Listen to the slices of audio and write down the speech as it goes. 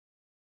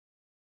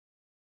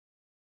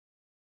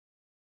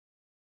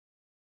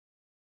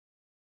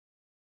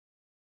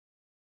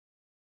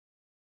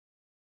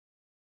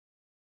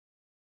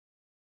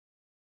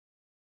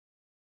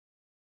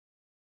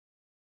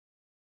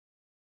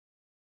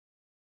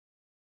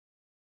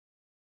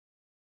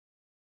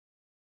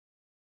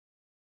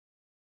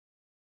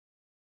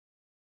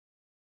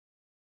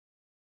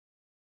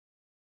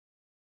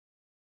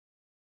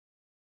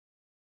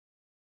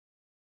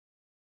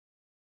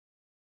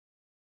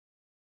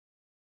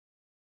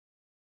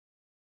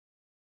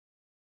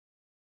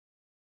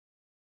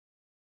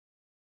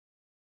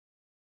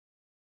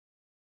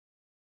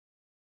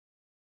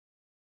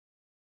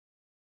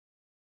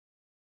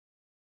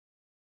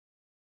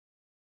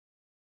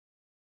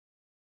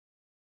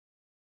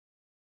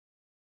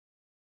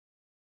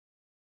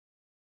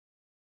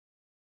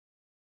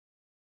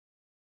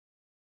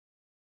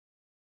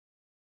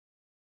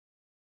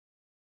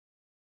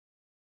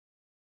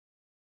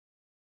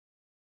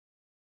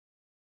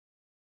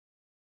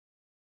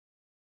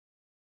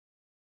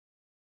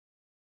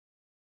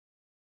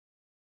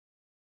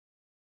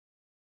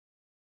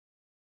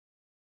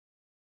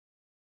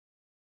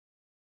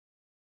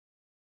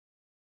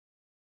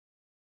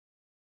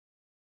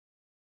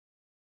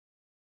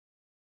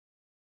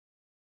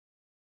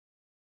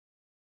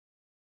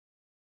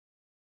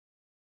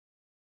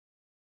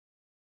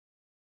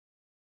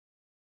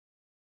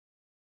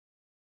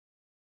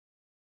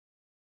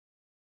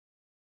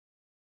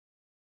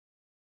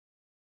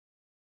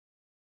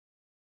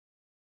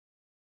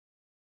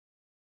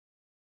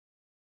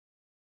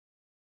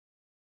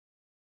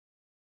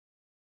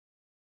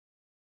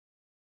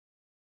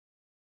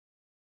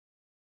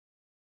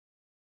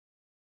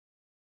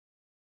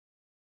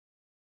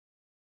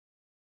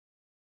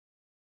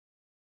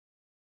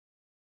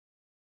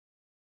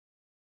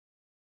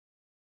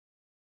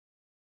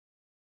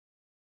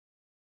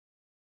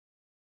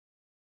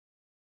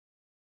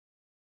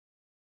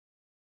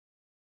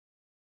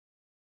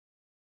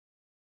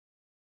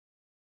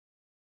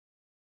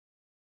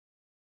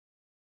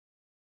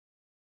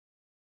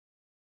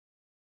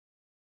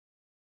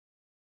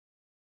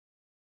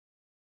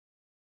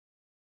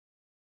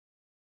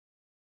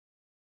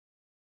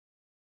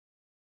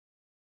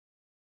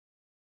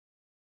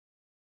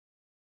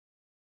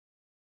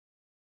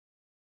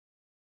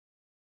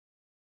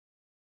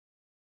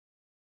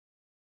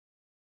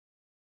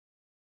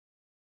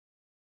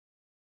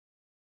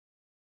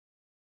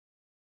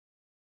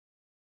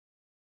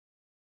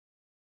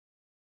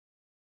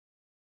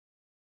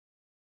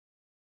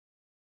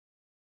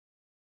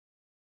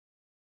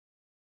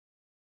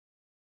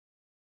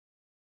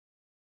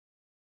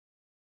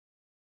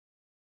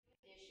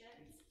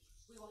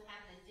We will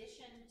have an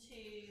addition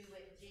to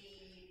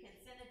the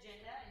consent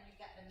agenda, and you've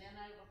got the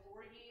memo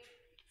before you.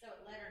 So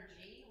at letter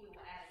G, we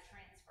will add a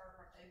transfer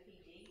from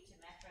OPD to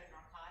Metro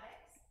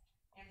Narcotics.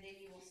 And then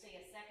you will see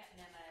a second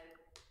memo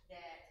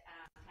that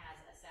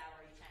has a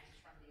salary change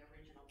from the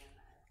original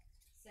memo.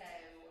 So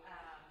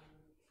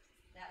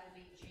that will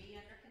be G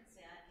under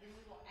consent. Then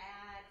we will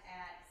add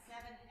at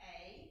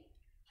 7A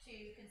to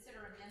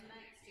consider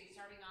amendments to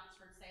Serving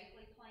Oxford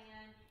Safely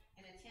Plan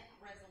and a 10th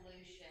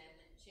resolution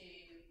to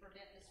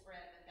prevent the spread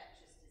of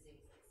infectious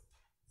diseases.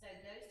 So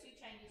those two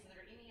changes. Are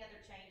there any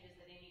other changes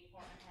that any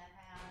department head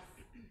has?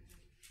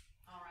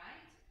 All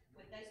right.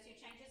 With those two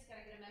changes, can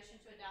I get a motion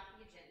to adopt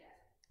the agenda?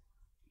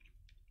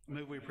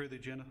 Move we approve the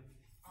agenda.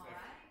 All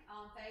right.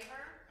 All in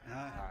favor?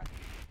 Aye. Opposed?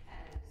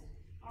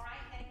 All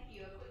right, thank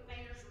you. A quick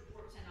mayor's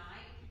report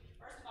tonight.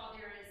 First of all,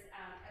 there is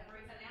a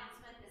brief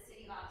announcement. The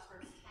City of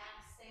Oxford's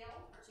tax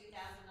sale for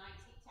 2019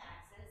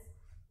 taxes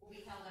will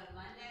be held on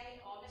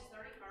Monday, August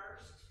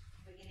 31st,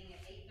 beginning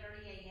at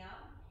 8:30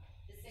 a.m.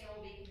 The sale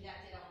will be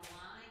conducted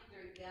online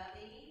through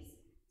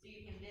GovEase. So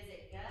you can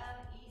visit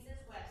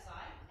GovEase's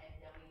website at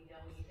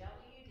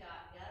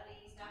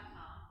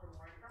www.govease.com for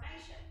more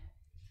information.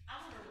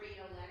 I want to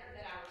read a letter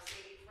that I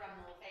received from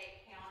the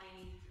Lafayette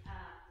County,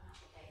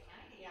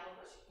 the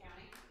Aldermen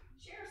County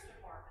Sheriff's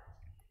Department.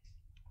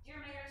 Dear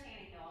Mayor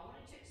Tannehill, I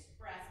wanted to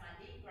express my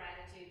deep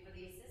gratitude for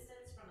the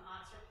assistance from the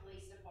Oxford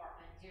Police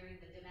Department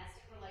during the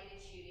domestic-related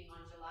shooting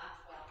on July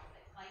 12th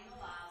that claimed the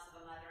lives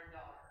of a mother and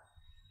daughter.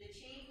 The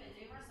chief and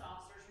numerous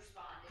officers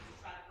responded to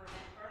try to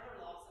prevent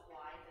further loss of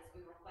life as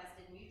we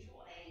requested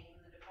mutual aid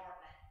from the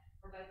department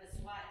for both the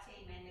SWAT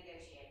team and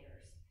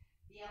negotiators.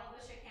 The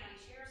Aldermen County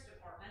Sheriff's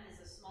Department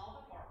is a small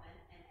department,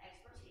 and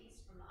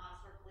expertise from the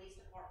Oxford Police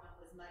Department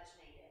was much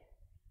needed.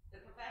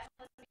 The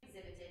professionalism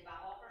exhibited by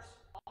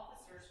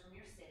officers from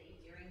your city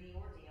during the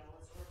ordeal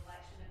is a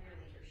reflection of your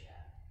leadership.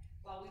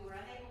 While we were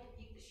unable to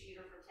keep the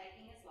shooter from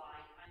taking his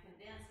life, I'm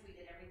convinced we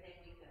did everything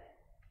we could.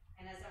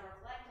 And as I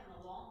reflect on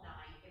the long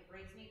night, it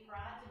brings me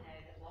pride to know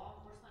that law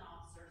enforcement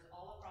officers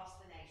all across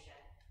the nation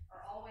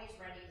are always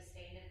ready to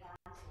stand in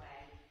harm's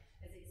way,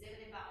 as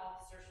exhibited by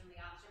officers from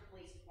the Oxford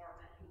Police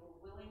Department who were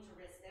willing to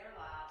risk their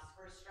lives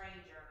for a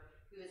stranger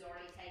who has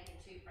already taken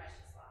 2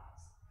 precious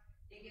lives.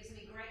 It gives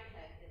me great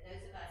hope that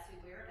those of us who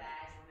wear a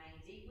badge remain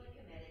deeply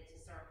committed to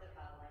serve the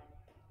public,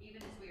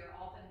 even as we are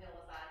often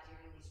vilified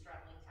during these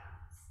troubling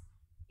times.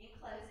 In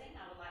closing,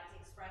 I would like to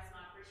express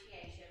my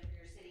appreciation for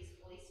your city's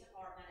police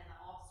department and the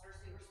officers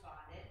who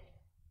responded.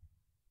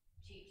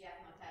 Chief Jeff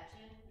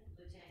McCutcheon,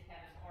 Lieutenant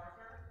Kevin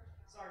Parker,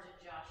 Sergeant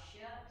Josh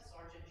Shipp,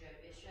 Sergeant Joe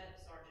Bishop,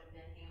 Sergeant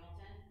Ben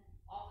Hamilton,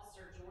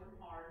 Officer Jordan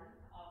Harden,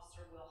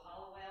 Officer Will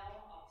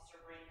Hollowell,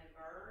 Officer Brandon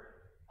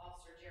Bird,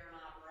 Officer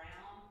Jeremiah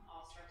Brown,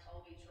 Officer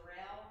Colby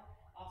Terrell,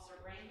 Officer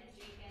Brandon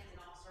Jenkins,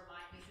 and Officer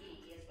Mike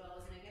McGee, as well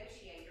as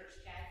negotiators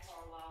Chad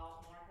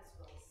Carlisle, Marcus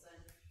Wilson,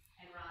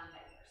 and Ryan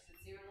Baker.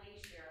 Sincerely,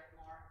 Sheriff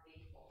Mark B.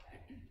 Fulco.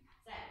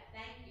 So,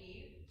 thank you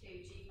to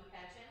Chief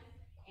McCutcheon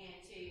and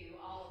to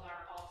all of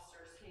our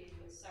officers who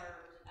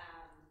served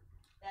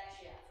that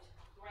shift.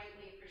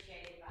 Greatly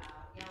appreciated by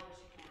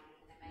Aldermen County,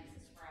 and it makes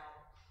us proud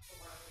to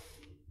work with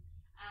you.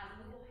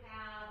 We will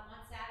have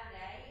on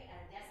Saturday a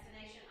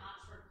Destination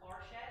Oxford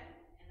Car Show,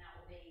 and that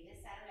will be this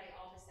Saturday,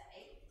 August the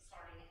 8th,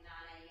 starting at 9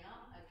 a.m.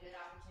 A good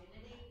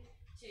opportunity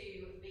to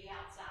be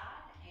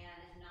outside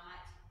and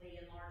not be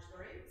in large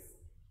groups.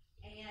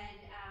 And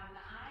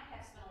I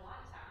have spent a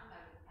lot of time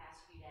over the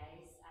past few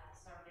days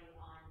serving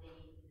on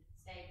the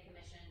State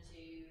Commission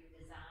to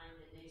design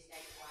the new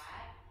state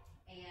flag.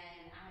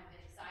 And I have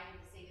been excited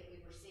to see that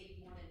we've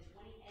received more than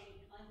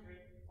 2,800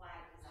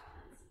 flag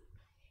designs.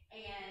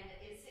 And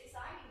it's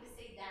exciting to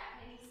see that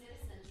many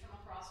citizens from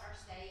across our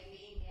state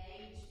be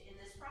engaged in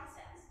this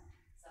process.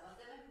 Some of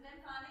them have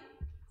been funny.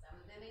 Some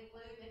of them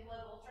include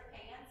Michelob Ultra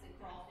cans and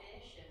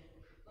crawfish and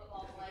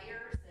football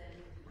players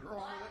and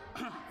lots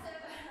of,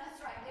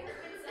 that's right, there have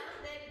been some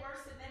that were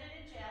submitted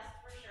in jest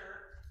for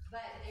sure,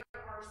 but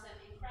there are some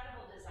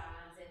incredible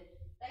designs, and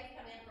they've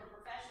come in from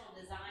professional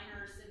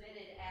designers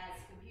submitted as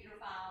computer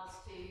files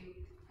to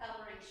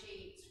coloring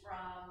sheets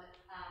from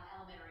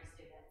elementary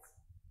students.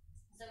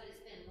 So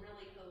it's been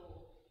really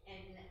cool.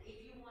 And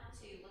if you want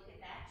to look at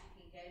that,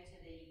 you can go to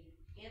the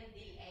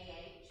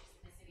MDAH,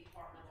 Mississippi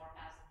Department of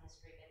Archives and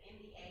History, at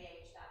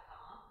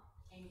mdah.com,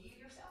 and you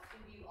yourself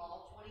can view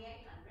all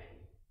 2,800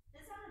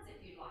 designs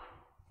if you'd like.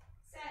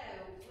 So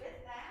with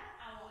that,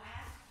 I will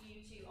ask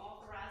you to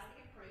authorize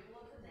the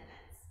approval of the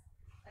minutes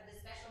of the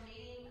special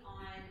meeting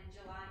on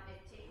July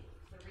 15th,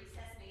 the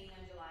recess meeting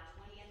on July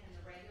 20th, and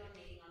the regular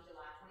meeting on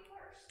July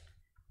 21st.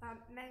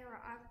 Mayor,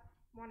 I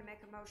want to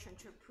make a motion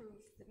to approve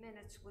the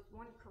minutes with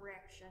one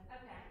correction.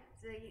 Okay.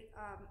 The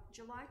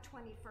July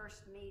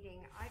 21st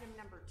meeting, item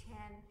number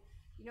 10,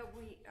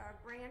 we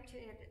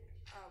granted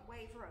a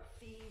waiver of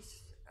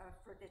fees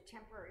for the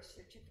temporary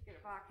certificate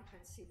of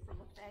occupancy for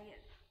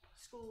Lafayette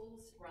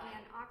schools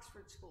and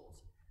Oxford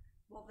schools.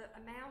 Well, the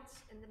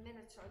amounts in the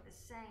minutes are the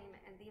same,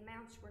 and the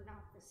amounts were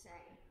not the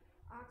same.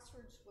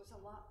 Oxford's was a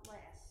lot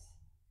less,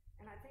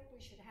 and I think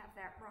we should have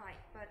that right.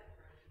 But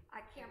I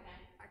can't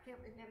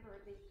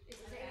remember it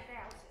was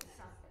 8,000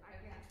 something, I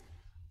can't,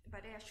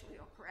 but Ashley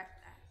will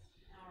correct that.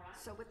 All right.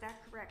 So with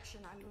that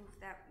correction, I move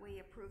that we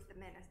approve the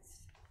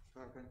minutes.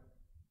 Second.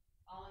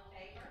 All in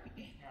favor?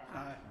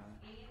 Aye.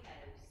 Any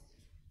opposed?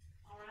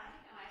 All right,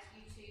 I'll ask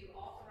you to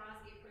authorize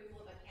the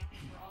approval of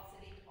accounts for all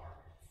city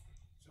departments.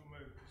 So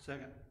moved.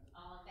 Second.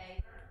 All in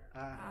favor?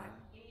 Aye.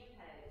 Any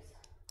opposed?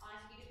 I'll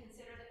ask you to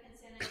consider the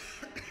consent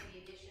agenda with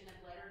the addition of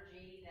letter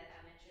G that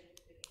I mentioned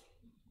again.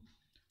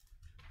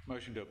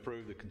 Motion to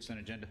approve the consent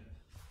agenda.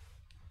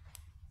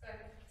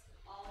 Second.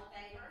 All in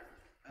favor?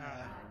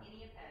 Aye.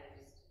 Any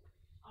opposed?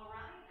 All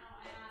right,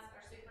 I'll ask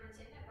our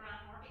superintendent,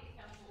 Brian Harvey, to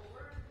come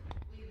forward.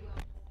 We will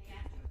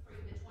have to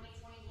approve the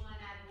 2021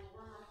 ad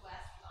valorem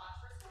request for the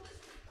Oxford School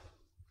District.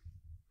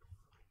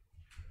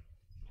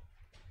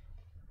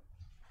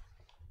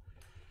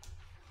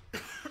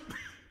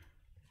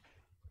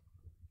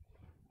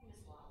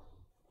 Ms. Wallace.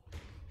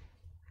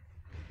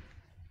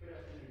 Good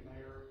afternoon,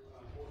 Mayor,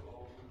 Board of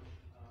Aldermen.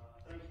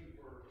 Thank you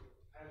for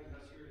having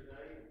us here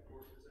today. Of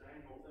course, it's an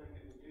annual thing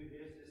that we do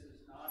this. This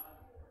is not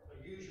a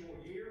usual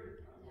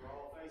year. We're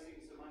all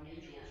facing some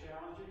unusual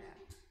challenges,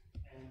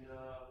 and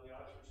the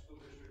Oxford School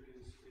District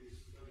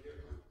is no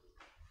different.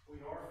 We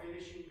are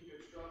finishing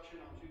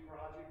construction on 2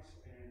 projects,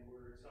 and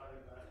we're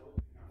excited about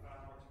opening our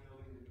fine arts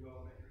building and new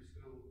elementary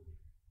school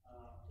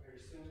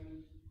very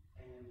soon.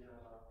 And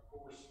of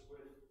course,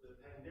 with the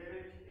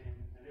pandemic and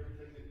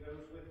everything that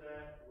goes with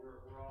that,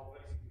 we're all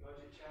facing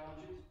budget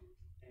challenges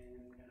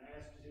and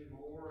asked to do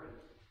more. And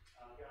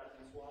I've got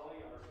Ms. Wally,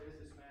 our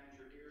business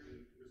manager, here to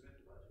present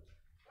the budget.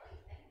 Great,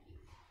 thank you.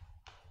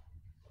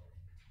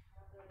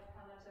 I don't know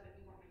how much of it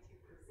you want me to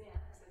present,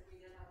 since we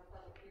did have a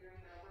public hearing,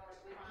 but I brought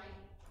it with me,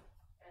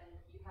 and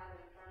you have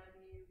it in front of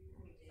you,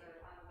 so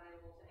I'm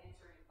available to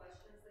answer any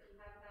questions that you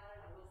have about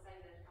it. I will say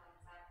that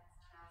Zach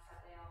and I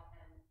sat down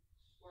and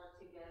worked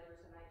together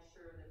to make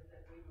sure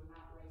that we were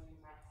not raising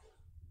taxes.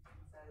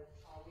 So,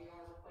 we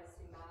are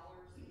requesting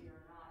dollars, we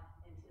are not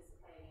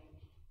anticipating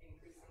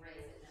increasing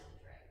Raise it,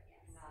 bills, no rate,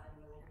 yes. not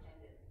in the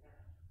intended.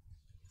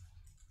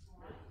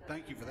 All right.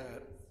 Thank you for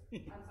that.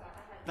 I'm sorry,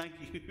 I had. Thank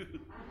you.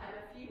 I had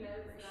a few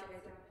notes that I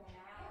was gonna point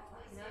out.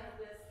 None of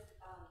this,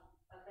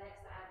 affects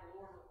the ad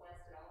valorem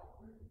request at all.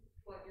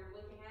 What you're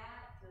looking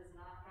at does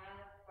not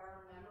have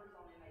firm numbers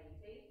on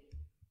MAET,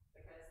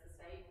 because the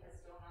state has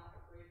still not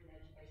approved an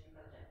education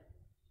budget.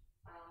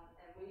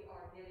 And we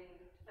are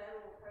getting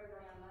federal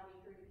program money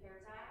through the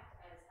CARES Act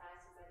as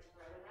fast as they can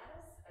throw it at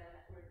us. And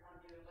I'm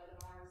doing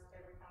webinars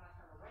every time I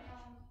turn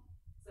around.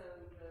 So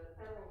the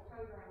federal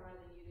program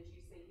revenue that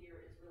you see here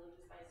is really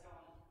just based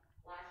on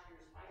last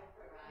year's title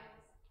programs.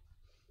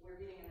 We're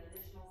getting an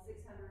additional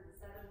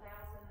 $607,000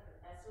 of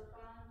ESSER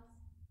funds.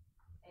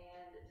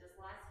 And just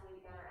last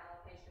week got our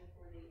allocation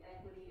for the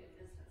Equity and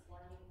Distance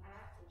Learning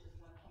Act, which is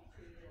 $1.2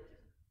 million.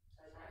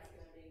 So that's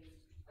gonna be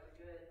a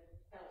good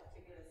help to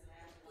get us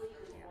now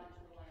completely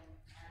one-to-one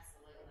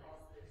Absolutely.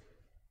 across the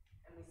district.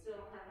 And we still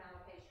don't have an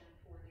allocation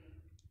for the,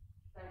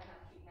 they don't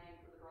have a key name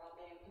for the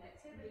Broadband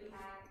Connectivity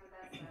Act, but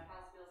that's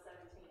House Bill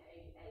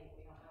 1788.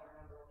 We don't know our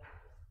number on that.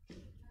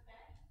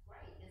 Okay,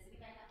 great. Does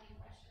anybody have any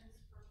questions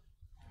for?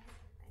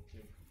 Thank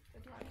you.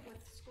 Good luck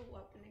with school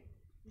opening.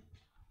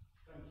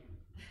 Thank you.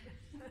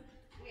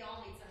 We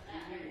all need some of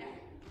that, don't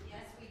we?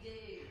 Yes, we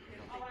do.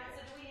 All right,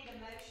 so do we need a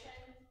motion,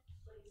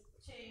 please,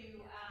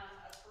 to,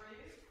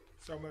 approve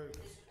So moved.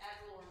 this ad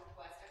valorem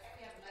request? Okay,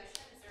 we have a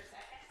motion. Is there a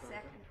second?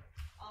 Second.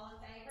 All in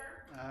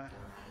favor? Aye.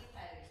 Any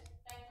opposed?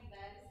 Thank you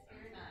both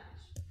very much.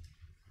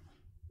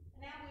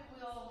 Now we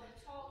will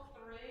talk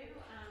through,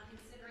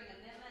 considering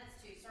amendments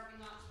to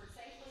Serving Oxford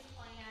Safely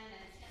Plan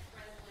and attempt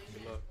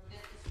resolution to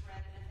prevent the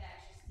spread of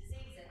infectious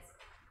diseases.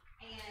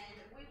 And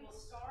we will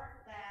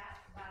start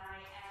that by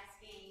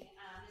asking,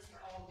 Mr.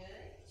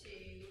 Allgood to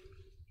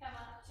come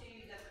up to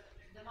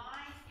the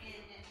mic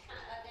and kind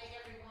of update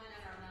everyone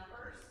on our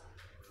numbers.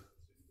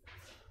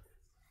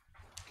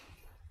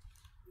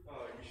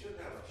 You should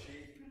have a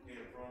sheet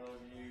in front of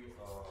you.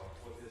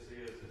 What this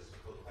is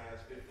for the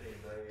past 15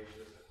 days,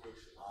 just a quick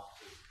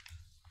synopsis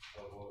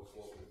of what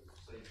we've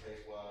seen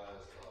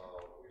case-wise.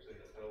 We've seen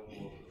a total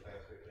over the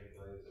past 15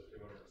 days of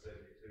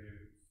 272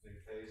 new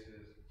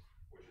cases,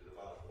 which is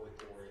about a 44%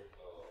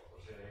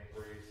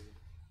 increase.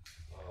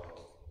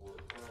 We're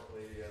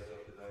currently, as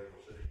of today,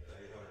 we're sitting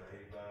at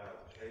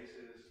 885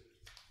 cases.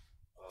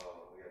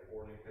 We have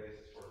 4 new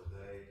cases for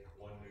today,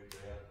 1 new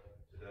death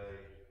today.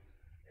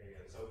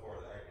 And so far,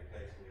 the active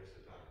case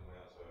list has not come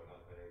out, so I've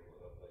not been able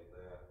to update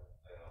that.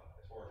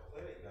 As far as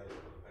clinic data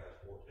for the past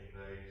 14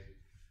 days,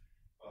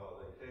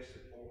 they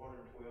tested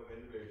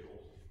 412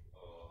 individuals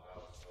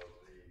out of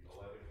the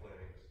 11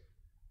 clinics.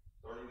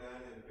 39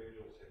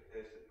 individuals have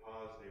tested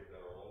positive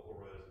that are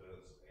local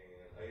residents,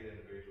 and 8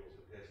 individuals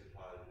have tested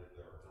positive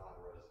that are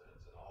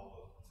non-residents. And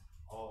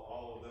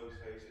all of those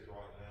cases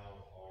right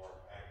now are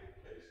active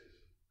cases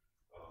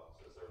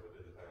since they're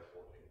within the past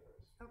 14 days.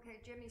 Okay,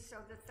 Jimmy, so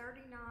the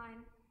 39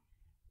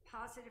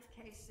 positive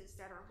cases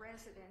that are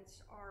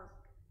residents are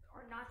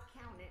not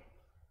counted?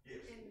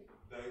 Yes, in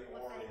they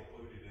what are they-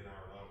 included in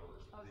our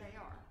numbers. Oh, they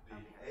are, The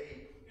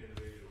okay. 8 in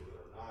individuals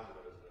that are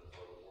non-residents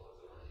are the ones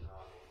that are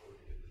not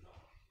included in the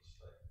numbers in the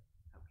state.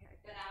 Okay.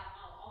 But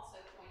I'll also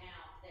point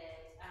out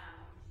that,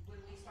 when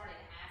we started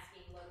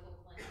asking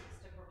local clinics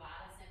to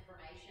provide us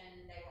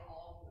information, they were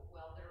all,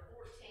 well, there are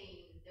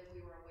 14 that we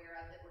were aware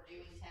of that were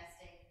doing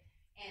testing,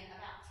 and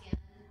about 10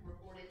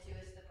 reported to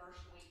us the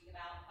first week,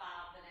 about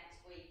 5 the next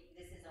week.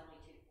 This is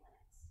only 2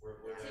 clinics. We're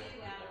down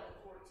 2 out of to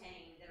the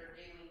 14 that are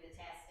doing the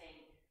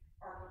testing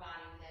are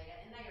providing data,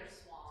 and they are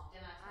swamped,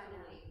 and I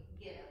totally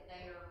get it.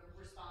 They are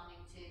responding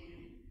to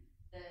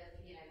the,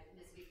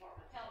 Mississippi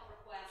Department of Health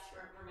requests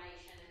for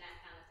information and that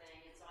kind of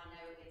thing, and so I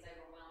know it gets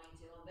overwhelming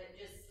to them, but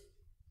just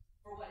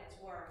for what it's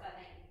worth, I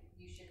think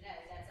you should know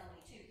that's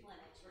only 2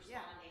 clinics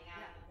responding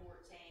out of the 14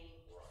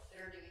 that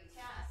are doing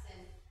tests,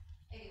 and,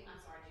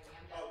 I'm sorry, Jimmy,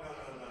 I'm Oh, done.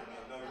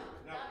 no.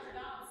 Dr.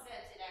 Dobbs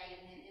said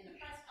today in the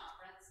press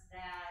conference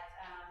that,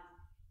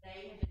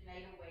 they had been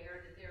made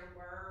aware that there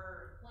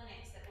were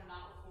clinics that were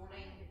not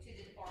reporting to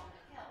the Department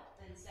of Health,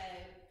 and so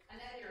I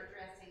know they're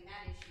addressing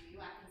that issue.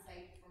 I can say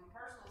from a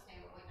personal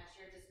standpoint, and I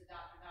shared this with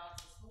Dr.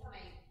 Dobbs this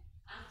morning,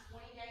 I'm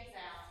 20 days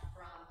out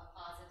from a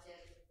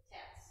positive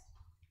test.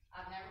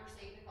 I've never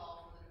received a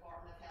call from the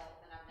Department of Health,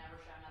 and I've never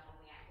shown up on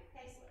the active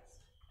case list.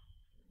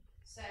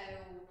 So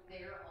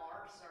there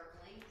are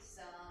certainly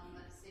some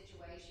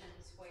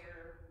situations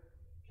where,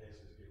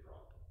 cases get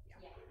dropped.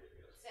 yeah. Yes.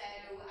 So,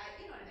 you know what I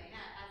mean,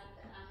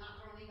 I'm not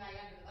throwing anybody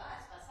under the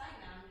bus by saying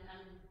that,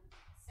 I'm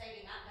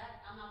stating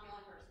that I'm not the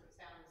only person that's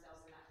found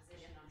themselves in that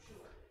position, I'm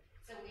sure.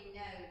 So we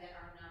know that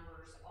our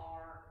numbers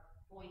are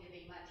going to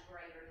be much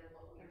greater than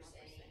what we're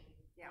seeing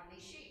on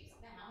these sheets.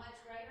 Now, how much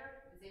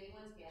greater is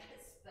anyone's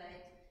guess,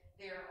 but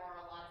there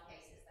are a lot of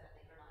cases that I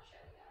think are not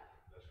showing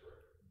up That's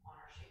correct. on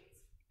our sheets.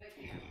 But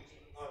you know,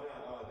 Jimmy. Oh,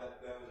 no, that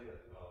was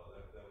it.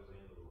 That was the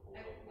end of the report.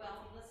 Okay,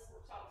 well, let's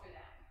talk through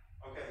that.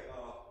 Okay,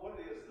 what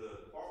it is,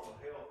 the Department of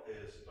Health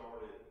has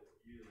started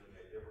using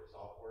a different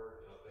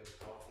software, an updated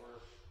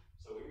software.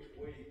 So each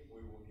week,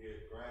 we will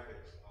get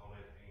graphics on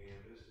it,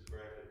 and this is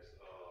graphics,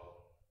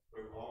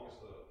 through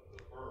August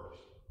the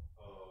 1st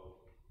of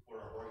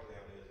what our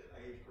breakdown is in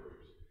age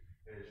groups.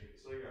 And as you can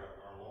see,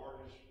 our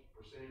largest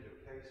percentage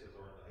of cases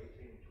are in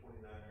the 18 to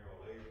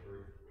 29-year-old age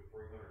group with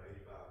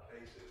 385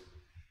 cases.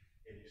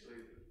 And you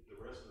see the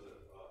rest of the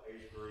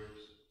age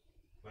groups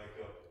make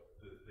up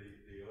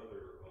the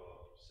other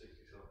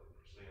 60-something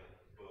percent,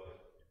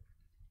 but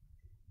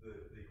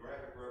the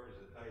graphic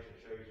representation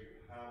shows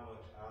you how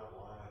much out of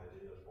line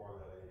it is for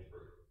that age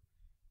group.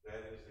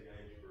 That is the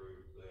age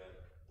group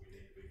that we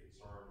need to be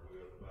concerned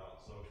with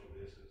about social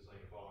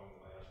distancing, following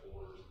the mask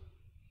orders,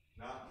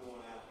 not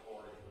going out and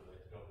partying for the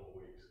next couple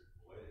of weeks.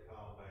 Let it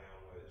calm down,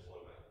 let it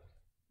slow down.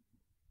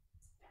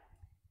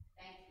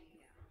 Thank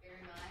you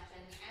very much,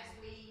 and as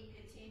we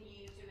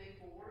continue to move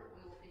forward,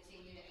 we will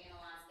continue to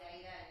analyze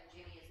data, and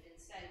Jimmy has been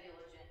so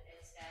diligent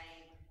at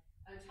staying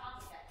on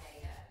top of that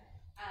data.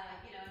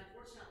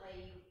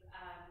 Unfortunately,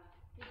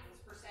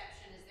 people's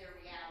perception is their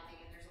reality,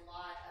 and there's a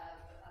lot of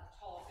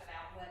talk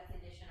about what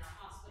condition our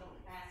hospital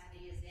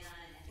capacity is in,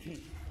 and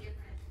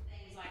different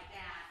things like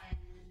that, and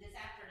this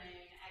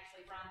afternoon,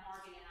 actually, Brian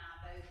Harvey and I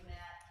both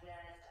met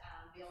with,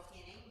 Bill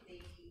Henning,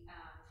 the,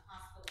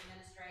 hospital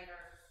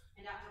administrator,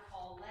 and Dr.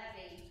 Paul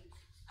Levy,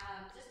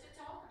 just to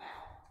talk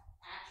about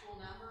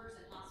actual numbers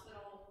and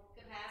hospital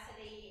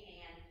capacity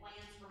and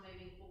plans for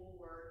moving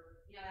forward.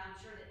 I'm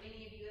sure that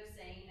many of you have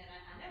seen, and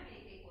I know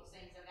many people have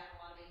seen, because I've gotten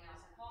a lot of emails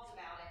and calls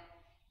about it,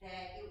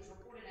 that it was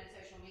reported on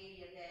social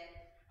media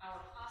that our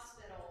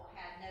hospital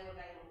had no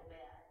available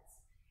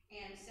beds.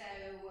 And so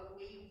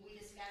we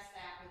discussed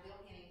that with Bill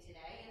Henning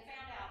today and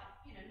found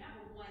out,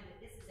 number one, that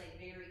this is a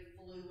very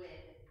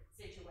fluid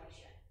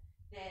situation.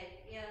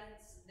 That if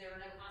there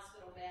are no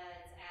hospital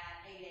beds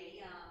at 8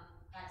 a.m.,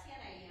 by 10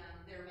 a.m.,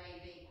 there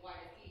may be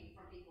quite a few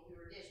from people who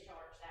are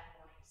discharged that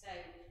morning. So,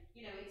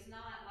 it's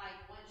not like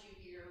once you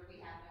hear we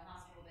have no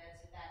hospital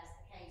beds, if that is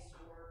the case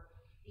for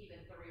even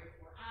 3 or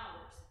 4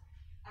 hours.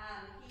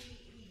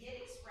 He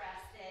did express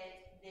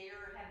that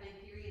there have been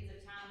periods of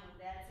time when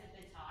beds have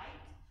been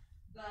tight,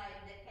 but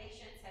that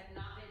patients have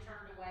not been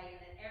turned away, and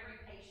that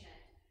every patient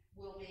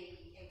will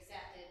be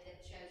accepted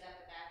that shows up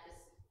at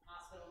Baptist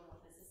Hospital in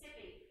North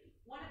Mississippi.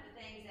 One of the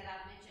things that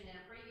I've mentioned in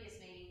a previous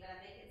meeting, but I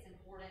think it's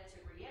important to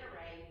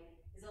reiterate,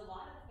 is a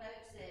lot of the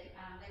folks that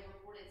they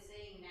reported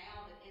seeing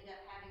now that end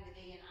up having to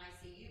be in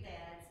ICU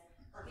beds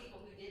are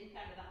people who didn't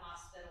come to the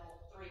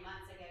hospital 3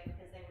 months ago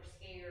because they were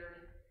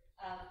scared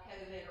of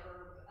COVID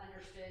or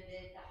understood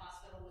that the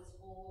hospital was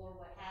full or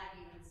what have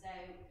you. And so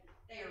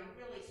they are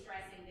really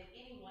stressing that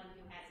anyone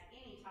who has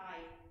any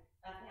type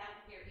of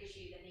healthcare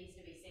issue that needs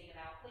to be seen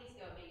about, please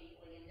go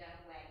immediately and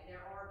don't wait.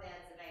 There are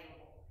beds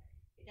available.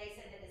 They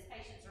said that as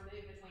patients are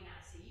moved between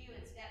ICU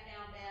and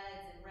step-down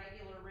beds and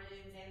regular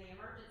rooms and the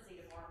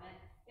emergency department,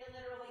 it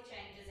literally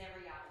changes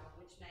every hour,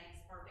 which makes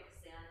perfect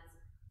sense.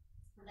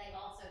 They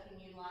also can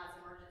utilize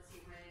emergency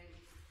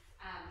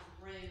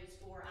rooms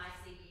for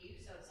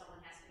ICU, so if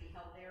someone has to be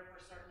held there for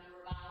a certain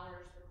number of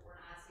hours before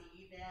an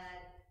ICU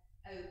bed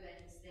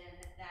opens, then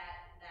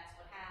that's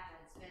what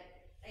happens. But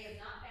they have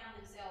not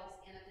found themselves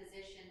in a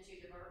position to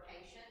divert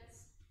patients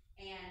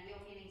And Bill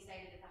Henning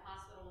stated that the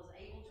hospital is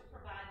able to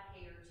provide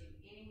care to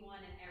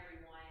anyone and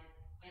everyone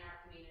in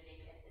our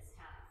community at this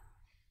time.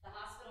 The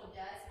hospital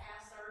does have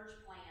surge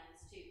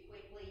plans to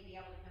quickly be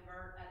able to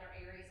convert other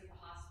areas of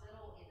the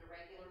hospital into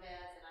regular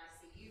beds and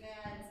ICU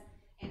beds,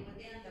 and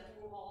within the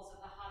four walls of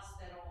the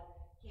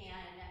hospital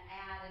can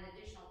add an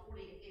additional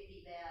 40 to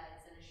 50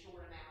 beds in a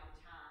short amount of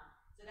time.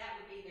 So that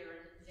would be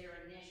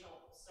their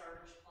initial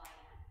surge plan.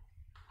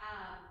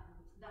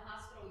 The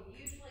hospital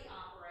usually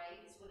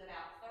operates with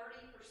about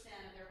 30%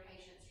 of their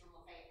patients from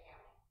Lafayette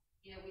County.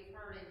 You know, we've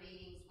heard in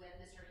meetings with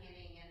Mr.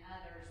 Henning and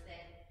others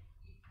that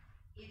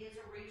it is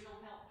a regional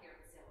healthcare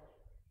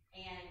facility.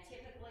 And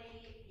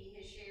typically, he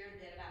has shared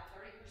that about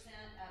 30%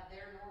 of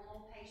their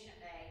normal patient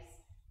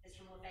base is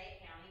from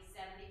Lafayette County,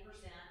 70%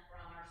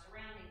 from our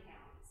surrounding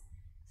counties.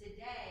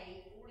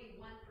 Today, 41%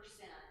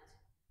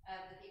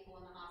 of the people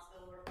in the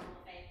hospital are from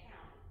Lafayette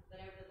County.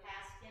 But over the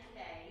past 10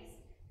 days,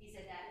 he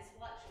said that has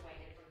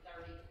fluctuated from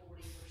 30 to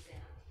 40%.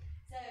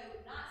 So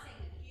not seeing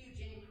a huge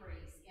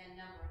increase in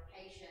number of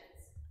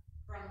patients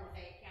from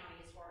Lafayette County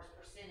as far as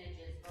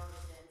percentages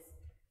versus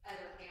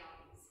other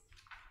counties.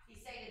 He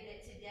stated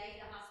that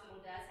today the hospital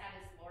does have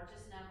its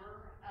largest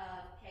number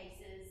of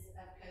cases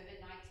of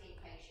COVID-19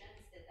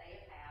 patients that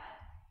they have had,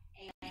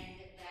 and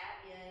that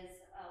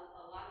is,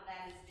 a lot of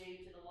that is due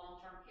to the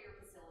long-term care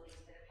facilities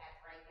that have had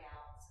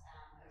breakouts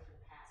over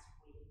the past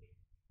week.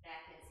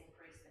 That has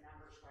increased the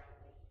numbers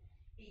greatly.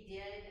 He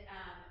did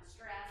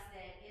stress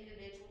that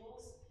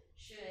individuals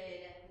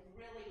should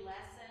really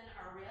lessen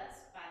our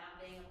risk by not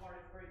being a part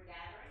of group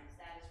gatherings.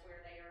 That is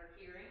where they are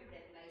hearing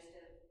that most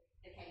of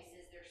the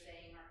cases they're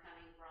seeing are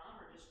coming from,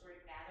 or just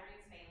group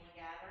gatherings, family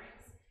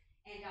gatherings.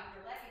 And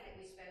Dr. Levy that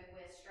we spoke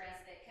with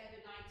stressed that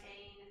COVID-19,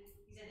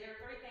 he said there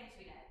are three things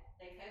we know: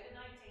 that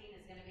COVID-19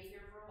 is going to be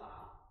here for a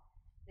while,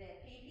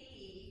 that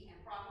PPE and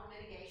proper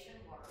mitigation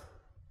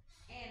work,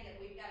 and that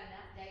we've got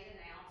enough data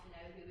now to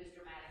know who is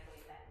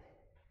dramatically affected.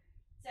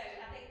 So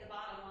I think the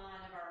bottom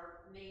line of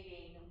our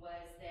meeting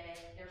was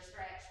that they're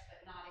stretched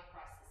but not in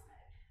crisis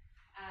mode.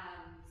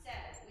 So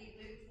we've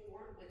moved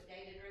forward with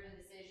data-driven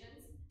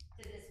decisions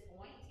to this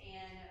point,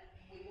 and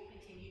we will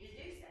continue to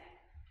do so.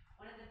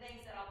 One of the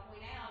things that I'll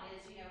point out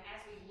is, you know, as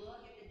we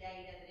look at the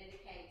data that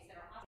indicates that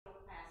our hospital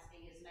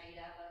capacity is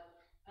made up of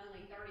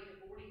only 30 to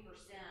 40%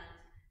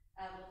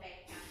 of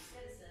Lafayette County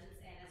citizens,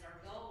 and as our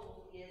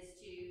goal is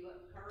to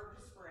curb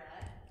the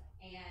spread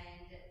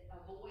and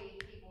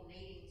avoid people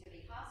needing to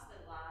be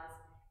hospitalized,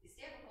 it's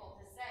difficult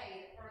to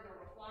say that further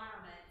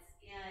requirements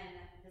in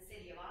the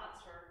city of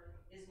Oxford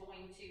is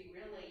going to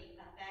really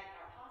affect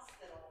our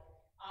hospital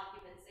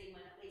occupancy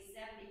when at least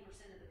 70%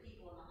 of the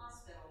people in the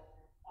hospital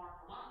aren't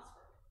from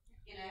Oxford.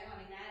 You know, I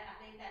mean, I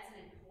think that's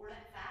an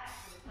important fact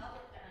for the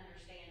public to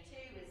understand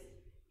too, is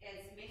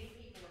as many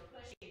people are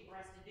pushing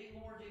for us to do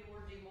more,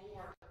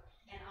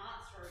 in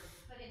Oxford,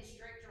 put in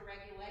stricter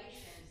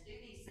regulations, do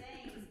these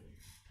things.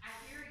 I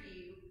hear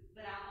you,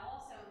 but I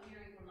also am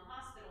hearing from the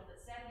hospital that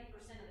 70%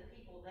 of the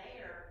people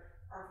there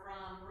are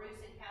from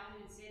Bruce and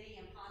Calhoun City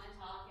and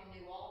Pontotoc and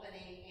New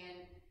Albany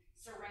and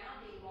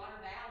surrounding Water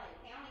Valley,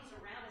 counties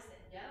around us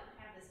that don't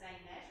have the same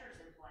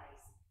measures in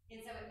place. And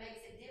so it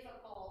makes it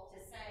difficult to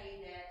say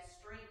that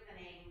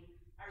strengthening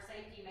our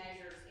safety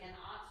measures in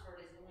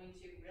Oxford is going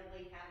to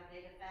really have a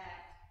big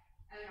effect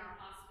on our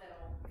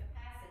hospital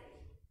capacity.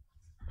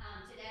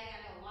 Today,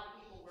 I know a lot of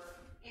people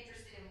were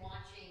interested in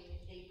watching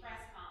the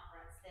press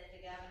conference that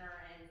the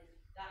governor and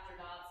Dr.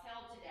 Dobbs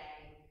held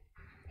today.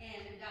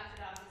 And Dr.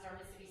 Dobbs is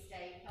our Mississippi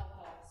State health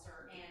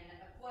officer,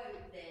 and a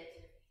quote that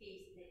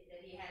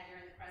he had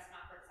during the press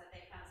conference, I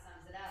think, kind of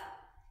sums it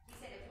up. He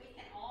said, if we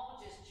can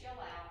all just chill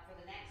out for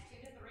the next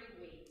 2 to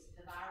 3 weeks,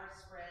 the virus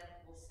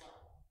spread will slow.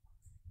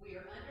 We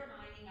are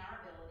undermining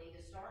our ability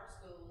to start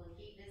school and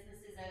keep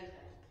businesses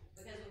open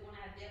because we want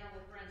to have dinner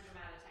with friends from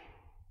out of town.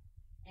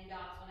 And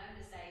Dobbs went on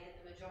to say that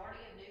the majority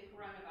of new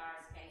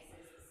coronavirus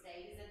cases the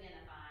state is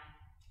identifying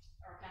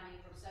are coming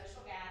from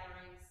social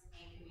gatherings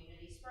and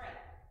community spread.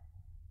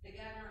 The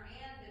governor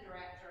and the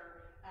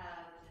director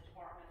of the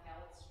Department of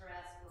Health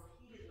stressed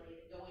repeatedly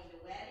that going to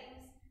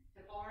weddings,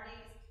 to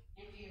parties,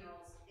 and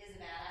funerals is a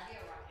bad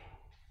idea right now.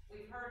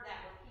 We've heard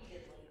that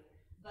repeatedly,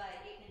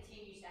 but it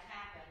continues to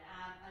happen.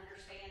 I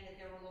understand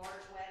that there were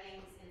large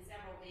weddings in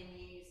several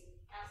venues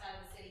outside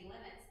of the city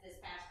limits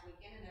this past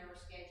weekend, and they were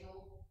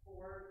scheduled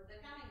for the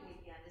coming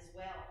weekend as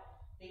well.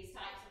 These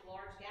types of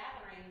large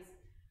gatherings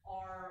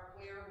are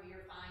where we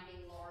are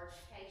finding large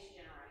case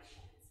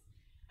generations.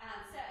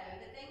 So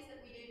the things that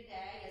we do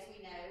today, as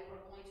we know,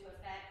 are going to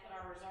affect what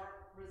our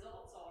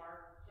results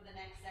are for the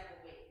next several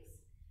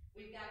weeks.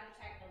 We've got to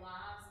protect the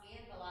lives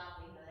and the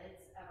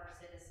livelihoods of our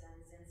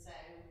citizens, and so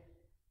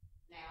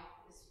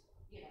now is,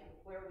 you know,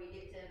 where we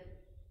get to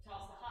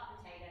toss the hot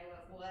potato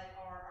of what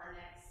are our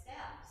next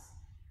steps.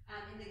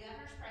 In the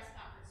governor's press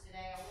conference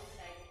today, I will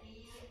say that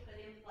he put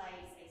in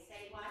place a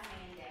statewide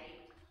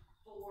mandate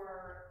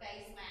for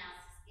face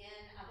masks in,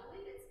 I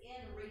believe it's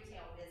in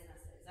retail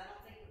businesses. I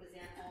don't think it was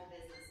in all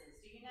businesses.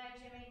 Do you know,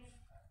 Jimmy?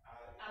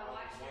 I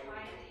watched it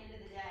right at the end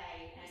of the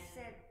day. He And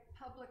said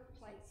public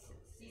places.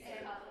 he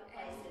said public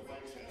places.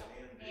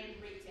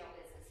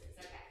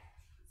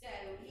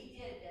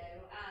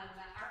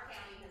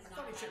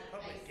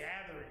 place.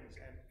 gatherings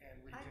and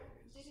retail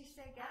Did business. he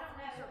say I don't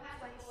know, gatherings or we'll have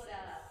to places? pull it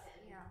up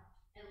Yeah.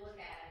 and look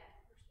at it.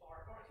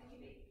 Bart, can you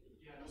be,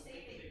 Yeah, can you see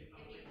if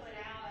I he think put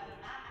out,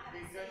 I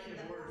haven't seen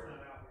the order.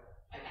 not out there.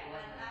 Okay,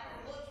 I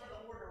looked for the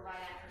order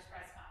right after his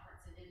press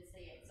conference and didn't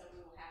see it, so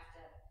we will have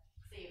to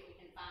see if we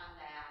can find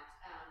that,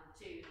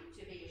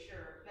 to be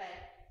assured.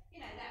 But,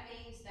 you know, that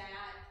means that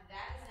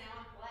is now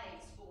in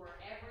place for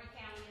every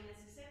county in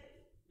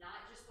Mississippi,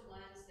 not just the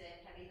ones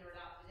that have either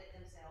adopted it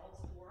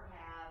themselves or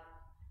have,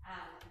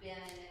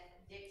 been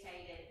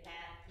dictated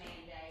that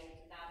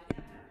mandate by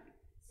the governor.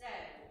 So,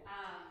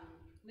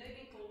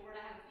 moving forward,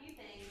 I have a few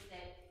things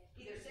that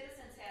either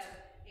citizens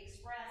have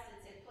expressed and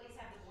said, please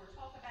have the board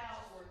talk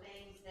about, or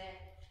things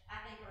that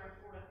I think are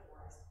important for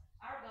us.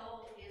 Our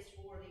goal is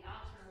for the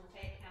Oxford and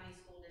Lafayette County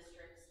School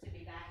Districts to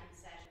be back in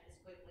session as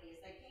quickly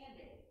as they can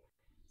be.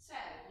 So,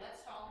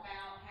 let's talk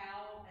about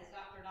how, as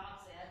Dr.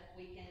 Dodd said,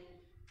 we can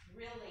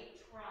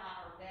really try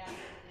our best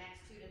in the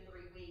next 2 to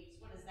 3 weeks.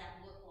 What does that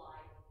look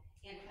like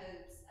in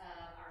hopes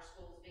of our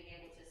schools being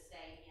able to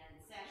stay in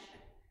session?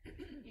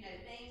 You know,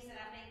 things that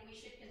I think we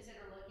should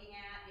consider looking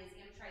at is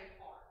M-Trade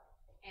Park.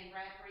 And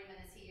Brad Freeman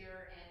is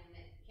here and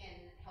can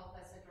help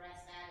us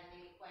address that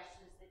and any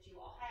questions that you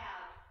all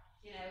have.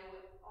 You know,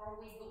 are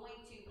we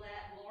going to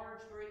let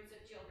large groups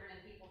of children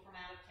and people from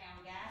out of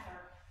town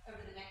gather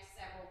over the next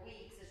several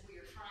weeks as we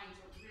are trying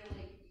to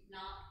really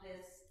knock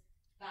this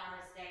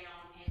virus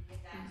down and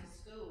get back to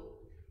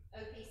school?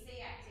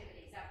 OPC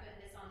activities, I put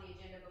this on the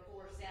agenda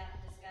before. Seth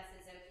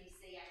discusses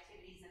OPC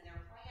activities and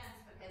their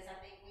plans, because I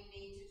think we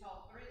need to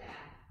talk through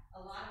that. A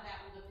lot of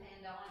that will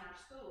depend on our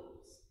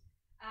schools.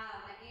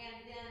 And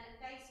then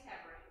face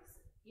coverings.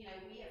 You know,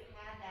 we have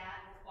had that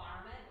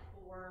requirement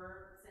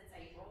since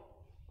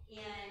April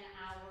in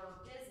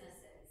our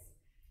businesses.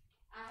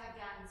 I have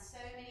gotten so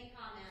many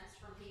comments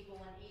from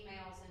people and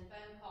emails and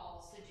phone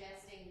calls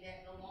suggesting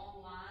that the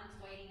long lines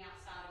waiting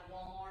outside of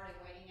Walmart and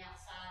waiting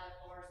outside of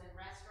bars and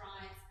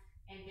restaurants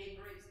and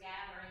big groups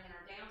gathering in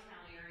our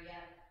downtown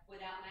area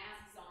without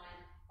masks on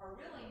are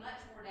really much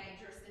more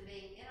dangerous than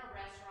being in a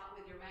restaurant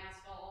with your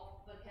mask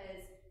off,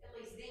 because at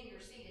least then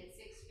you're seated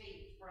 6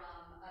 feet from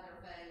other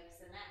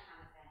folks and that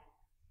kind of thing.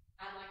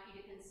 I'd like you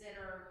to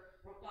consider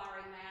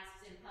requiring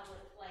masks in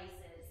public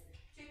places.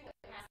 Chick-fil-A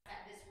passed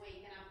that this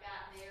week, and I've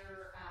got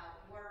their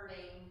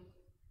wording,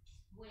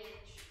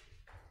 which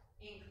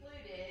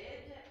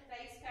included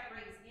face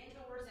coverings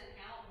indoors and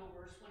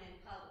outdoors when in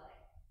public.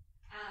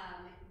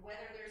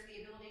 Whether there's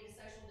the ability to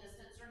social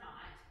distance or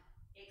not,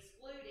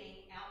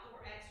 excluding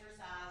outdoor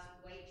exercise,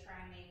 weight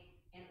training,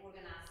 and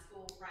organized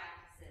school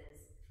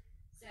practices.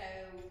 So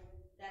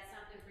that's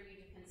something for you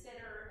to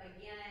consider.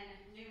 Again,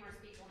 numerous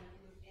people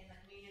in the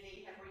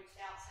community have reached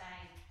out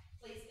saying,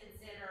 please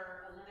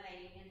consider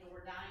eliminating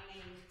indoor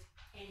dining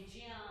and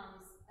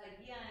gyms.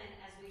 Again,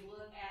 as we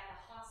look at the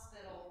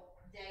hospital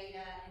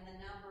data and the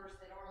numbers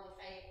that are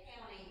Lafayette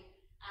County,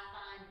 I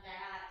find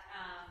that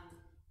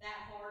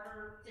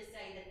harder to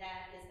say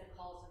that is the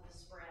cause of the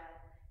spread.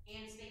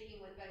 And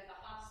speaking with both the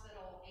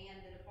hospital and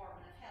the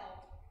Department of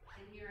Health,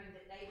 and hearing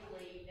that they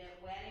believe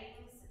that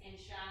weddings and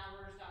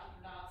showers,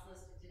 Dr. Dobbs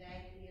listed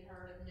today that he had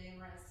heard of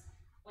numerous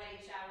wedding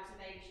showers and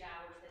baby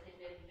showers that had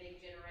been big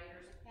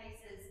generators of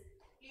cases,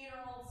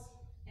 funerals,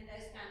 and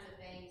those kinds of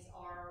things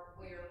are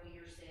where we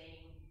are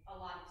seeing a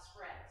lot of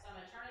spread. So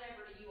I'm going to turn it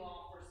over to you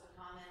all for some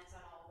comments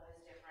on all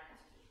those different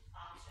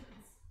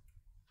options.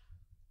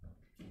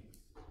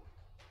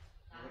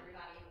 Not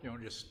everybody. You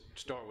want to just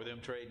start with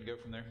M-Trade and go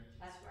from there?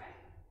 That's great.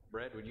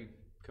 Brad, would you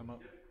come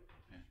up?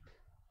 Yeah.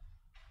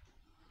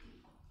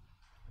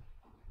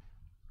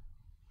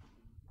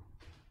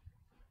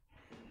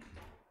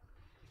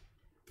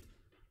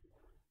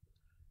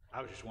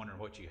 I was just wondering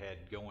what you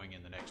had going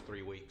in the next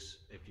 3 weeks,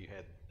 if you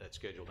had that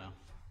schedule down.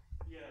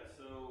 Yeah,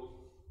 so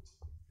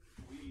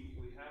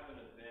we have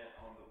an event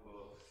on the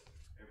books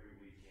every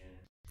weekend,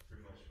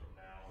 pretty much from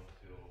now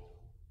until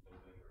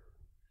November.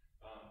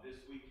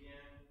 This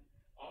weekend,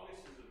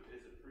 August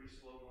is a pretty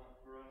slow month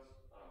for us,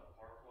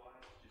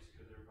 park-wise, just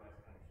because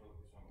everybody's kind of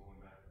focused on going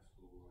back to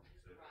school and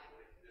et cetera. Right.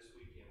 This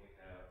weekend we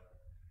have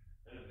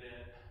an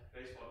event,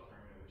 baseball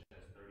tournament, which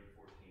has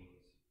 34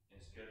 teams,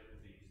 and scheduled to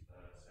be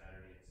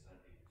Saturday and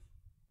Sunday.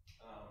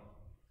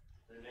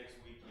 The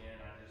next weekend,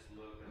 I just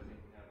looked, I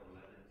think we have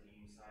 11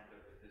 teams signed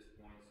up at this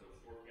point, so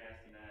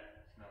forecasting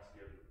that, it's not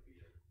scheduled to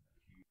be a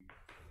huge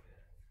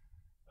event.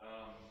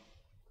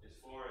 As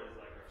far as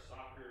like our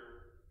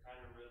soccer kind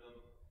of rhythm,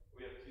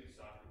 we have 2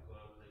 soccer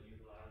clubs that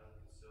utilize the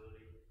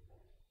facility,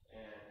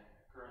 and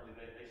currently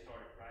they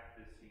started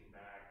practicing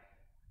back,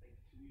 I think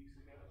 2 weeks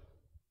ago,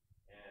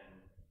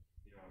 and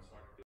you know,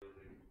 soccer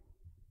building,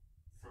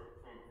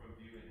 from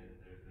viewing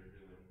it, they're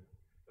doing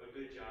a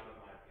good job, in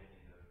my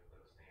opinion, of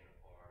staying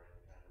apart and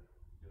kind of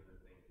doing the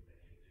things that they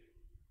need to do.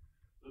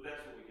 So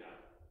that's what we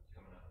got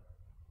coming up.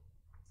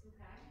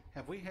 Okay.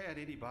 Have we had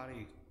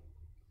anybody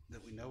that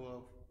we know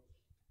of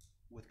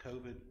with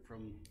COVID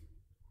from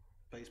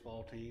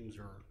baseball teams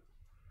or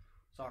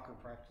soccer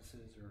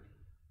practices or?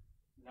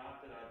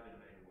 Not that I've been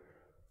made aware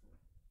of.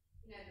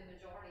 You know, the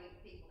majority of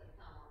people that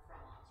come are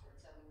from Oxford,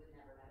 so we would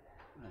never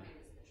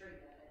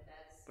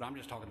But I'm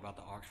just talking about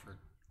the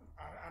Oxford.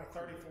 Out of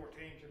 34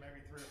 teams, there may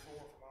be 3 or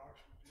 4 from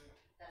Oxford, yeah.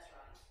 That's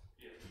right.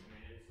 Yeah, I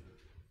mean,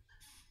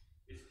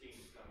 it's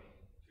teams coming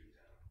to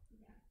town.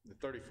 The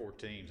 34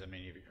 teams, I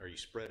mean, are you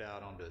spread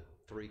out onto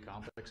 3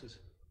 complexes?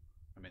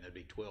 I mean, that'd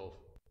be 12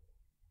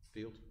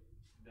 fields?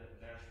 That's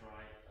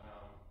right.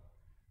 I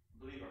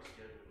believe our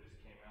schedule just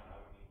came out.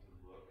 I would need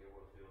to look at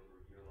what fields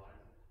we're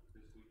utilizing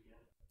this weekend.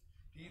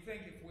 Do you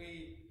think if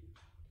we,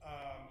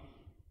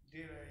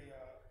 did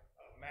a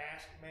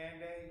mask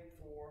mandate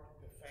for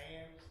the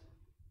fans,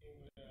 it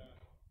would,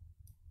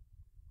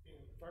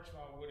 first of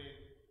all, would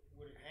it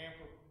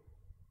hamper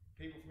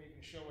people from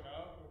even showing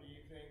up, or do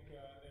you think,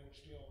 they would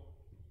still?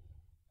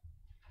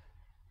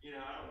 You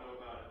know, I don't know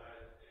about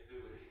if it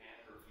would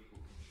hamper people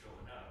from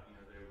showing up. You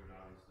know, there would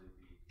obviously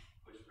be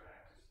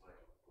pushback, just like,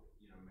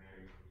 you know,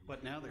 Mary.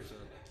 But now there's a,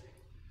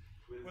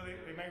 Well,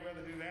 they may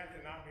rather do that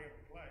than not be able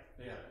to play.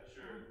 Yeah,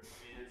 sure. I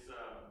mean, it's,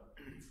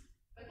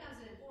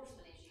 Becomes an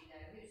enforcement issue though,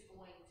 who's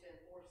going to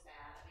enforce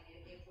that? I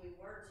mean, if we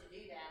were to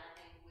do that,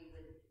 I think we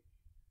would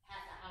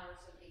have to hire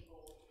some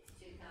people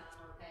to come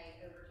or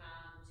pay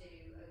overtime to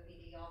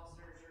OPD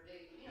officers or do,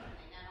 you know what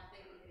I mean? I don't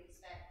think we could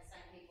expect the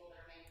same people that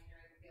are managing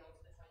the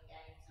fields between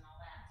games and all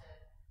that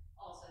to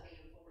also be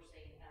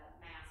enforcing,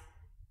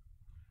 masks.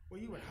 Well,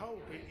 you would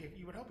hope, if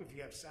you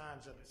have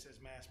signs up that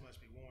says mask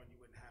must be worn, you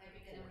wouldn't have to Have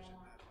you been enforce it on?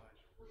 that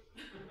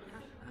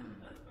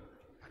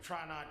much. I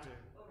try not to.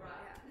 Oh,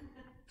 right.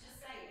 Just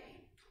saying.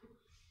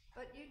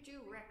 But you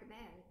do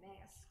recommend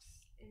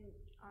masks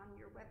on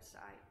your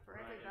website for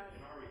right, everybody.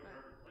 in our but-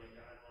 return to play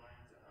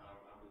guidelines,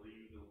 I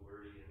believe the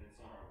wording, and it's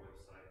on our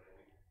website,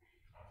 and we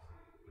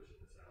constantly pushing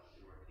this out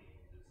to our teams,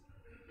 is,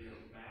 you know,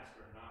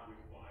 masks are not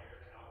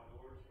required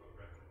outdoors, but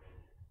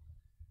recommended.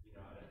 You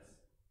know, that's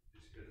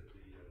just because the,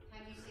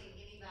 Have you seen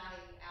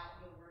anybody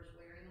outdoors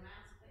wearing a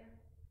mask there?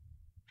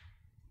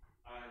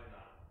 I have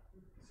not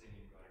seen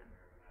anybody wearing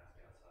a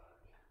mask outside.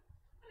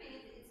 I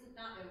mean, it's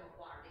not been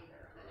required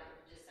either, but I'm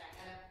just saying,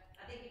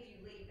 I think if you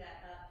leave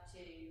that up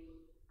to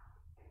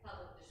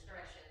public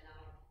discretion,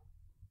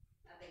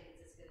 I think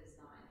it's as good as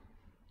not.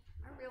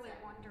 I really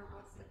wonder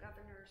what the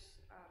governor's,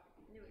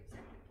 new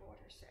executive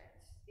order says.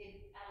 I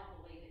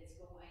don't believe it's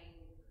going,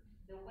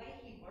 the way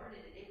he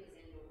worded it, it was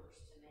indoors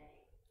to me,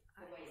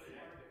 the way he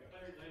worded it.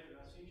 Larry David,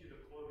 I sent you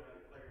the quote out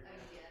of Larry Oh,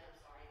 David. yeah,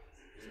 I'm sorry.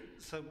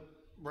 so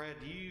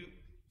Brad,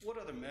 what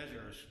other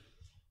measures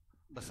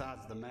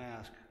besides the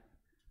mask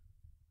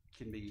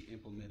can be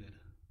implemented?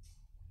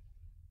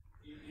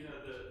 You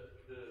know, the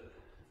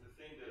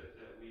thing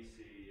that we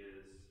see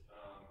is,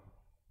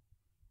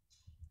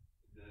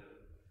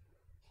 the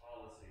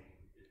policy,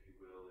 if you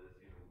will, is,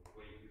 you know,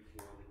 wait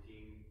before the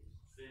team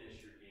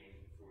finish your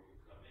game before you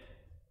come in.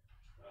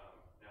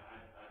 Now,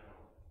 I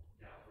don't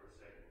doubt for a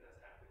second that's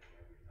happening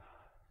every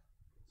time.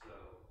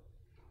 So,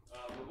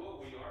 but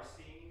what we are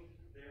seeing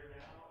there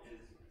now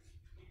is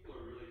people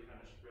are really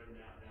kind of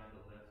spreading out down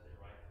the left and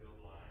right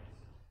field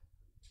lines.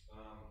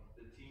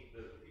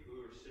 The people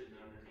who are sitting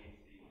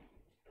underneath the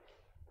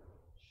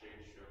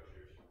shade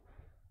structures,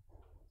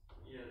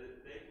 you know,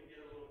 they can get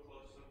a little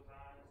close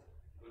sometimes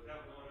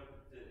without going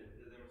up to them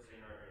and saying,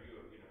 are you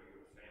a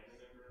family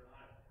member or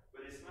not?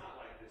 But it's not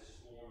like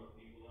this swarm of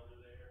people under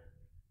there.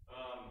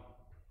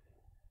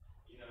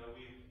 You know,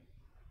 the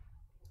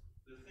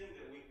thing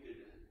that we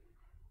could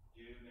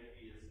do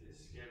maybe is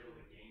schedule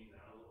the games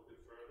out a little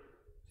bit further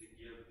to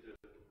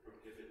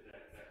prohibit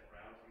that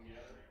crowd from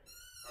gathering.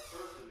 Our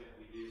first event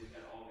we did, we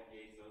had all the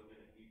gates open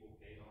and people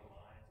paid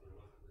online, so there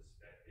wasn't the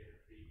spectator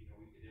fee. You know,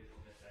 we could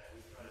implement that. We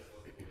tried it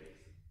both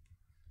ways.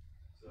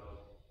 So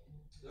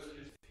those are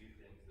just a few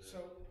things that. So,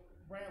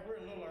 Brad,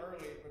 we're a little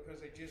early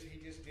because he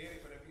just did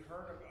it, but have you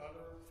heard of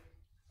other,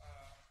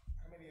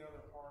 how many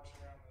other parks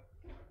around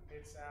the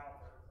Mid-South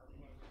are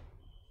closed?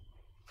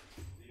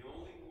 The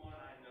only one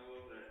I know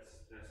of that's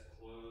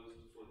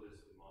closed for this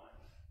month,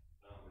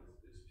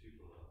 is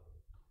Tupelo.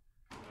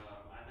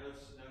 I know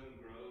Snowden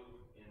Grove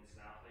in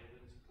South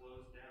Haven's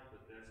closed down,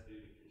 but that's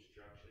due to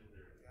construction.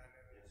 They're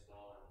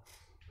installing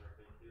some turf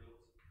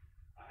infields.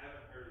 I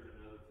haven't heard of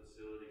another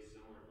facility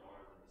similar to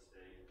ours in the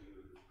state who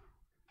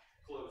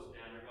closed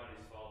down.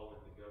 Everybody's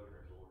following the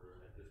governor's order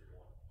at this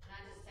point. And I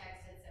just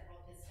texted several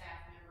of his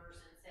staff members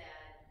and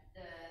said,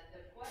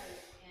 the quote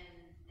in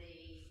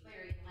the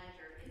Clarion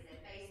Ledger is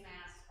that face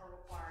masks are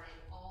required in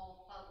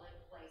all public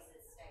places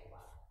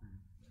statewide.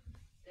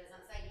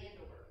 Doesn't say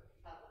indoor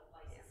public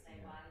places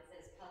statewide, it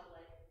says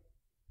public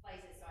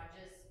places, so I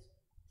just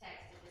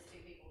texted this to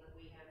people that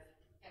we have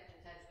kept in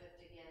touch with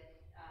to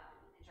get,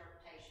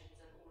 interpretations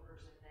of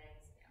orders and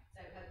things.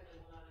 So hopefully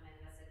one of them,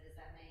 and I said, does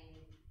that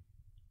mean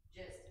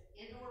just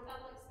indoor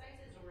public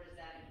spaces, or is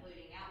that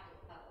including outdoor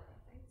public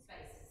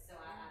spaces? So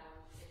I don't know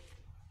yet.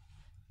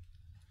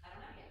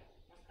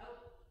 Oh,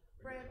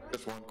 Brad, what,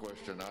 That's one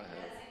question I it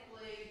have. does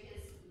include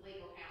his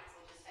legal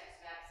counsel just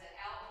texted back, said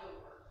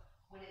outdoor,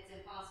 when it's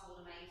impossible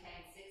to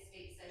maintain 6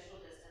 feet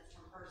social distance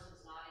from persons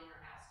not in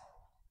your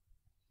household.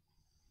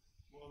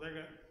 Well,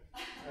 they're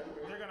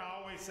gonna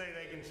always say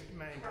they can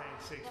maintain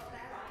 6 well,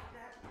 feet.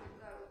 that would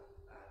go,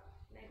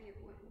 maybe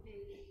it wouldn't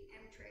be the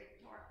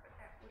M-Trade Park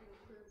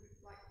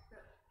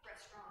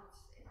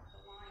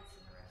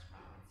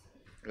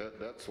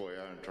That's the way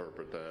I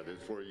interpret that.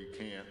 It's where you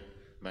can't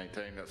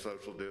maintain that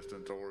social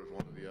distance, or as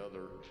one of the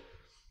other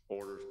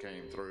orders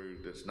came through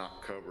that's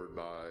not covered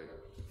by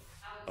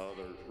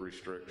other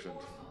restrictions.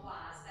 Enforcement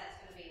wise, that's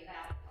gonna be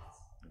about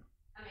impossible.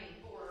 I mean,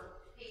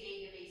 for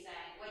PD to be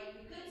saying, well,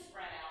 you could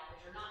spread out,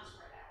 but you're not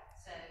spread out,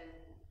 so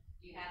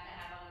do you have to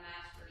have on a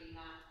mask or do you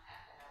not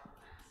have to have on a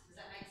mask? Does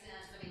that make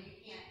sense? I mean, you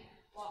can't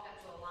walk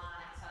up to a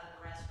line outside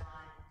of the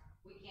restaurant,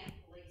 we can't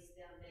police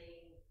them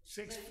being.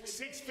 6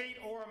 feet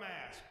or a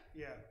mask,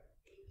 yeah.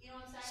 You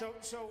know what I'm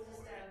saying? So,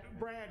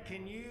 Brad,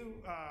 can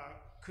you,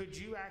 could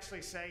you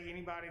actually say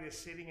anybody that's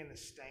sitting in the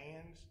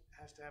stands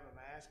has to have a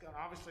mask on?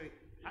 Obviously,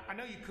 I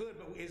know you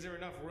could, but is there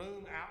enough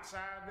room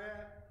outside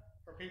that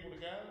for people to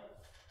go?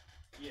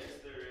 Yes,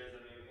 there is.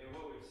 I mean, and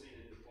what we've seen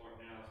at the park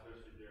now,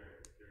 especially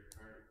during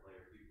tournament play,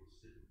 are people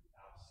sitting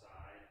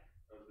outside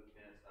of the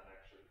fence, not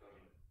actually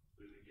coming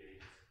through the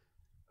gates.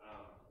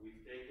 We've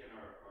taken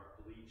our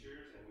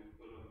bleachers and we've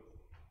put them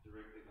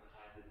directly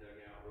behind the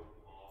dugout, roped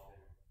them off,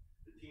 and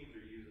the teams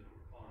are using them.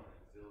 We're calling it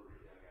an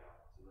auxiliary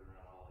dugout, so they're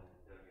not all in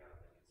the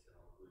dugout. They can sit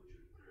on the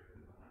bleachers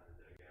directly behind the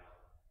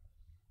dugout.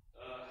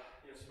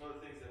 Some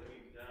other things that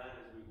we've done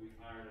is we've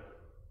hired a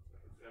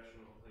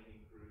professional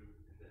cleaning crew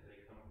that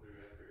they come through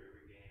after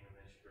every game and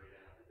they spray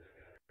down the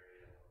dugout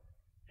area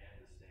and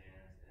the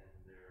stands, and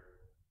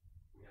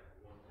we have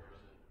one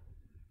person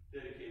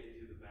dedicated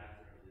to the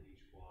bathrooms at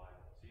each quad.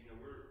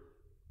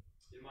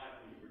 So in my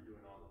opinion, we're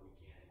doing all that we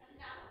can. I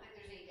don't think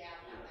there's any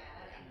doubt about that.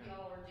 I think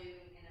y'all are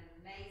doing an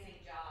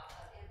amazing job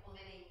of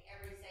implementing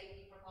every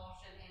safety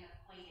precaution and of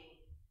cleaning.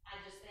 I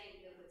just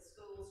think that with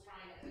schools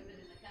trying to open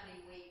in the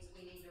coming weeks,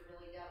 we need to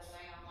really double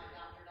down like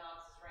Dr.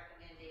 Dobbs is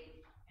recommending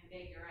and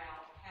figure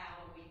out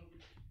how do we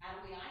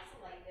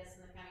isolate this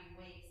in the coming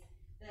weeks.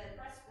 The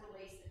press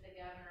release that the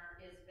governor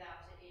is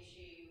about to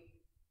issue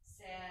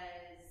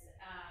says,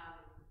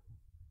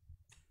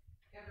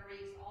 Governor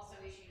Reeves also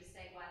issued a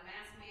statewide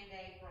mask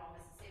mandate for all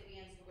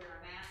Mississippians to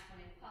wear a mask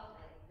when in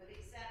public, with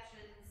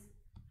exceptions,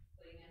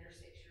 including under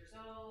 6 years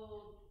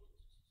old.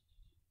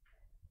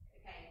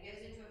 Okay, it goes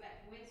into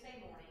effect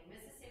Wednesday morning.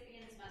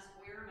 Mississippians must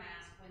wear a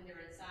mask when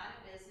they're inside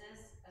a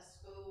business, a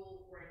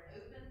school, or an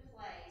open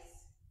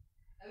place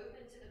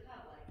open to the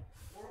public,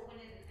 or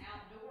when in an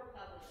outdoor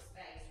public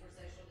space where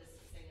social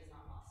distancing is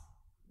not possible.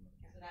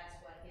 So that's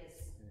what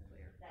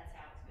that's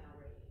how it's gonna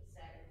read.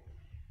 So,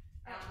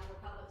 outdoor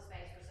public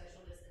space where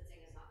social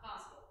distancing is not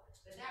possible.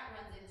 But that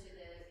runs into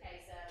the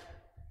case of,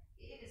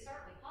 it is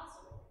certainly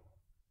possible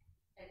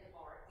at the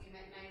park. It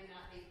may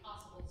not be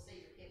possible to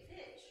see your kid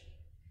pitch,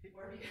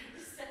 where you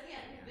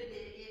understand, but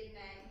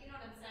you know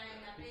what I'm saying?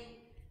 I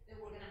think that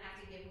we're gonna have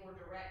to get more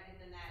directive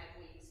than that if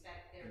we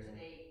expect there to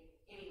be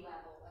any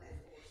level of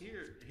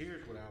enforcement.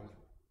 Here's what I would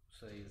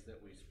say is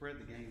that we spread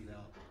the games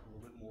out a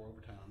little bit more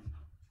over time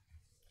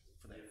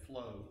for that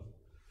flow,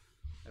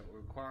 that would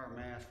require a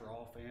mask for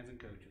all fans and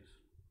coaches,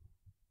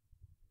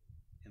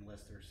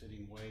 unless they're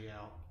sitting way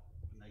out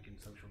and they can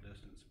social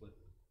distance. But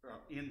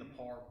in the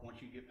park,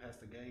 once you get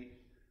past the gate,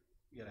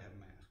 you gotta have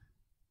a mask.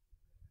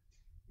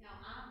 Now,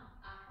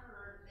 I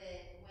heard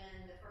that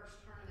when the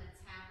first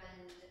tournaments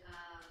happened,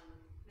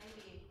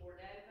 maybe in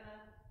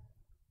Cordova,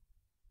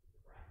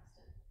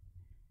 Braxton,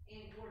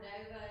 in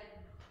Cordova,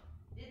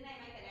 didn't they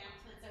make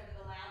announcements over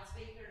the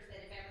loudspeakers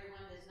that if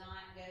everyone does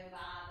not go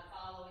by the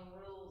following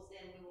rules,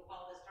 then we will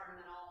call this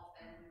tournament off?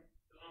 And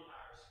The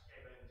umpires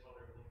came in and told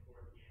everyone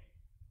before the game.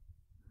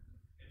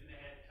 And then they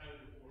had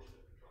code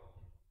enforcement patrol.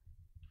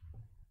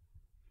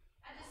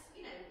 I just,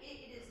 it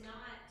is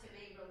not, to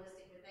me,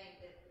 realistic to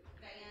think that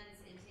fans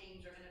and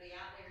teams are gonna be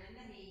out there in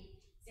the heat,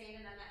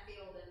 standing on that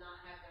field and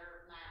not have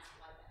their mask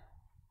like that.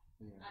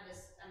 Yeah. I don't.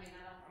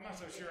 I'm not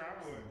so sure I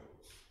would.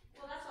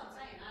 Well, that's what I'm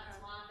saying,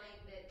 that's why I think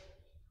that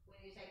we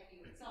need to take a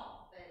few weeks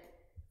off, but,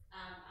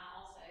 I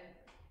also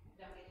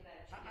don't get to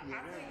vote.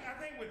 I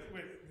think with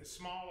the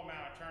small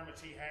amount of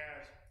tournaments he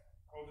has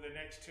over the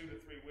next 2 to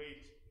 3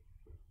 weeks,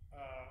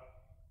 I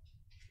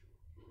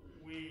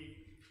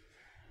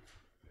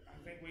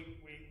think we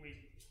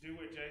do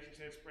what Jason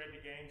said, spread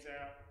the games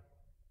out,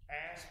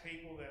 ask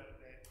people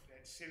that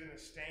sit in the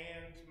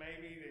stands,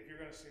 maybe, if you're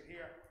gonna sit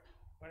here,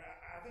 but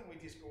I think we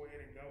just go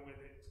ahead and go with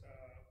it,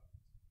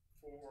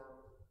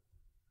 for,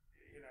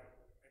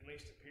 at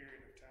least a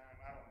period of time,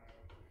 I don't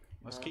know.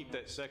 Let's keep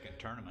that second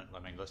tournament. I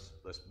mean, let's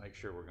make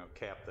sure we're gonna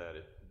cap that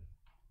at,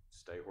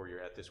 stay where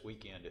you're at this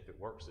weekend if it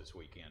works this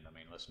weekend. I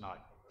mean, let's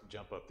not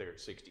jump up there at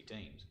 60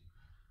 teams.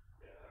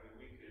 Yeah, I mean,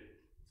 we could,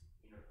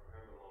 for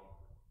however long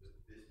this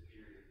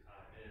period of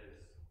time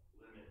is,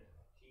 limit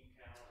team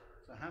count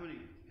or. So how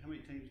many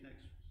teams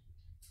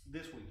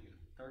this weekend?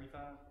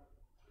 35?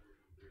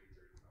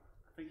 35.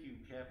 I think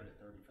you cap it at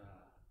 35.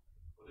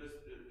 Well, this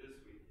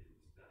week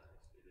it's done.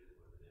 It is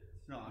what it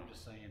is. No, I'm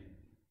just saying.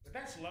 But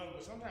that's low,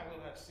 but sometimes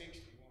we'll have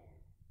 60, won't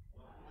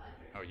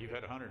we? Oh, you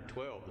had 112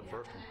 the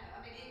first one.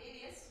 I mean,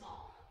 it is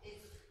small,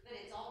 but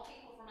it's all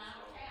people from out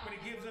of town. But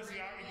it gives us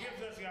the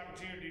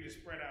opportunity to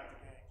spread out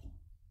the game.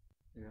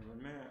 Yeah, but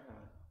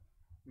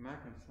my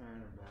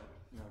concern about,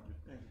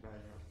 just think about,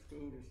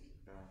 school is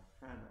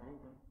trying to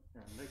open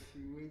in the next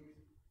few weeks.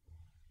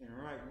 And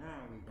right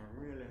now, we're gonna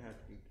really have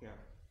to be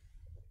careful.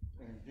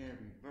 And then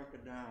we broke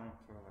it down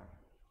for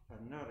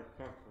another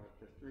couple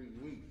to 3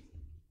 weeks.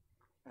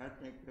 I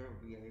think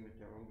they'll be able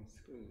to open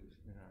schools,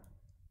 you know.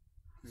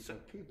 Because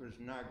people's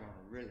not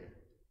gonna really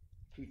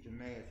keep the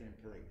mask in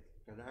place.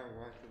 Cause I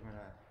watch it when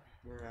I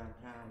go around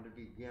town to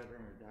be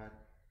gathering with that,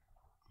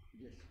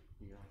 just,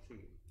 you don't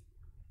see it.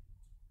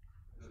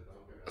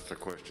 That's a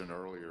question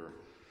earlier.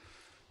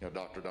 You know,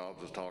 Dr.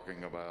 Dobbs was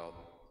talking about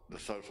the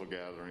social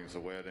gatherings, the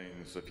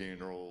weddings, the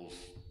funerals,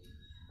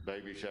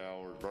 baby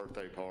showers,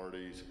 birthday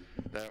parties,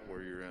 that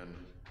where you're in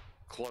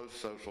close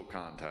social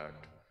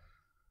contact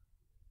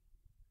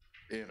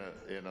in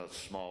a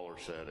smaller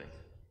setting.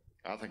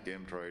 I think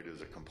M-Trade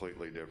is a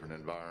completely different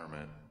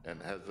environment.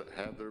 And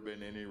have there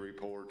been any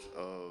reports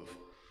of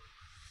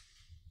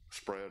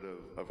spread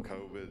of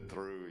COVID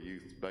through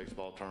youth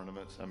baseball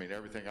tournaments? I mean,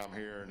 everything I'm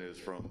hearing is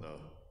from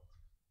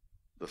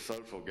the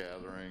social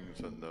gatherings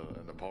and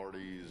the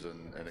parties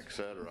and et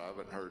cetera. I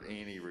haven't heard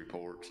any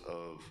reports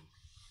of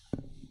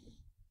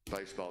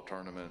baseball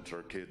tournaments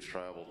or kids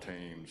travel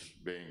teams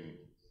being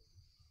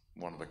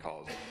one of the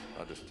causes.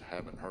 I just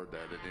haven't heard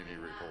that in any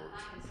reports.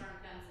 My concern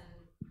comes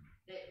in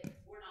that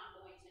we're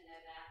not going to know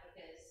that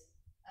because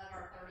of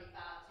our 35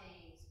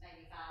 teams,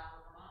 maybe 5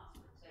 are from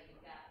Oxford. So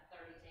you've got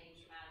 30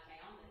 teams from out of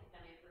town that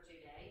come in for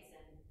 2 days,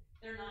 and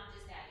they're not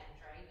just at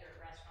M-Trade, they're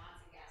at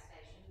restaurants and gas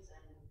stations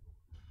and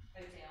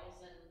hotels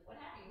and what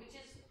have you, which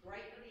is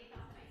great for the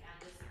economy.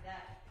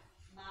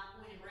 My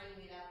point in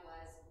bringing it up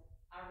was,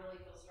 I really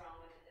feel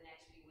strongly that the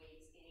next few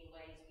weeks, any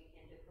ways we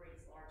can decrease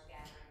large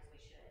gatherings,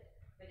 we should.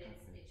 But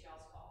it's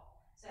y'all's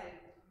call. So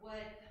what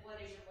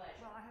is your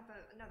pleasure? Well, I have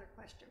another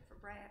question for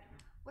Brad.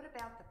 What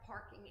about the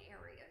parking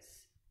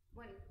areas?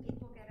 When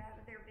people get out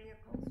of their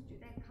vehicles, do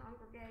they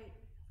congregate?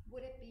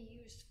 Would it be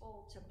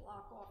useful to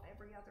block off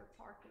every other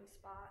parking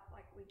spot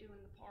like we do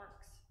in the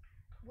parks?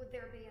 Would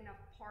there be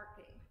enough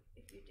parking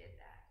if you did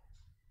that?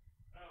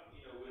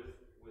 You know,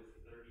 with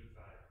 35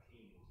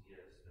 teams,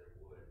 yes, there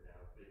would.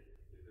 Now, if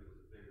it was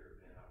a bigger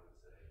event, I would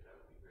say that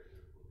would be very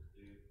difficult to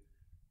do.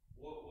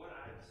 What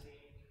I've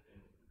seen,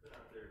 and been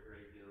out there a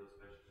great deal,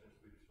 especially since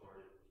we've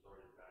started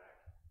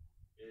back,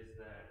 is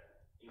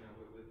that, you know,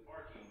 with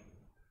parking,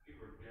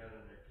 people are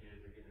gathering their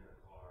kids, they get in a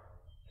car,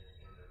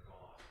 and they're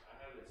gone. I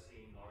haven't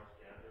seen large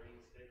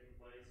gatherings taking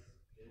place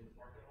in the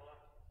parking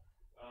lot.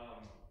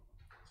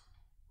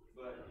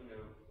 But, you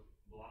know,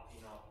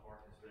 blocking off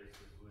parking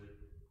spaces would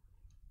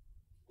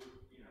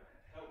you know,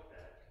 help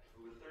that.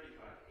 But with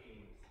 35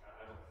 teams,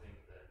 I don't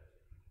think that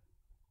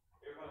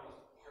everybody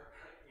wants to park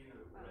right, you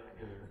know, right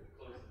there as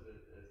close as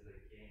they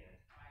can.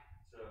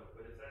 So,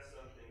 but if that's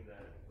something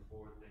that the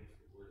board thinks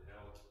would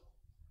help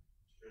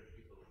spread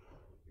people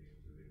apart, we'd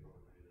be able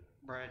to do that.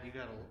 Brad, you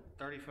got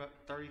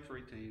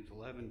 33 teams,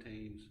 11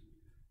 teams,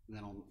 and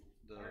then on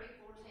the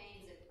 34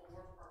 teams and 4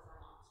 are from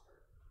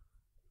Oxford.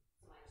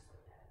 Somebody just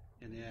looked at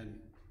it. and then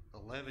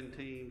 11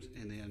 teams,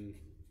 and then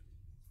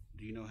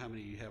do you know how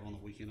many you have on the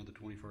weekend of the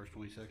 21st,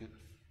 22nd?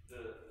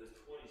 The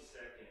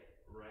 22nd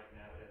right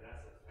now, and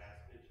that's a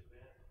fast pitch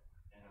event,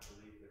 and I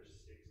believe there's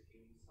 6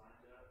 teams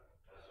signed up.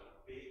 A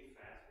big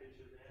fast pitch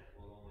event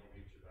will only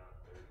reach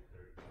about 30,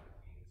 35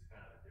 teams. It's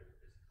kind of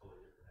different. It's a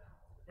totally different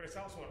animal. But it's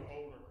also an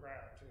older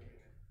crowd too, isn't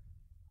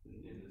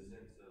it? In the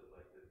sense of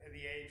like And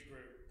the age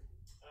group.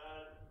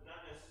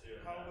 not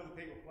necessarily. How old are the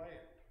people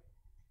playing?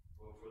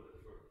 Well, for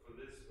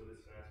this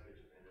fast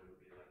pitch event, it would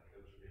be like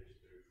coach pitch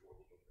through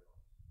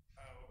 14-year-olds,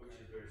 Oh, which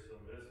is very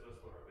similar.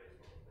 That's what our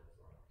baseball events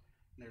are.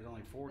 There's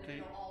only But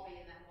 14. it'll all be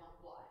in that one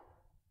quad.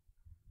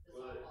 The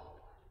Well, softball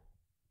quad.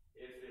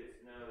 If it's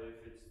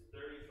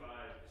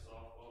 35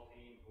 softball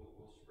teams,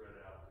 we'll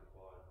spread out the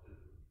quad to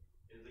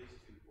at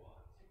least 2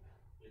 quads. It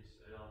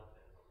all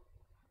depends on.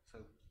 So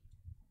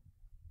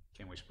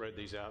Can we spread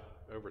these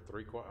out over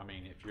 3 quads? I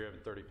mean, if you're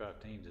having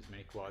 35 teams, as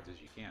many quads as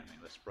you can. I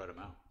mean, let's spread them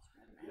out.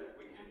 Yeah,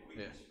 we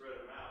can spread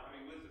them out. I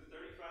mean, with the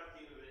 35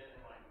 team event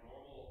and like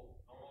normal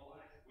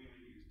life, we would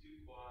use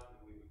 2 quads and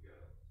we would go.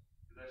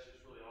 Because that's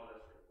just really all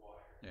that's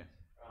required. Yeah.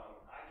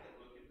 I can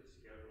look at the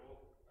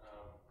schedule.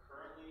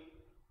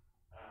 Currently,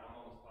 I'm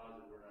almost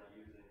positive we're not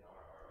using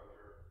our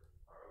other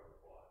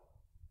quad.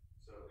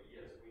 So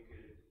yes, we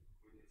could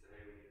say,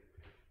 hey, we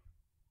need to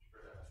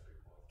spread out 3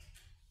 quads.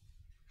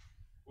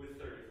 With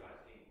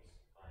 35 teams,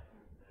 like,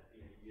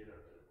 you know, you get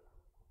up to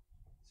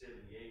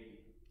 70,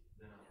 80,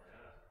 then I'm like,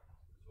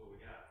 that's what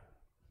we got.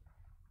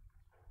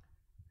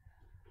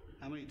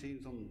 how many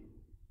teams on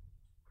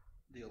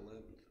the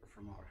 11th are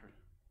from Oxford?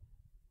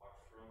 Are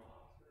from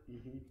Oxford?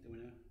 Mm-hmm. Do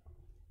we know?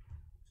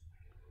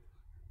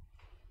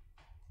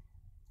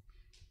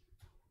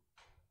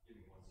 Give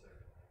me 1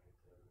 second, I can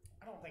tell you.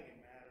 I don't think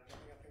it matters.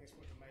 I think it's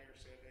what the mayor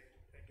said.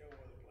 They go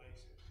other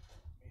places. I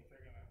mean, if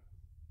they're gonna.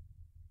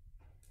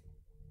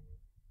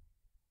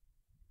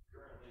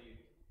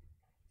 Currently,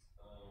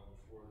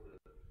 for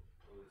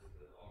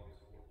the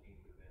August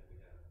 14th event, we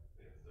have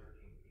 13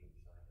 teams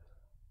signed up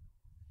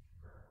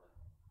currently.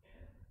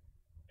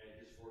 And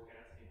just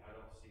forecasting, I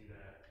don't see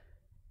that.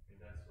 I mean,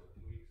 that's what,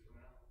 2 weeks from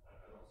now?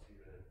 I don't see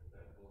that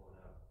blowing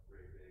up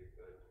very big,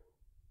 but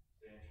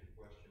to answer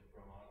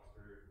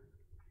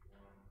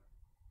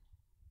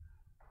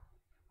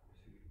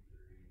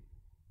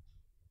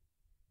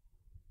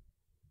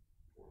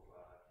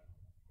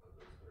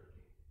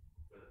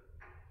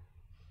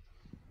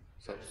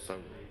So,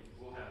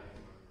 We'll have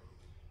anywhere from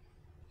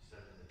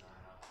 7 to 9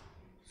 out.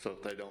 so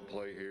if they don't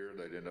play here,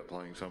 they'd end up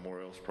playing somewhere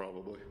else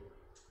probably?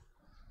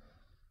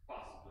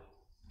 Possibly.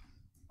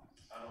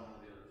 I don't know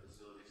the other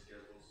facility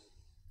schedules.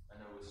 I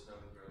know with Snow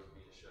Grove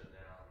being shut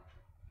down.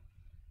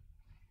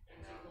 And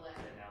Tupelo.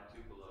 And now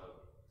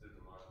Tupelo through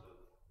the month of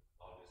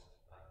August,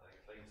 I think,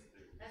 things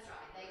through. That's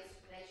right,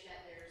 they shut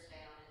theirs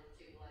down in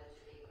Tupelo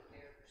to be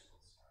prepared for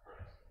school start.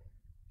 Correct.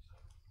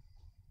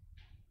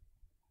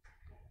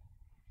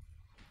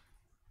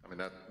 I mean,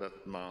 that's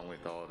my only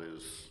thought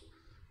is,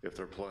 if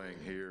they're playing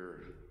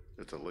here,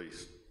 it's at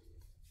least,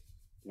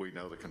 we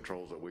know the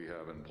controls that we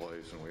have in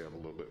place and we have a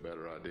little bit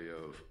better idea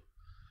of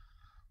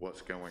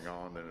what's going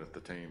on than if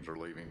the teams are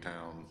leaving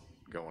town,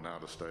 going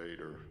out of state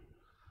or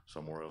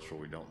somewhere else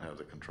where we don't have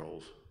the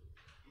controls.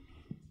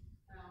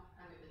 Well,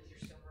 I mean, but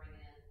you're still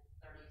bringing in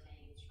 30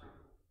 teams from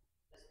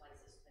those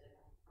places that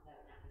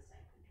don't have the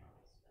same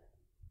controls, but.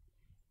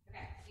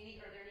 Okay,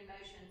 are there any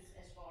motions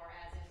as far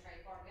as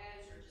M-Trade Park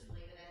goes, or just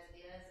leave it as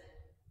it is and?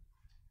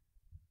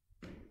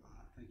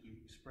 I think you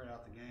spread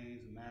out the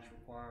games, the match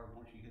required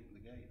once you hit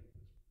the gate,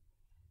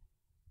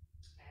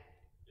 Okay.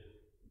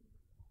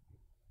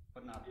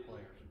 but not the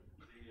players.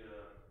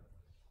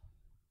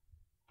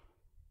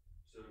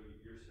 So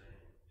you're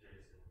saying,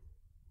 Jason,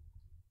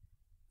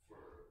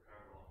 for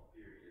however long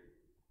period,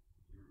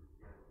 you're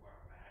gonna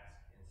require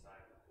masks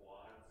inside the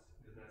quads?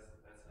 Because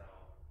that's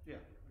how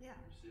Yeah, Yeah,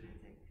 you're I sitting.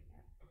 think,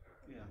 yeah.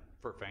 Okay. yeah,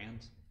 For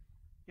fans?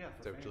 yeah.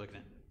 Is that what you're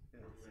looking at? Yeah.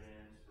 For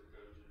fans, for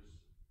coaches.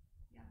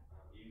 Yeah.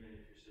 Even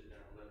if you're sitting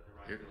down the left and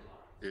right If, of the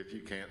line. if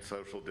you can't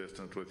social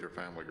distance with your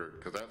family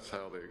group, because that's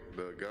how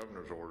the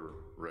governor's order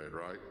read,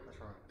 right? That's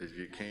right. If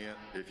you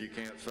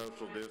can't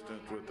social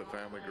distance with the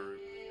family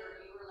group, Or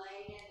you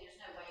related, there's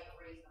no way to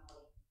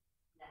reasonably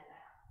know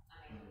that.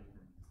 I mean.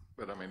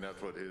 but I mean,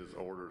 that's what his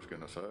order's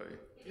gonna say.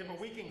 Yeah, but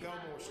we can go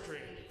more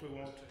strict if we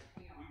want to.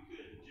 You know, We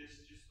could,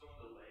 just on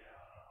the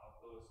layout,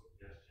 I'll throw a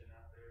suggestion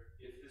out there.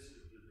 If this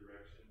is the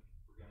direction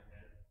we're gonna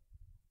head,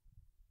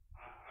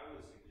 I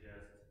would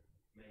suggest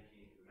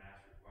making the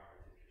mask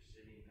requirements if you're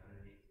sitting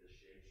underneath the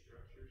shade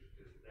structures,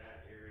 because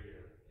that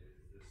area is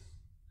this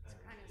It's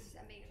kind of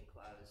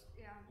semi-enclosed,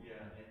 yeah.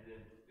 Yeah, and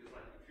then, because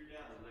like, if you're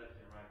down the left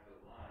and right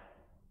field line,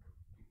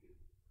 you could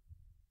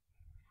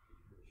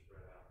really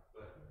spread out,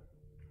 but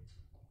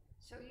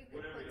So you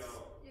could Whatever put,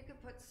 y'all- you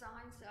could put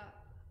signs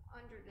up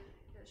under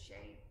the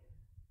shade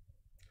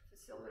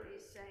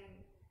facilities saying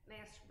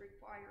mask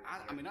required.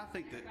 I mean, I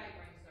think that, everybody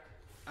brings their.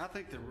 I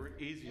think the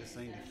easiest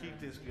thing to keep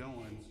this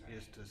going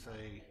is to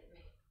say,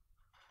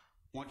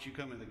 once you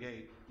come in the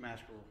gate,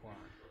 mask are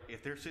required.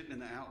 If they're sitting in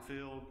the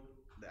outfield,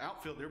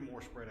 they're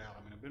more spread out.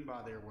 I mean, I've been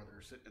by there where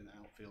they're sitting in the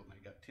outfield and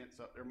they got tents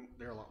up,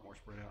 they're a lot more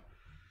spread out.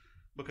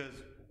 Because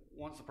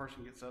once the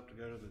person gets up to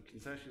go to the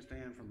concession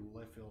stand from the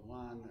left field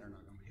line, they're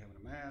not gonna be having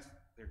a mask,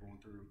 they're going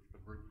through a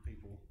group of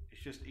people.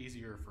 It's just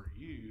easier for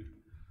you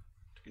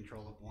to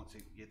control it once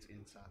it gets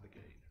inside the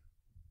gate.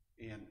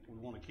 And we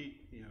wanna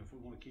keep, if we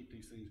wanna keep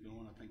these things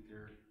going, I think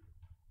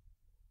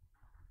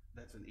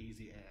that's an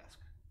easy ask.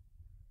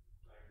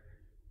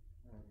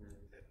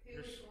 Who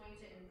is going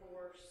to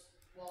enforce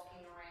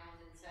walking around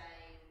and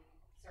saying,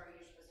 sir,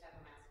 you're supposed to have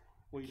a mask on?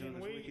 What are you doing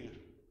Can this we- weekend?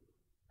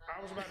 I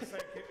was about to say,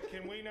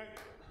 can we not,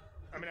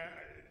 I mean,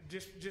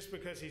 just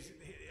because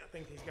I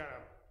think he's got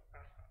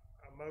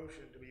a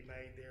motion to be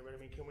made there, but I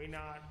mean, can we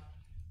not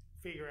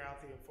figure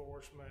out the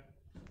enforcement,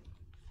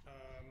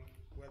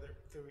 whether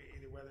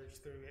it's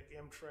through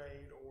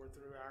M-Trade or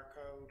through our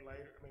code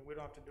later? I mean, we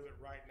don't have to do it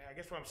right now. I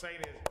guess what I'm saying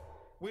is,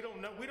 we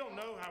don't know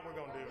how we're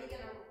gonna do it.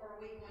 Are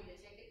we going to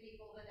ticket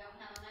people that don't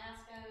have a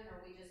mask on, or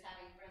are we just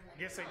having friendly? I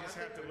guess they just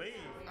have to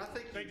leave. I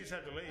think They just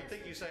have to leave. I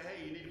think you say,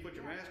 hey, you need to put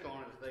your mask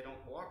on, and if they don't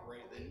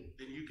cooperate, then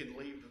you can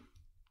leave.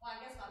 Well,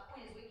 I guess my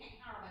point is, we can't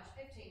hire a bunch of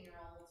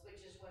 15-year-olds,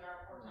 which is what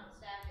our part-time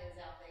staff is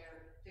out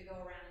there, to go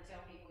around and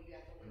tell people you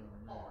have to leave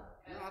the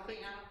park. No, I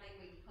think- I don't think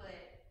we can put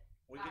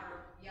We could-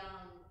 our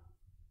young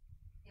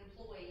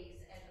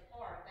employees at the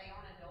park, they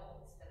aren't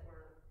adults that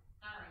we're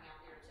hiring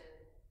out there to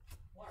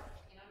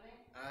work, you know what I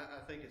mean? I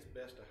think it's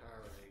best to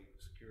hire a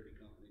security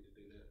company to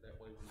do that. That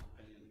way we're not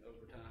paying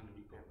overtime and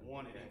you put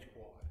one at each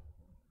quad.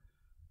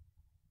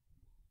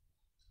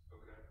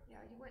 okay.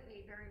 Yeah, you wouldn't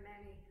need very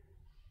many,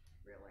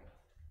 really.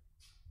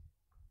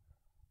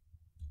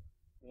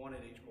 One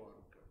at each quad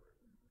would cover it.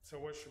 So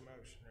what's your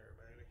motion there,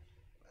 Bailey?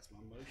 That's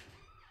my motion.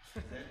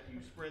 That you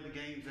spread the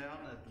games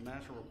out, and that the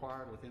masks are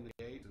required within the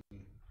gates,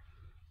 and,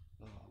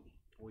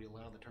 we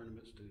allow the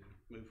tournaments to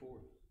move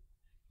forward.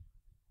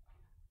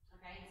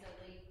 Okay, and so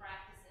leave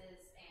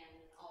practices and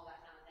all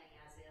that kind of thing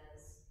as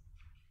is.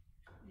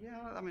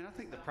 Yeah, I mean, I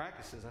think the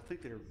practices, I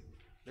think they're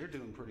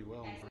doing pretty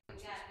well. Okay, in so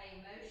we've practice. got a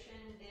motion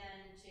then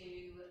to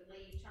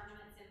leave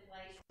tournaments in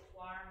place,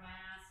 require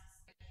masks,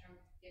 make sure I'm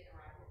getting it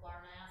right,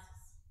 require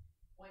masks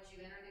once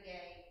you enter the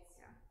gates.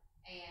 Yeah.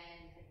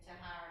 And to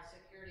hire a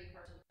security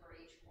person for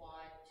each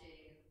quad to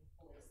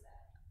police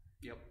that.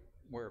 Yep.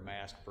 Wear a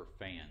mask for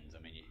fans.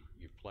 I mean,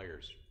 your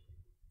players,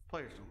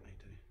 Players don't need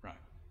to.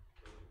 right.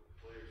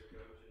 Players,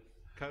 coaches.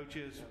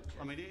 Coaches,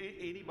 I mean,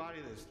 anybody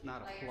that's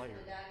not a Players in player.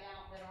 the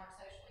dugout that aren't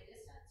socially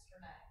distanced,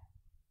 or no?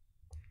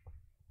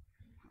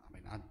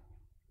 I mean,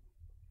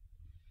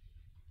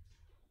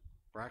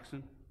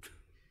 Braxton?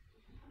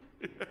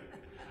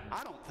 I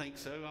don't think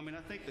so. I mean,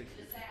 I think Just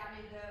say, I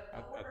mean,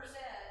 the order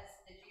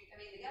says that you, I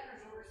mean, the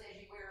governor's order says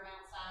you wear them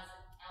outside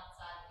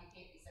if you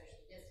can't be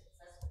socially distanced.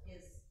 That's what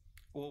his,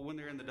 well, when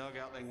they're in the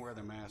dugout, they can wear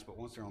their mask, but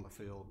once they're on the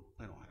field,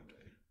 they don't have to.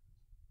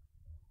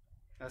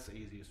 That's the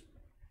easiest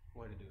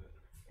way to do it.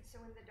 So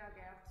in the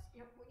dugouts,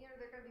 they're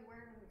gonna be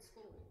wearing them in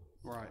school.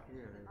 Right.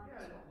 Yeah. Not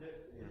Yeah, in school.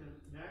 in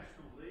the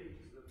national leagues,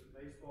 the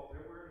baseball,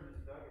 they're wearing them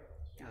in the dugouts.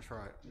 That's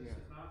right. This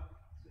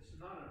is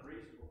not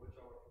unreasonable, what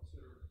y'all are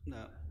considering.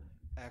 No,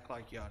 act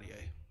like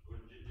Yadier. Well,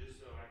 just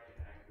so I can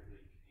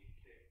accurately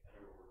communicate, I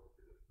know we're working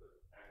through this, but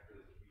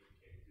accurately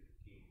communicate to the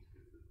teams,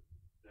 because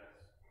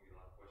that's gonna be a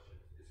lot of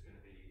questions. It's gonna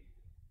be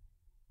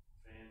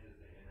fans as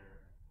they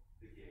enter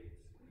the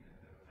gates, and you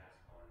have a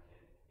mask on,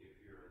 and if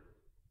you're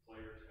a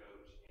player,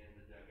 coach in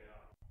the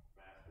dugout,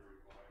 masks are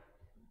required.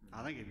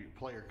 I think if you're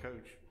player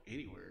coach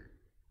anywhere,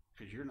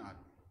 because you're not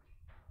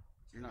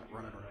You running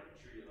wanna, around. like,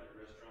 treat it like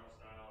restaurant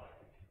style, like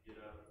if you get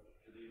up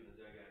to leave the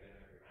dugout, you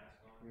gotta have your mask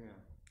on. Yeah.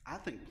 I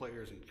think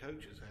players and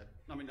coaches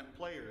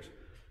players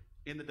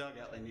in the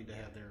dugout, they need to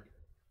have their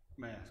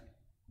mask.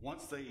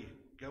 Once they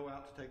go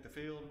out to take the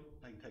field,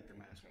 they can take their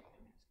mask off,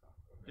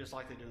 just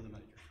like they do in the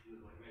majors.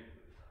 Like maybe.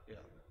 Yeah.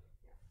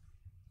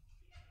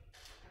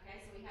 okay,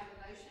 so we have a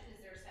motion. Is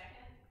there a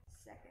second?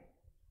 Second.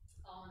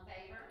 All in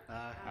favor?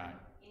 Aye.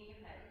 Any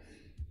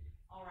opposed?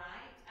 All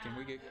right. Can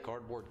we get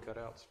cardboard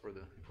cutouts for if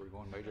we're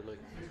going Major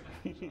League?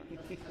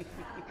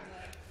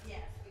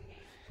 Yes, we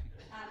can.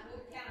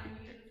 We'll count on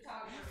you,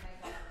 photographer, to make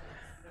all of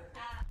this.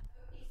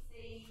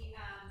 OPC,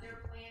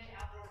 their planned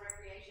outdoor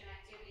recreation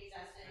activities,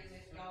 I assume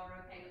if y'all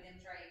are okay with them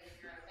trading, if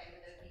you're okay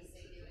with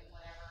OPC doing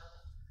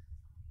whatever.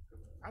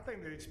 I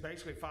think that it's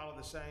basically follow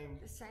the same.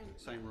 The same.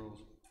 Same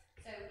rules.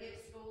 So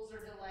if schools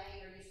are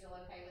delayed, are you still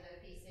okay with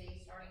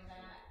OPC starting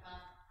that?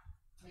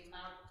 I mean,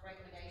 my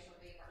recommendation would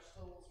be if our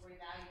schools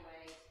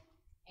reevaluate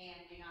and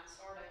do not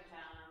start on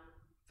time.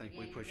 I think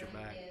we again, push it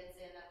putting back. Kids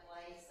in a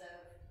place of,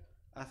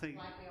 I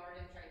think like we are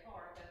in Trade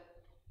Park, but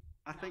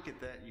at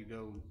that you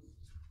go.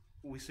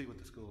 We see what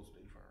the schools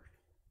do first.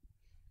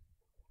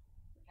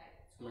 okay.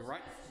 We're School's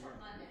right. supposed to start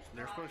Monday.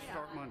 They're supposed to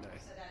start Monday.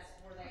 So that's,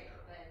 we're there,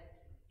 but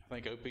I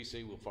think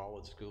OPC will follow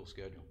the school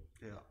schedule,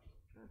 Yeah.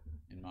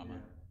 in my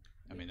mind.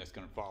 I mean, that's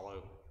gonna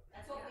follow,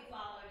 that's what we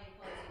followed in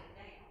closing it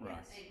down.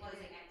 Right. In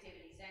closing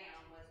activities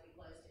down was we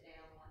closed it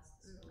down once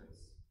the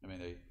schools. I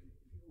mean,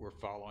 we're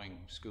following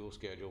school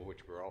schedule,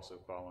 which we're also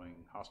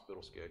following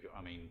hospital schedule.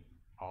 I mean,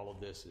 all of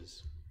this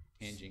is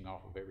hinging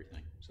off of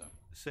everything, so.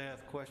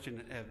 Seth, question: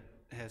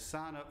 has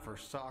sign up for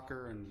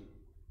soccer and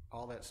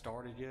all that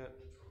started yet?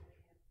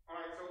 All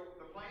right, so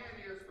the plan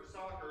is for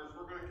soccer is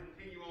we're gonna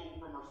continue on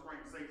from our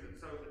spring season.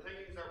 So the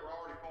teams that were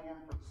already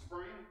formed for the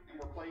spring and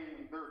we're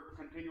playing their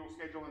continual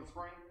schedule in the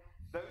spring,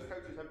 those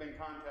coaches have been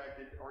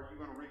contacted. Are you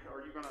gonna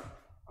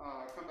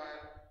come back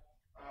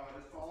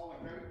this fall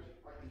and coach?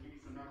 I can give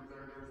you some numbers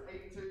there. There's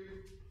 82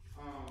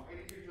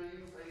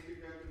 teams, 82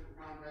 coaches were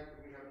contacted.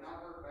 We have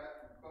not heard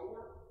back from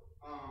 4.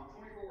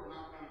 24 are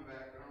not coming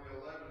back, but only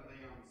 11 of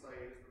them say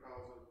it's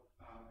because of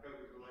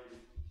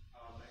COVID-related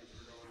things that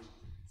are going on.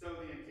 So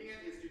the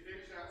intent is to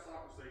finish out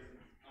soccer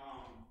season,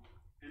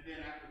 and then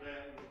after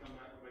that, we'll come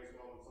back with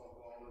baseball and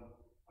softball. And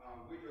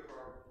we took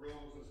our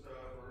rules and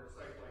stuff, or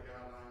safe play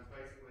guidelines,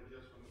 basically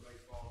just from the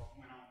baseball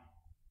went on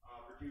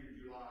for June and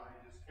July,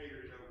 and just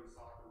catered it over to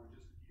soccer with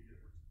just a few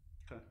differences.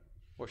 Okay.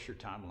 What's your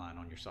timeline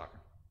on your soccer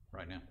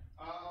right now?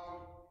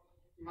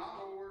 My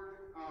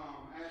board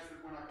asked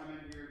that when I come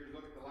in here to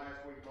look at the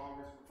last week of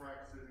August for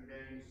practices and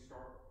games,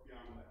 start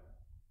beyond that.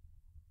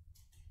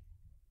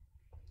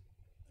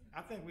 I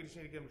think we just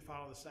need to get them to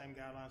follow the same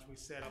guidelines we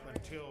set up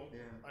until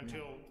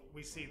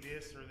we see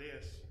this or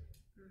this,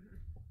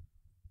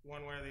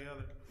 one way or the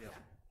other. Yeah.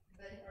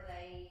 But do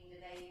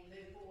they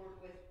move forward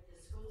with the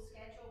school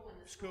schedule when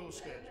the School school's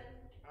schedule.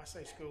 open? I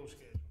say school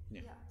schedule.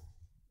 Yeah.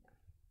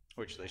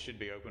 Which they should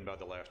be open by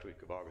the last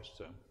week of August,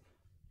 so.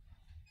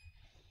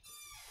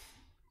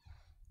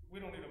 We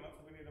don't need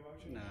we need a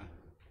motion? No.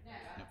 No,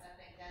 I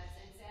think that's,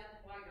 and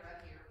Seth, while you're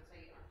up here, so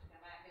you don't have to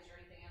come back, is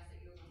there anything else that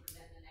you want to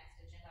present in the next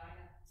agenda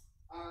item?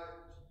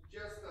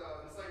 Just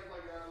the safe play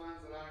guidelines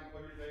that I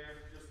included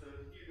there, just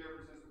a few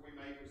differences that we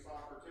made with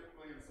soccer.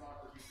 Typically in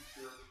soccer, you put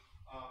your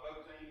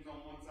both teams on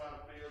one side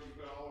of the field, you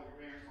put all of your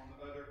parents on the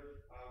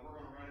other. We're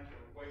gonna run it the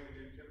way we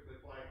do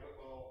typically flag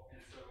football,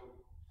 and so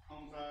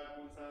home side,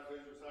 one side,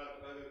 visitor side,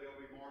 the other, they'll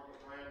be marked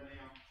with Brad and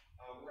them.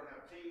 We're gonna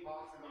have team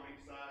boxes on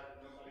each side,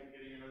 and nobody can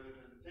get in other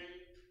than the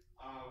team.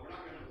 We're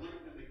not gonna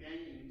lengthen the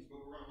games,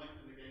 but we're gonna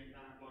lengthen the game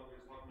times like we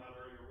was talking about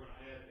earlier. We're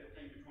gonna add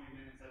 15 to 20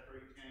 minutes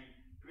after each game.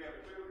 We have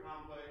to clear the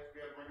complex,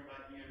 we have to bring them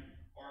back in.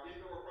 Our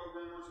indoor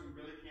programmers who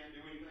really can't do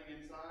anything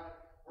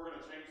inside, we're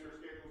gonna change their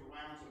schedules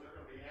around so they're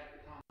gonna be at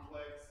the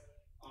complex,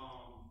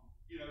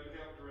 to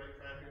help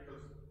direct traffic,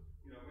 because,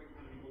 we can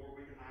come indoor,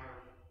 we can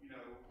hire,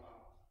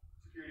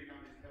 security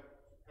companies to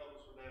help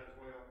us with that as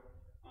well.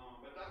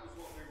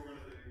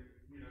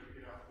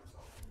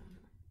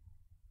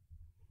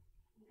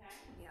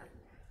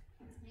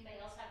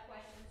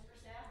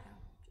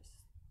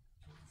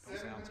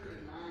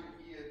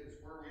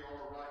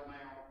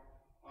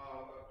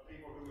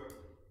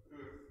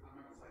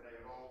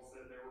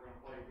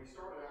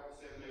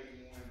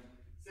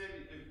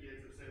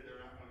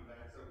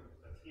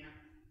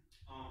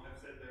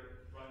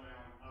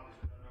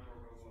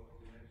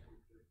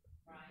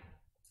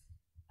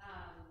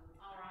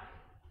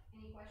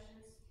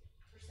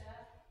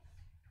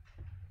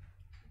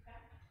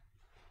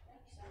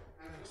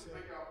 Seth.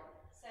 Thank y'all.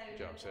 So,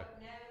 Good job, Seth.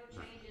 no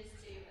changes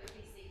to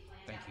OPC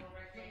planned Thank you.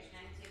 outdoor recreation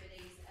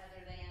activities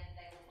other than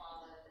they will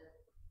follow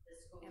the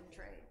school.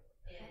 M-Trade.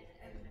 In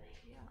opening.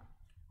 Yeah.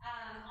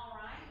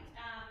 All right,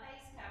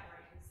 face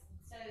coverings.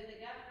 So the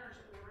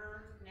governor's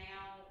order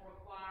now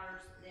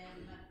requires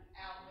them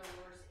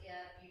outdoors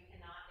if you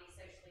cannot be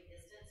socially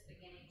distanced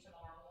beginning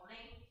tomorrow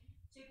morning.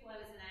 Tupelo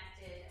has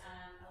enacted,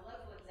 a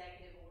local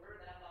executive order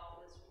that I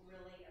thought was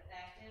really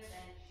effective,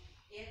 and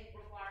it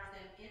requires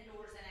them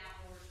indoors and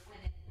outdoors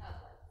when in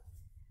public,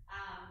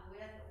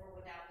 with or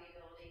without the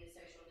ability to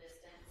social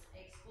distance,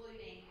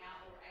 excluding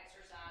outdoor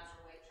exercise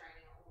or weight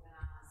training or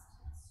organized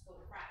school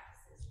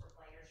practices for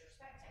players or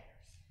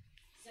spectators.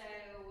 So,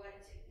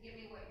 give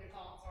me what your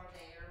thoughts are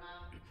there.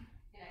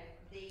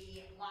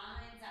 The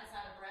lines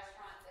outside of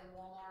restaurants and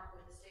Walmart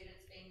with the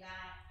students being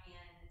back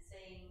and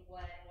seeing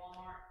what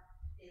Walmart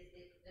is,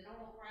 the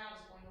normal crowd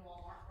is going to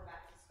Walmart for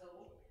back to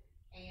school,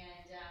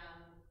 and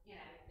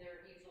there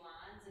are huge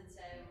lines. And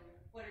so,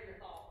 what are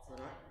your thoughts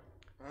on it?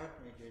 I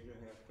think they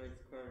should have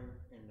face covering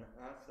in the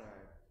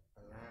outside,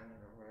 alignment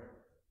or whatever.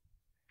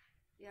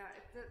 Yeah,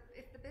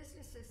 if the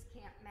businesses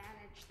can't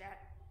manage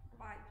that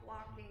by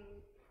blocking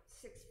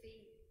 6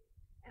 feet,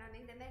 and I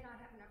mean, they may not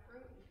have enough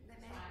room, they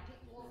may have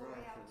people all the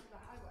way out to the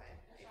highway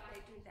if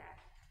they do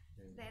that,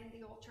 then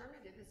the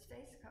alternative is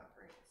face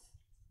coverings.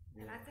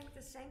 And I think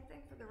the same thing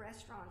for the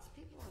restaurants.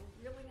 People are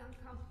really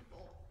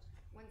uncomfortable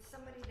when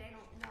somebody they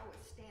don't know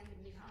is standing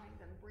behind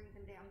them,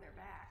 breathing down their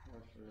back.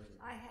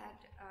 Absolutely. I had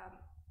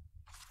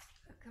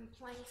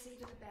complaints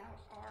even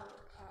about our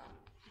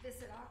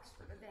Visit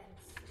Oxford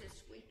events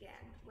this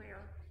weekend,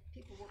 where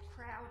people were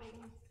crowding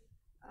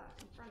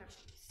in front of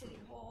City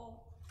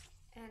Hall,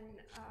 and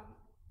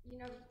you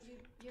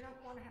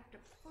don't want to have to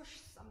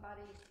push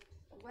somebody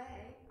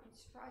away. I'm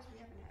surprised we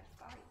haven't had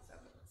fights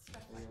over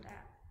stuff like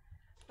that.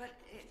 But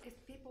if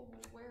people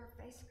will wear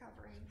face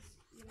coverings,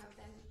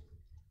 then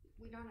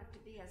we don't have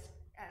to be as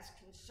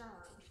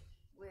concerned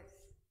with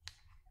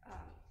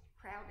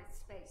crowded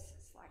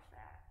spaces like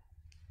that.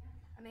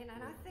 I mean,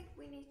 and I think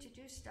we need to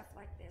do stuff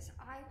like this.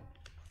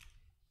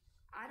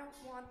 I don't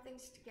want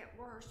things to get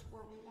worse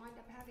where we wind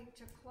up having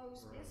to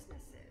close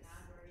businesses.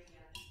 I agree,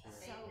 yeah. I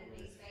So- think that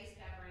these face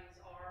coverings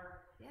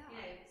are, Yeah.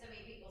 So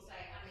many people say,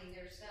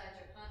 they're such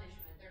a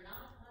punishment. They're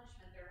not a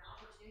punishment, they're an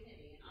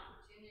opportunity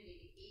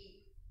to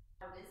keep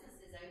our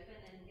businesses open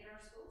and get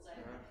our schools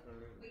open.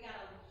 Absolutely. We got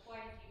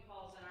quite a few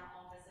calls in our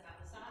office about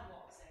the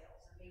sidewalk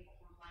sales and people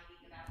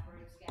complaining about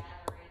groups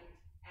gathering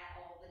at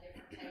all the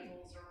different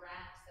tables or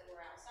racks that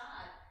were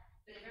outside.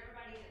 But if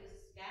everybody that was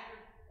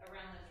gathered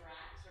around those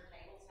racks or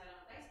tables had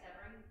on a face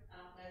covering, I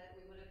don't know that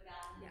we would have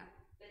gotten. Yeah.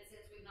 But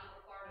since we've not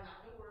required them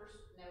outdoors,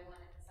 no one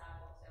at the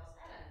sidewalk sales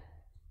had on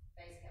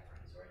face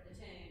coverings, or at the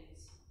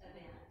Tunes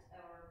event,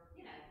 or,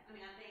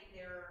 I think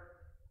there are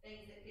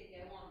things that could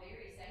go on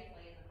very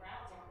safely, and the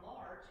crowds aren't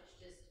large, it's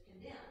just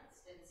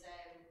condensed. And so,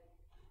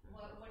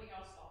 what are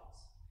y'all's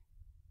thoughts?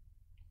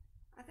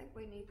 I think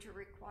we need to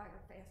require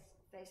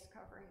face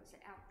coverings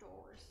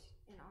outdoors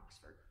in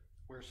Oxford.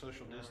 Where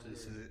social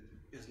distance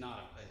is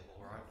not available,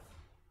 right?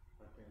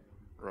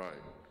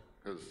 Right,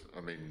 because,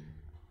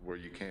 where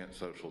you can't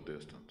social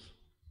distance.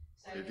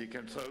 So If you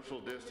can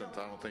social distance,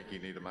 I don't think you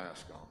need a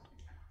mask on.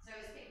 So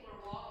as people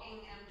are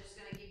walking, I'm just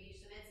gonna give you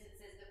some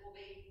instances that will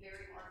be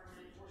very hard from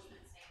an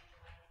enforcement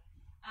standpoint.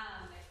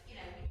 When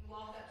you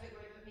walk up to a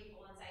group of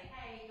people and say,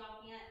 hey, y'all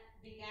can't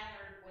be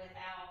gathered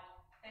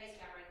without face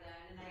covering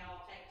zone, and they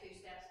all take 2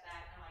 steps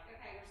back, and they're like,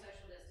 okay, we're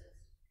social distance.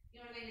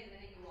 You know what I mean? And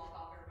then you walk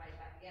off, everybody's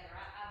back together.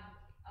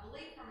 I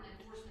believe from an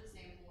enforcement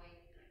standpoint,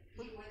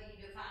 whether you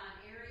define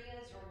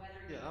areas or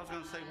whether you Yeah, I was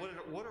gonna say,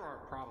 define- what are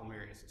our problem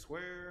areas? It's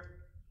where,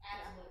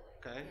 Absolutely.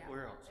 okay, Yeah.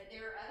 where else? But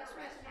there are other That's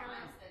right,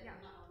 restaurants that, yeah.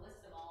 I'm not gonna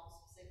list them all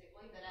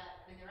specifically, but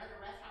there are other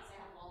restaurants that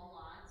have long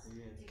lines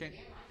Yeah. to Can-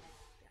 get in right now.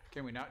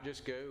 Can we not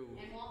just go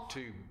And Walmart.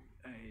 to,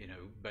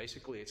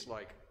 basically it's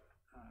like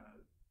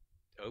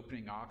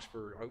opening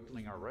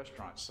our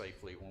restaurants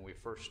safely. When we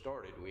first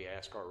started, we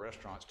asked our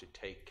restaurants to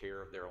take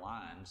care of their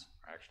lines.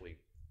 Actually,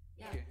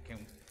 Yeah.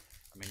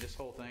 this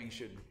whole thing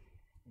should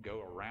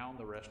go around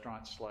the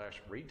restaurant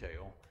 /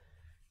 retail.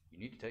 You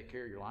need to take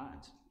care of your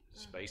lines.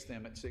 Space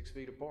them at 6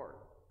 feet apart.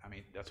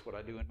 That's what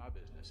I do in my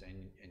business,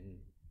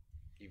 and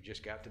you've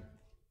just got to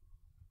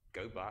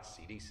go by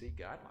CDC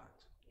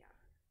guidelines. Yeah.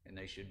 And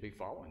they should be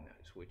following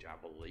those, which I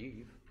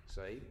believe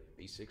say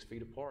be 6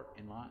 feet apart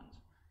in lines.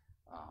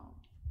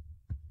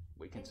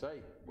 We can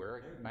say, wear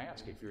a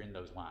mask if you're in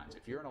those lines.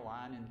 If you're in a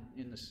line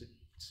in the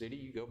city,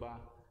 you go by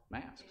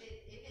masks.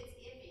 If it's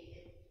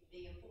iffy,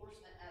 the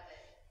enforcement of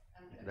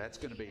it. That's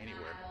gonna be Keith and I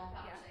anywhere. had a long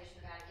conversation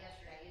about it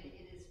yesterday.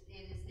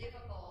 It is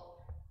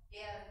difficult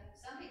if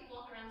some people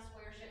walk around the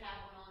square should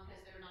have one on because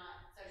they're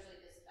not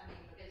socially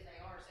because they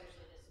are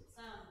socially distanced.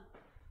 Some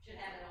should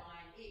have it on.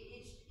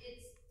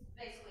 It's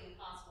basically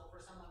impossible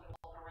for someone to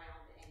walk around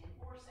and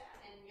enforce that.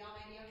 And y'all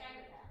may be okay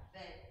with that,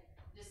 but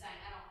just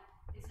saying,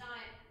 it's not,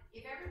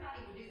 if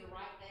everybody would do the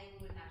right thing,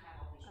 we wouldn't have to have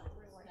all these Oh,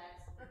 rules. really?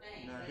 That's the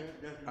thing. Now,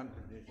 but- that's my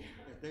position.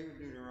 If they would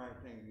do the right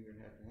thing, you would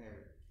have to have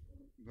it.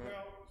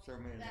 but so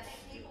many. I think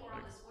people are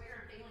on the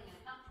square and feeling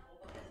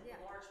uncomfortable because the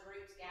large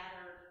groups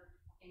gathered,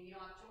 and you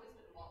don't have a choice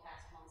but to walk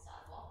past them on the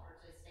sidewalk or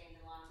to stand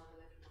in line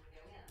with them if you want to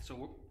go in. So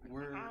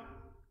we're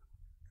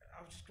I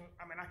was just gonna,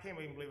 I mean, I can't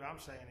even believe I'm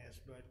saying this,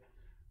 but,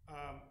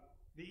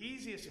 the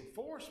easiest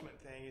enforcement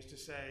thing is to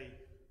say,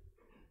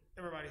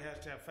 everybody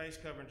has to have face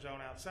coverings on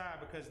outside,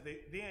 because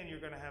then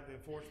you're gonna have the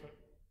enforcement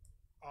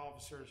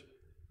officers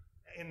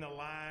in the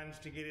lines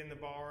to get in the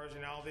bars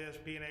and all this,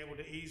 being able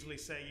to easily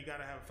say you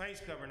gotta have a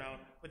face covering on,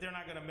 but they're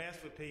not gonna mess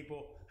with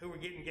people who are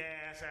getting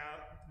gas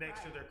out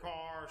next to their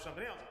car or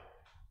something else.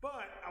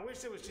 But I wish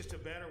there was just a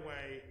better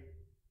way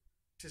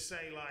to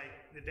say,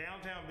 like, the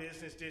downtown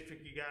business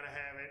district, you gotta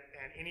have it,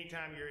 and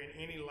anytime you're in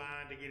any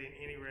line to get in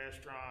any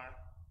restaurant,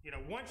 you know,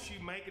 once you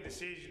make a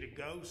decision to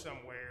go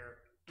somewhere,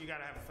 you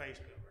gotta have a face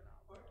covering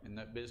on. And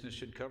that business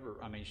should cover,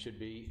 I mean, should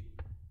be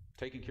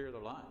taking care of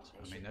their lines.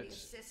 I mean, They should be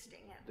that's, assisting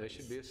at they least.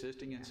 should be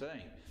assisting and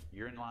saying,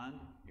 you're in line,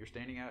 you're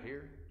standing out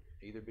here,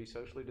 either be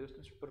socially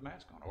distanced or put a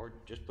mask on, or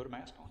just put a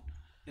mask on.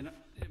 And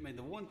I mean,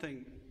 the one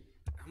thing,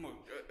 I'm gonna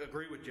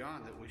agree with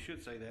John that we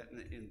should say that,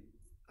 and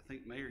I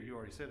think Mayor, you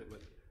already said it,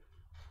 but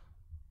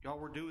y'all,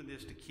 we're doing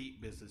this to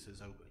keep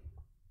businesses open.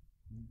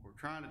 We're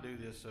trying to do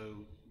this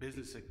so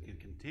businesses can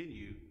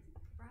continue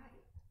Right,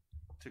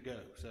 to go.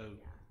 So,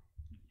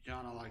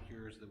 John, I like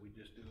yours that we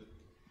just do it.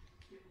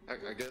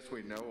 I guess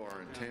we know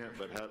our intent,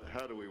 but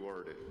how do we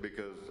word it?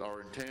 Because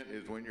our intent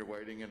is when you're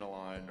waiting in a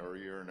line or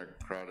you're in a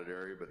crowded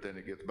area, but then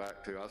it gets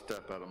back to, I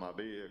step out of my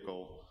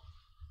vehicle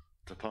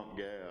to pump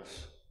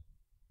gas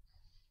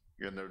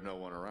and there's no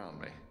one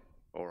around me.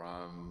 Or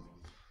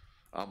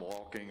I'm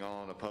walking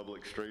on a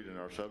public street in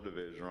our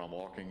subdivision, or I'm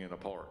walking in a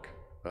park.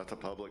 That's a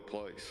public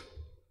place.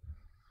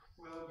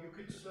 Well, you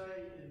could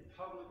say in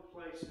public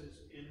places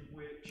in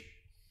which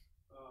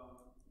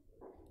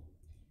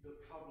the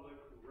public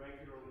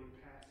regularly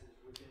passes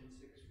within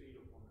 6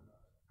 feet of one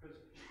another. Because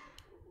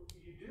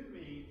you do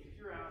mean, if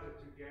you're out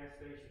at the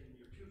gas station and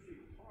you're 2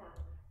 feet apart,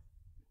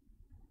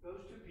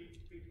 those two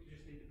people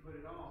just need to put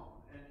it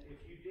on. And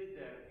if you did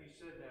that, if you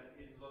said that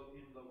in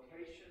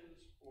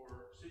locations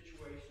or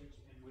situations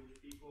in which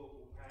people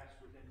will pass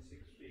within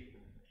 6 feet,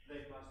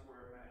 they must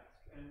wear a mask.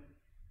 And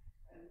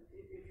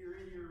if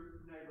you're in your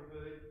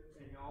neighborhood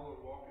and y'all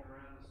are walking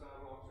around the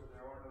sidewalks, or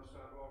there are no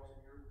sidewalks, and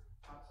you're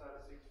outside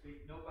of 6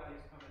 feet,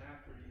 nobody's coming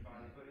after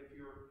anybody. But if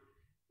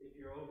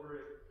you're over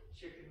at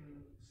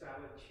Chicken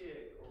Salad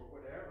Chick or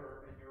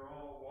whatever, and you're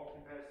all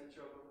walking past each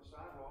other on the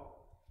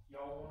sidewalk,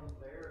 y'all want them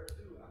there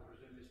too, I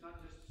presume. It's not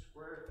just a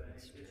square thing,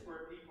 it's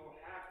where people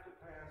have to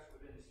pass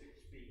within 6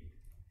 feet.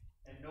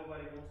 And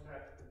nobody wants to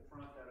have to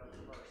confront that other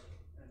person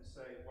and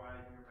say, why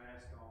is your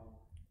mask on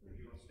if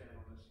you don't stand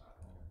on this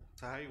sidewalk?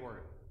 So how you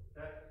word it?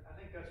 I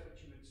think that's what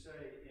you would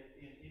say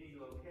in any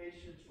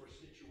locations or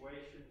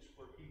situations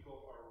where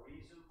people are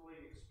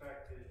reasonably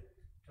expected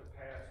to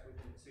pass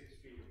within 6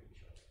 feet of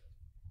each other.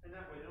 And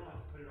that way they don't have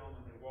to put it on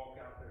when they walk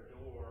out their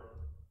door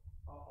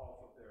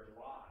off of their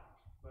line.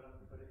 But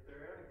if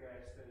they're at a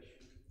gas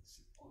station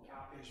on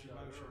top of each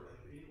other or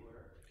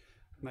anywhere.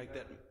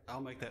 I'll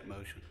make that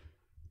motion.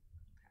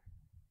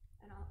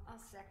 and I'll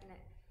second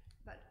it.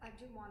 But I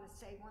do want to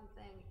say one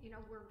thing, you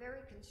know, we're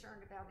very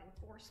concerned about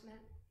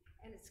enforcement,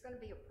 and it's gonna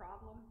be a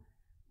problem,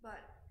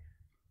 but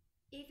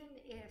even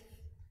if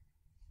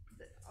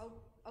the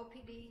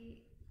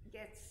OPD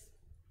gets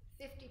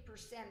 50%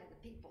 of the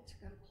people to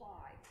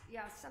comply,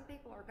 yeah, some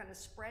people are gonna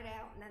spread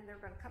out and then they're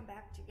gonna come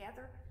back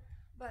together,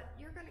 but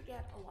you're gonna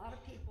get a lot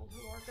of people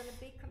who are gonna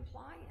be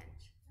compliant.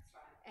 That's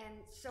right. And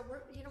so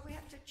we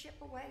have to chip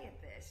away at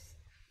this.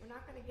 We're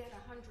not gonna get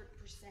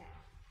 100%,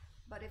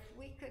 but if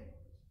we could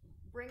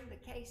bring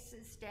the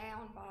cases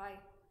down by,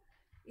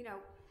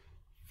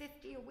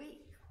 50 a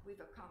week,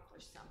 we've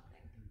accomplished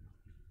something.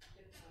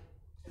 Good point.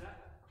 And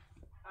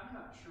I'm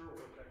not sure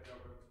what that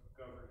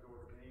governor's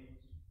order means,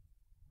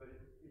 but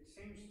it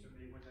seems to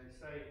me when they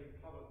say in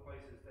public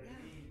places, they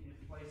mean in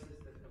places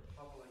that the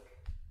public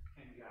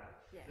can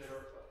gather, Yes. that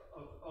are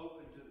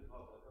open to the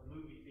public, a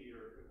movie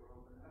theater that we're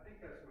open. I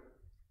think that's what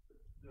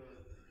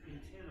the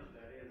intent of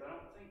that is. I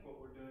don't think what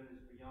we're doing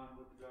is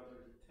beyond what the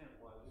governor's intent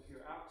was. If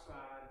you're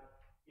outside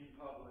in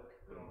public,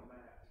 put on a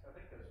mask. I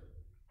think that's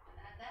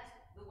That's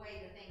the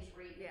way the things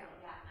read. Yeah.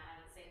 I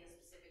haven't seen the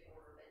specific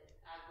order, but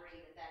I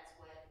agree that that's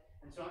what.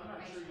 And so I'm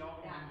not sure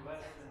y'all want to do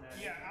less than that.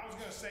 Yeah, I was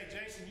gonna say,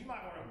 Jason, you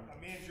might wanna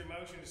amend your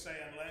motion to say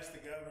unless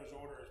the governor's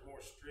order is more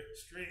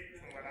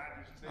strict than what I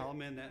just said. I'll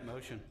amend that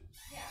motion.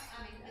 Yeah,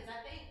 I mean, because I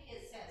think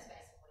his says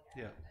basically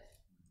that.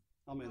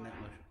 Yeah. I'll amend that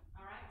motion.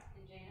 All right,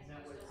 and Janice, And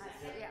that you way still the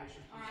second? Yeah.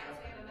 definition All right, so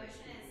we have a keeps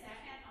motion and a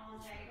second, all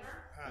in favor?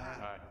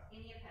 Uh,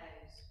 Any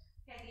opposed?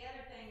 Okay, the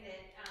other thing that,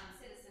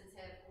 citizens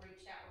have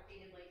reached out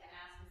repeatedly to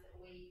ask is that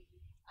we,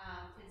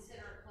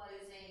 consider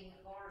closing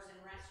bars and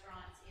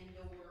restaurants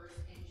indoors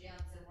and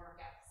gyms and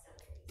workout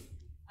facilities.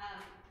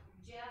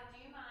 Jeff,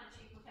 do you mind,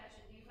 Chief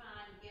McCutcheon, do you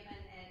mind giving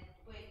a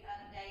quick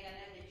update? I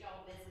know that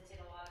y'all visited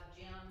a lot of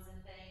gyms and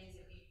things,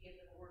 if you could give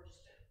the board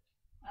just an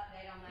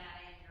update on that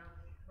and your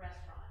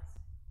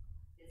restaurants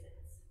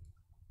visits.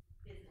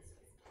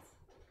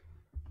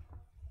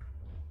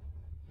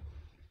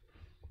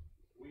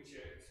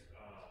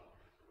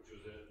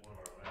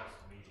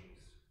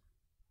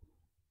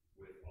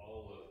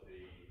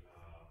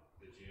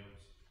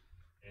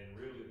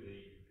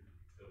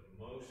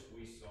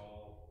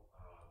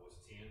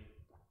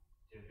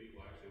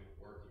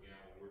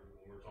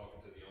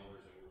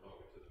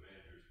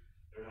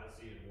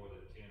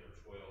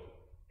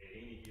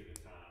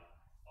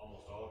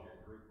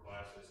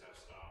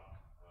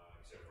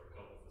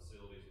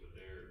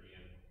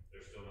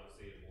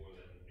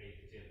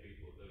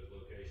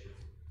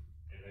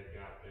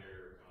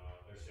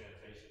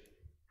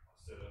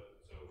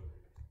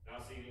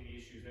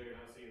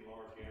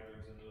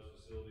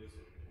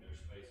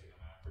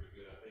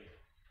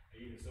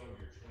 even some of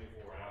your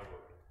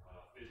 24-hour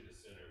fitness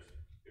centers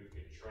who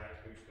can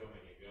track who's coming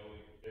and going,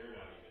 they're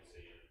not even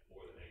seeing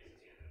more than 8 to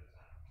 10 at a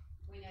time.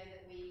 We know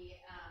that we,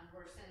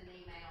 were sent an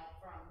email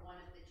from one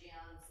of the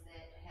gyms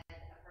that had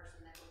a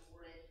person that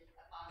reported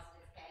a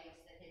positive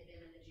case that had been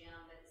in the gym,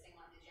 but it seemed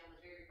like the gym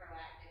was very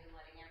proactive in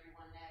letting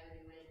everyone know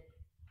who had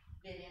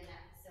been in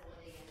that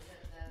facility and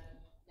took the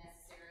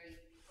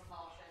necessary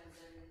precautions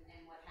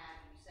and what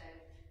have you. So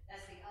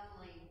that's the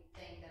only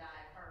thing that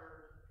I've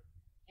heard,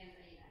 and,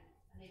 you know,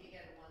 I need to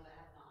go to one, but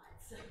I have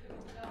not. So,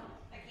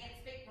 I can't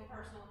speak from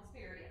personal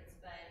experience,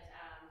 but,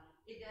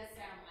 it does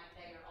sound like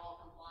they are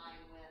all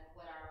complying with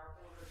what our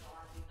orders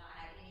are. We've not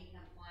had any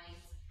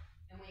complaints,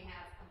 and we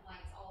have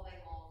complaints all day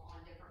long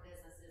on different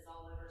businesses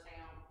all over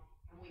town,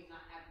 and we've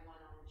not had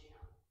one on the gym.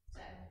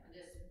 So, I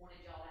just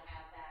wanted y'all to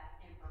have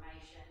that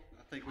information.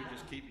 I think we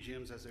just keep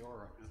gyms as they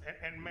are right now.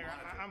 And Mayor,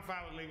 I'm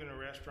fine with leaving the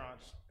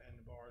restaurants and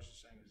the bars the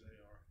same as they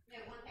are.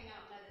 You know, one thing I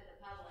don't know that the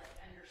public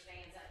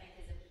understands, I think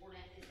is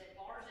important, is that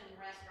bars and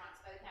restaurants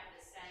both have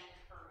the same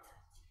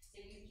permit. So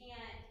you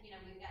can't, you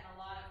know, we've gotten a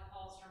lot of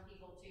calls from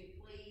people to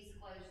please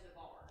close the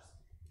bars.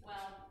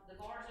 Well, the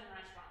bars and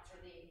restaurants are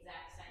the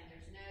exact same.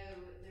 There's no,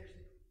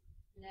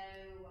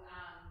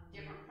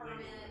 different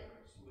permit.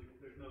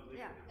 There's no legal.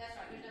 Yeah. That's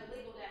right, there's no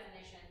legal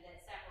definition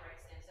that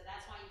separates them, so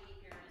that's why you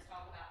keep hearing us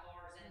talk about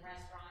bars and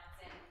restaurants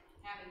and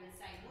having the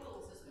same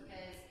rules, is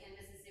because in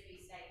Mississippi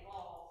state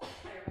law,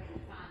 they're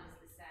defined as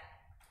the same.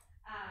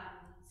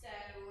 So,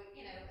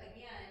 you know,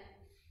 again,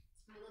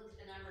 we looked at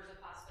the numbers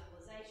of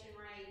hospitalization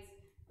rates.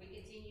 We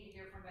continue to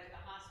hear from both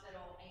the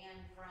hospital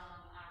and from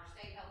our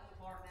state health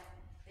department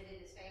that it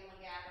is family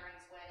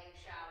gatherings, weddings,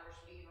 showers,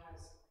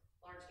 funerals,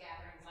 large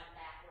gatherings like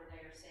that, where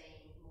they are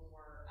seeing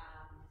more,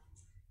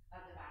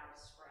 of the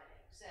virus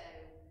spreading. So,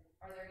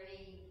 are there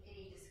any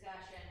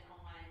discussion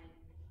on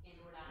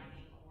indoor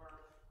dining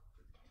or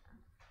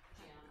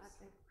gyms?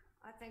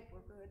 I think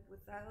we're good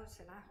with those,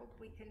 and I hope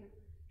we can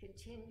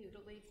continue to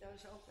leave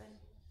those open.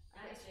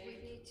 I guess we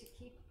need to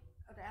keep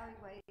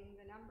evaluating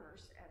the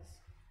numbers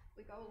as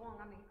we go along.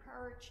 I'm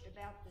encouraged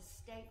about the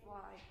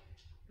statewide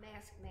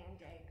mask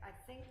mandate. I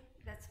think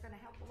that's gonna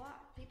help a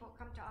lot. People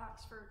come to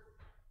Oxford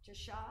to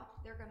shop,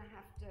 they're gonna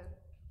have to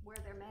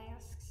wear their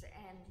masks,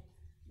 and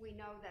we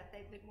know that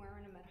they've been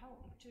wearing them at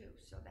home too,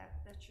 so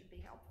that should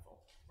be helpful.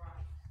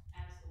 Right,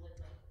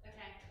 absolutely.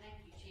 Okay, thank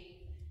you,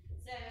 Chief.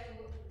 So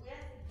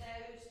with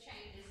those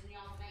changes, and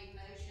y'all made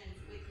motions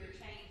with your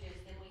changes,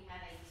 then we have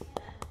a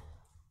 10th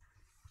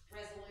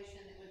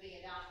resolution that would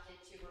be adopted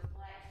to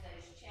reflect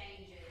those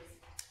changes.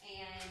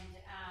 And,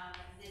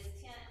 this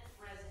 10th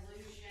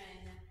resolution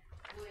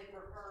would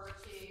refer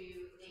to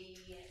the,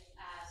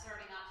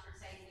 Serving Oxford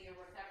Safely, a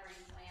Recovering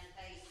Plan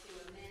Phase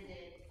 2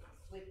 amended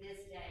with this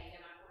date,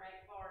 am I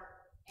correct,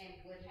 Bart? And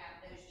would have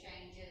those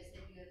changes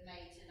that you have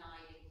made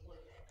tonight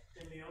included.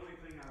 And the only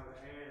thing I would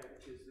add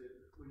is that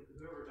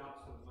whoever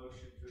adopts the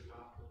motion to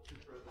adopt the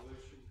 10th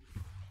resolution,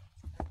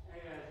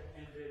 add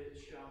and that it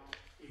shall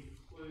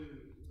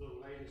include the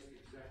latest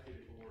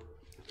executive order,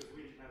 because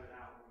we didn't have it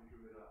out when we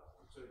drew it up.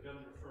 So it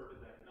doesn't refer to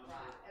that number.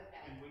 Right,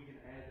 okay. And we can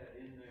add that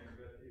in there,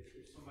 but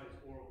if somebody's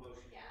oral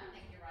motion. Yeah, I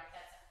think you're right,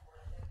 that's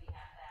important that we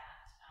have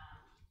that,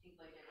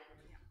 included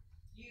in.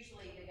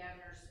 Usually the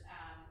governor's,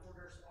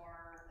 orders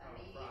are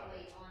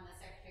immediately on the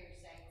Secretary of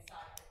State's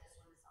site, but this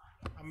one is not.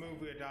 I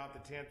move we adopt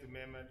the 10th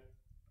Amendment,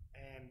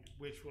 and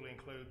which will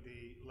include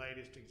the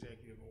latest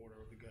executive order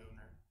of the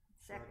governor.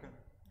 Second.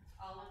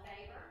 All in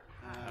favor?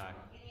 Aye.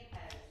 Any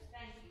opposed?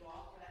 Thank you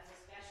all for that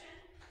discussion.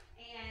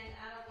 And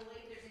I don't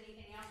believe there's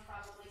anything else,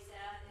 probably,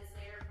 Seth, is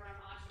there from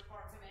Oxford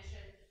Park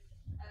Commission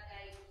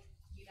update?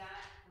 You got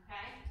it?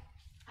 Okay.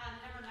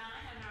 Number 9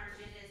 on our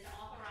agenda is to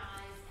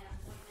authorize an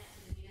appointment to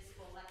the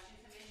Municipal Election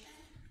Commission.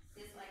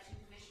 This election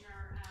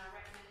commissioner,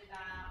 recommended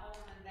by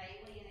Alderman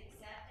Bailey and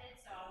accepted,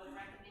 so I would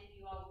recommend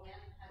you all win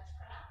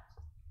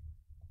Hutchcraft.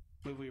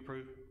 Move we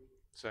approve.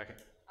 Second.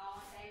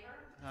 All in favor?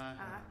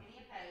 Aye.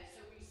 Any opposed?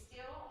 So we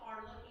still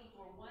are looking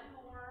for one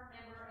more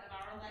member of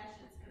our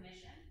elections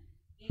commission.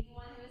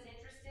 Anyone who is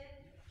interested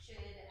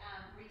should,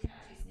 reach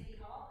out to City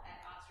Hall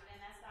at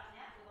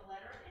oxfordms.net with a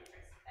letter of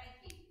interest. Thank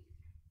you.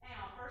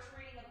 Now, first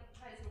reading of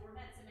proposed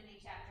ordinance amending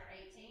chapter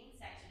 18,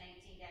 section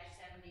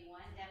 18-71,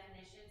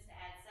 definitions to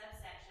add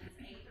subsections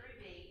A through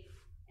B,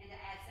 and to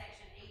add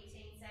section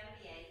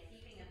 1878,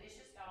 keeping of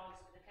vicious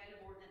dogs to the code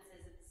of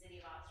ordinances of the city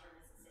of Oxford,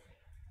 Mississippi.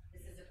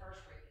 This is the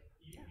first reading.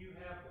 You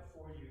have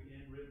before you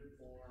in written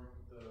form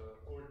the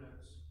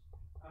ordinance.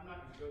 I'm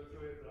not gonna go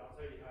through it, but I'll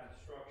tell you how it's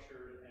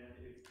structured, and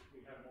if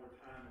we have more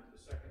time at the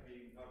second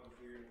meeting, public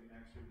hearing, we can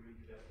actually read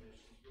the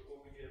definitions. But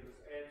what we did was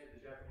add to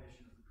the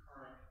definition of the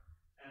current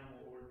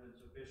animal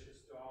ordinance a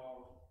vicious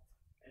dog,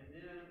 and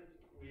then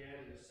we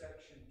added a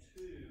section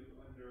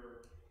 2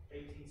 under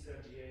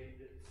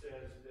 1878 that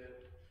says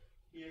that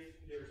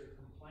if there's a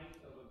complaint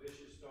of a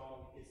vicious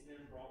dog, it's then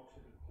brought to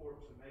the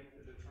court to make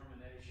the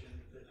determination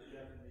that the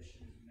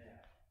definition is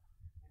met.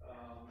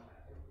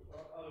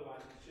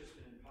 Otherwise, it's just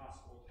an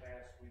impossible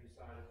task. We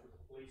decided for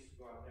the police to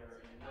go out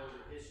there and know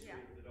the history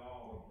of the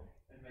dog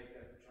and make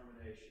that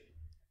determination.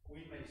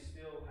 we may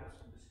still have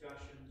some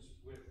discussions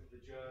with the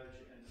judge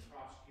and the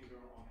prosecutor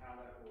on how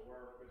that will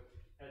work, but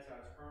that's how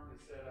it's currently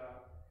set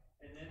up.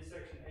 And then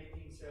section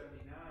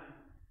 1879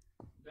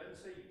 doesn't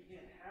say you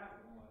can't have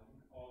one,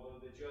 although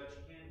the judge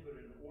can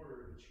put an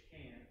order that you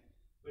can't,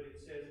 but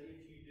it says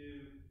if you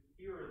do,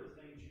 here are the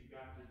things you've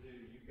got to do.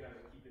 You've got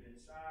to keep it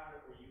inside,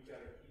 or you've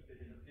got to keep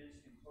it in a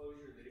fenced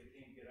enclosure that it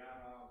can't get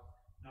out of,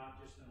 not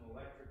just an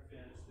electric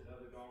fence that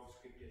other dogs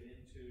could get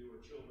into,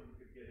 or children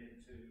could get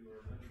into,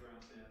 or an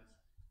underground fence.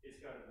 It's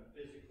got to be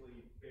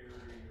physically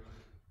buried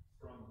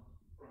from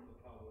the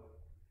public.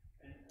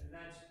 And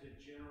that's the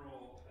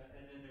general,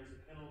 and then there's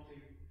a penalty.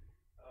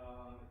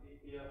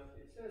 If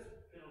it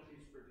says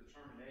penalties for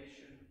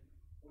determination,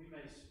 we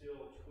may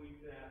still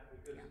tweak that,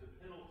 because the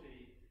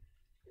penalty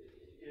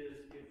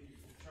is if you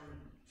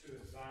determine to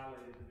have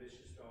violated the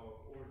vicious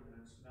dog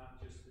ordinance, not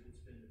just that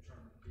it's been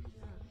determined to be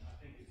one. I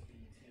think it's the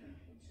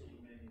intent, and so we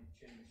may need to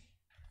change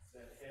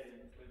that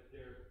heading, but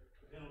the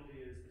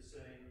penalty is the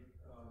same,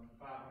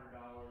 $500,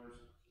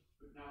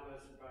 but not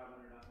less than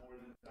 500, not more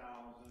than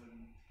 1,000,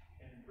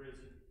 and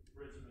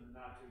imprisonment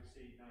not to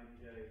exceed 90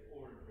 days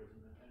or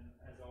imprisonment, and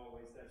as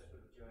always, that's for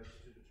the judge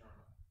to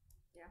determine.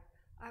 Yeah,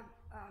 I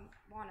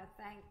want to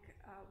thank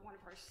one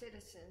of our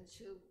citizens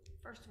who,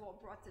 first of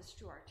all, brought this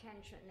to our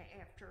attention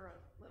after a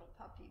little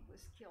puppy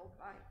was killed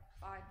by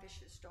 5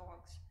 vicious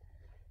dogs,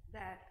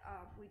 that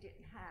we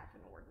didn't have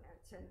an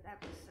ordinance, and that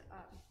was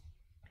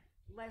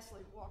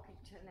Leslie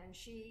Walkington, and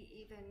she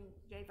even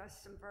gave us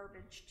some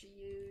verbiage to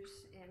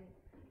use in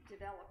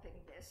developing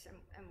this,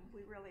 and we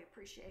really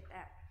appreciate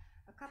that.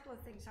 A couple of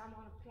things I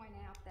want to point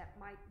out that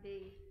might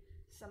be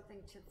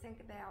something to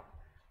think about.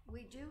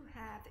 We do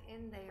have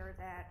in there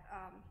that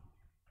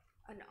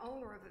an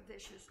owner of a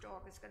vicious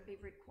dog is going to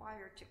be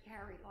required to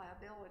carry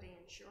liability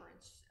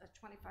insurance,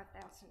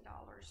 $25,000,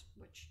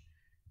 which,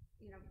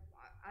 you know,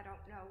 I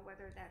don't know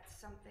whether that's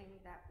something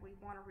that we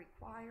want to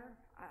require.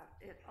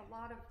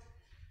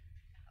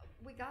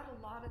 We got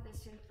a lot of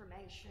this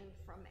information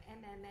from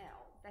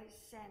MML. They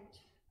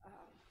sent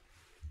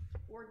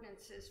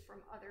ordinances from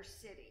other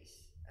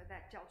cities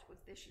that dealt with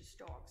vicious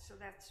dogs, so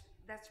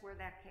that's where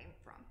that came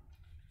from.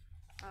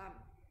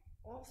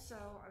 Also,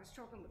 I was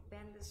talking with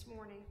Ben this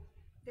morning.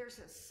 There's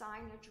a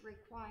signage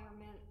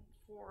requirement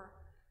for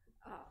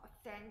a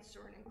fence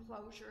or an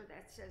enclosure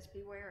that says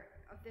beware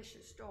a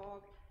vicious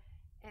dog,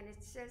 and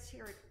it says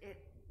here it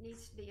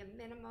needs to be a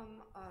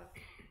minimum of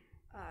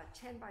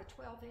 10 by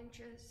 12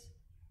 inches,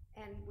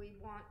 and we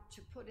want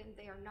to put in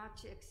there not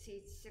to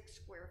exceed 6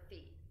 square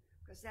feet,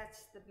 because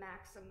that's the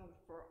maximum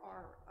for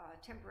our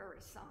temporary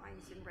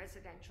signs in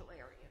residential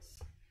areas.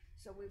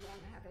 So we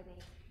won't have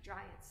any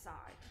giant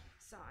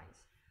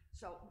signs.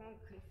 So it won't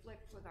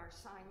conflict with our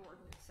sign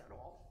ordinance at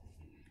all.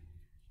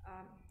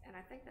 And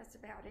I think that's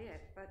about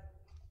it, but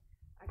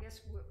I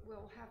guess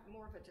we'll have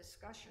more of a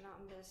discussion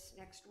on this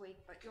next week,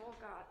 but you all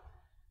got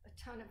a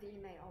ton of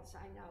emails,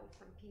 I know,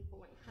 from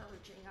people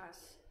encouraging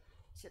us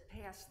to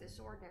pass this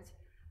ordinance.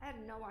 I had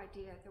no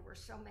idea there were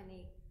so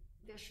many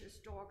vicious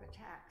dog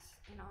attacks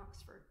in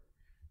Oxford.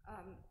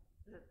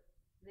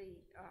 The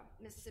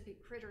Mississippi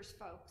Critters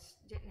folks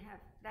didn't have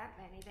that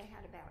many. They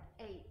had about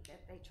 8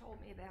 that they told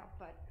me about,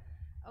 but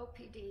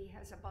OPD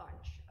has a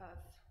bunch of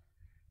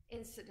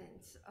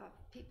incidents of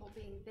people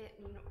being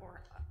bitten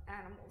or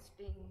animals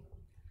being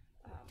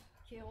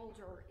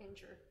killed or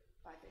injured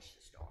by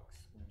vicious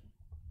dogs.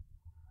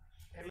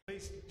 At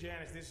least,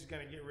 Janice, this is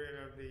gonna get rid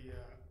of the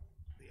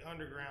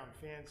underground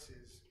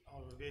fences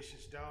on a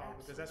vicious dog,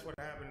 because that's what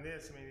happened to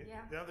this. I mean,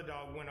 Yeah. the other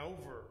dog went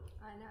over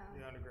I know.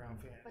 the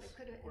underground fence. But it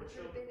could have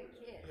been a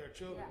kid. Yeah,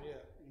 children,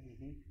 yeah.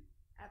 Mm-hmm.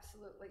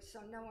 Absolutely.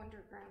 So no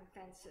underground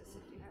fences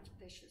if you have a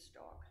vicious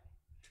dog.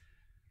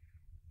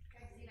 Okay,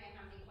 does anybody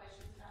have any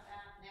questions about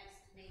that?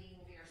 Next meeting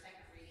will be our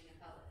second reading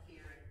and public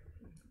hearing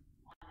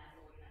on that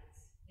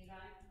ordinance.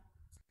 Anybody?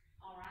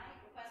 All right,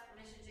 request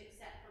permission to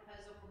accept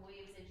proposal from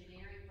Williams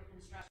Engineering for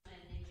construction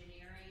and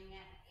engineering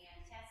and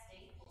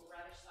testing for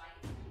rubbish site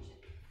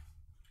extension.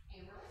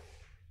 Amber?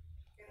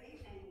 Good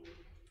evening.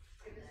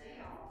 Good to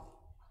see y'all.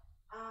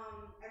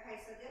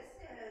 Okay, so this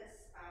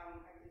is, a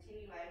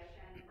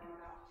continuation from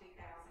about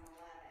 2011,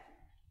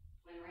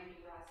 when Randy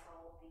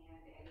Russell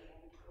and Eddie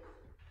Anderson,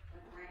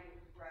 when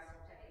Randy Russell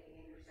to Eddie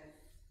Anderson,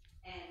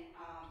 and,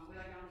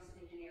 Williams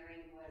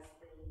Engineering was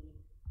the,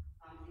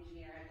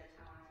 engineer at the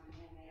time,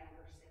 and they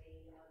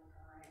oversee our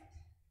current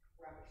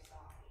rubbish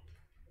site.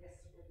 This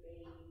is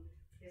a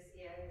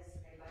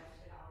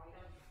budgeted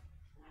item,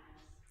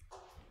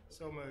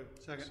 So moved.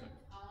 Second.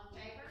 All in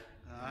favor?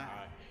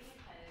 Aye. Any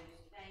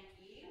opposed? Thank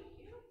you.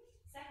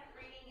 Second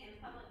reading and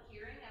public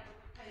hearing of a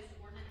proposed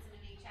ordinance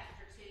amending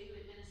chapter 2,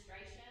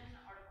 administration,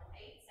 article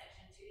 8,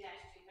 section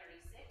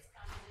 2-236,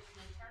 composition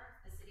and terms,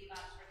 the city of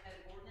Oxford code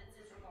of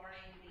ordinances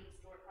regarding the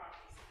historic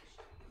properties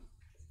commission.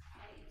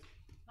 Hey,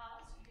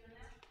 Hollis, you doing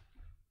that?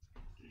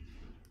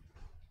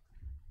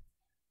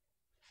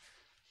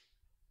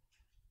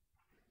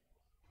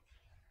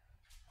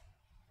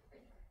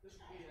 This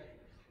will be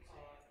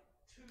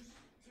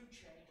two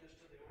changes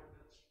to the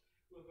ordinance.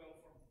 We'll go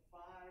from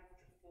 5 to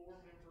 4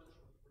 members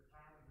with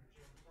retirement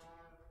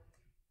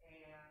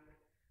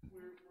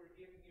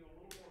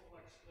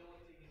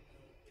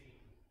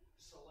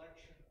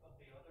selection of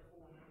the other 4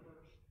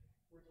 members,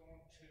 we're going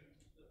to,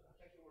 I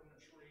think the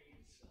ordinance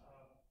reads,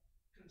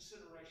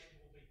 consideration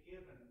will be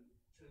given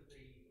to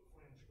the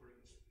friends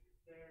groups.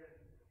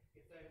 There,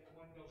 if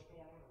one goes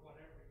dormant or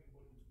whatever, you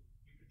could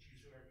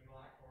choose whoever you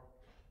like, or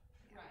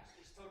Right.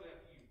 it's totally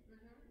up to you.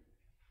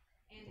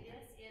 And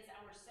this is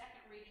our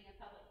second reading of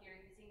public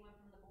hearing. Does anyone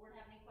from the board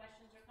have any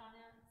questions or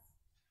comments?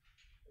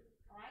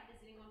 All right,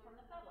 does anyone from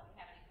the public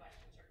have any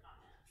questions or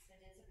comments? It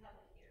is a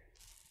public hearing.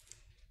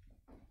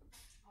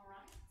 All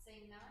right,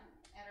 seeing none,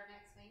 at our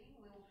next meeting,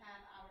 we will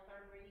have our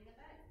third reading of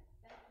vote.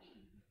 Thank you.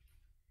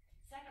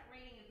 Second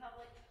reading and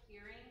public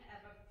hearing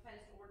of a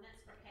proposed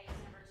ordinance for case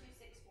number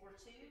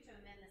 2642 to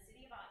amend the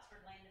City of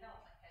Oxford Land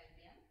Development Code.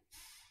 Ben?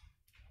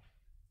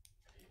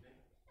 Good evening.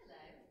 Hello.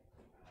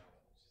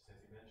 Just as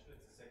you mentioned,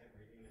 it's the second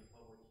reading and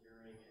public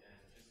hearing, and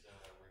just a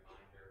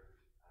reminder,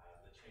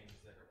 the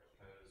changes that are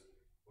proposed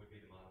would be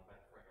to modify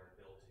the front yard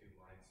build to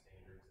line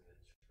standards in the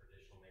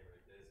traditional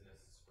neighborhood business,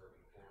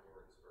 suburban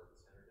corridor, and suburban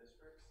center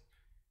districts,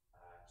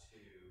 to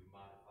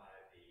modify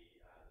the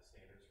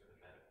standards for the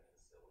medical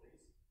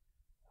facilities,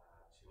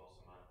 to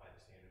also modify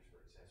the standards for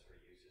accessory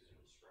uses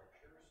and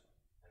structures,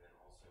 and then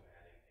also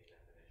adding a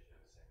definition of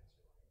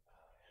sanctuary.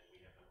 And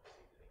we have not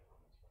received any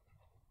comments from the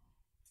public.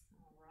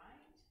 All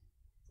right,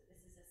 so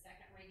this is a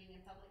second reading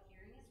and public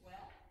hearing as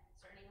well. Is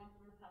there anyone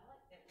from the public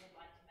that would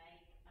like to make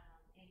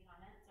any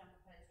comments on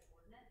proposed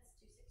ordinance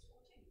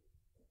 2642?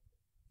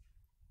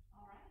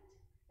 All right,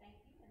 thank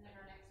you. And then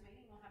our next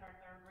meeting, we'll have our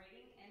third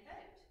reading and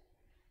vote.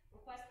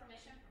 Request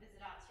permission for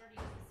Visit Oxford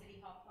to use the City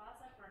Hall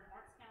Plaza for an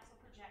Arts Council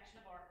projection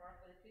of artwork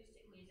with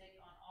acoustic music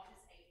on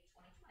August 8th,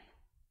 2020.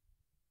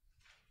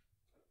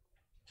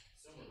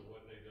 Similar to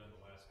what they've done the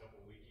last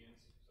couple of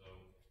weekends, so,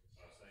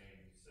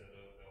 same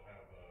setup, they'll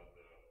have,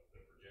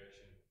 the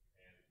projection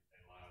and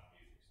live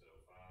music, so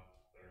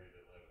 5:30 to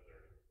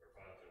 11:30, or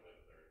 5 to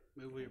 11:30.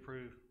 Move we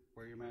approve.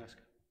 Wear your mask.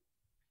 Did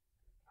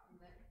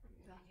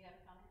you have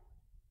a comment?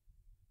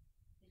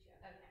 Did you?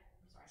 Okay,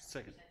 I'm sorry.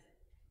 Second.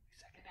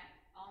 Okay,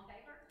 all in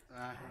favor?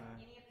 Aye.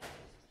 Any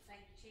opposed?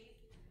 Thank you, Chief.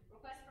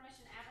 Request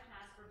permission to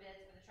advertise for bids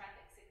for the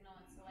traffic signal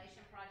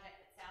installation project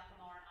at South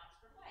Lamar and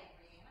Oxford Way.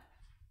 Brianna?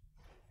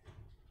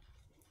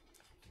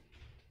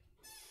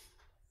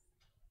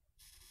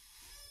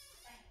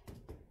 Thank you.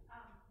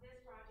 This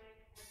project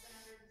has been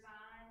under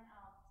design,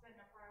 it's been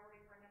a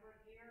priority for a number of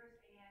years,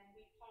 and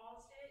we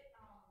paused it,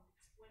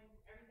 when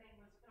everything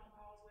was put on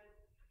pause with,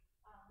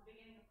 the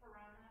beginning of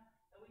Corona,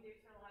 but we do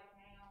feel like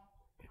now,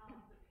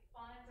 the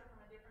funds are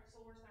from a different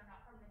source, they're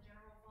not from the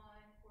general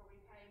fund where we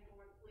pay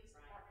for the police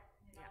department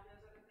and all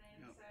those other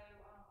things. Yep. So,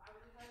 I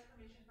would request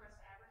permission for us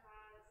to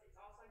advertise. It's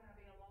also gonna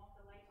be a long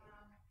delay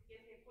time to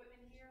get the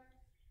equipment here.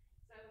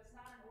 So it's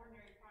not an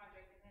ordinary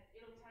project, and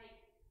it'll take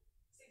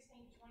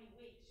 16 to 20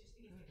 weeks just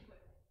to get the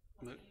equipment.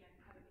 Move- Once we even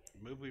have it in.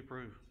 Move we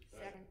approve.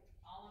 Second.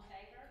 All in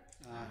favor?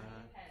 Aye. Any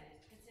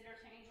opposed? Consider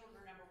change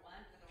order number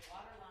 1 for the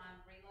water line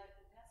reload.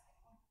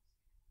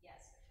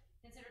 Yes.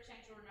 Consider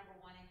change order number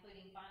 1,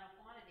 including final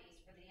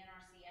quantities for the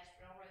NRCS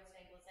Railroad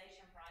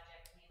Stabilization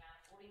Project in the amount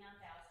of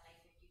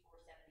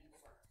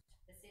 $49,854.74.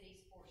 The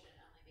city's portion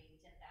only being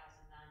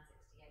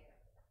 $10,968.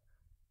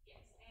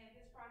 Yes, and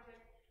this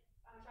project,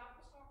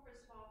 Tropical Storm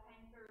Cristobal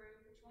came through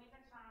between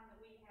the time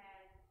that we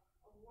had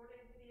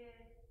awarded the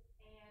bid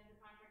and the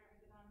contractor had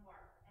begun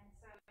work. And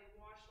so they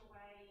washed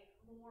away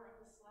more of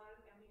the slope,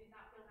 and we did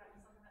not feel that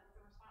was something that was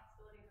the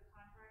responsibility of the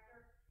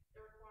contractor. It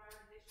required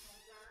additional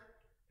dirt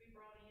to be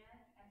brought in,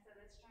 and so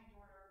this change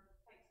order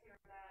takes care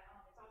of that.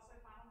 It's also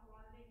final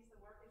quantities, the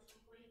work is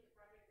complete, the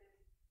project is,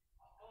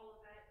 all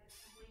of that is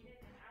completed,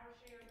 and our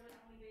share would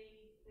only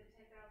be the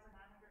 $10,968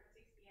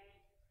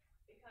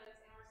 because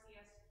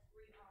NRCS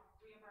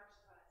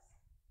reimburses us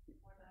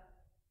for the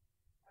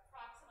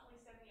approximately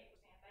 78%.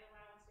 They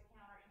allow us to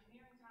count our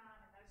engineering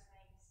time and those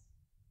things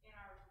in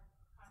our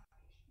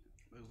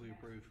contribution. Move we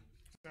approve.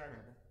 Second.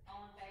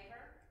 All in favor?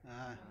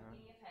 Aye.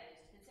 Any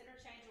opposed? Consider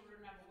change order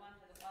number 1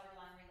 for the water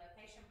line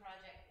relocation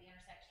project at the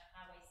intersection of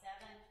Highway 7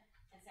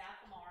 and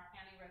South Lamar,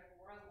 County Road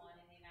 401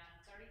 in the amount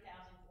of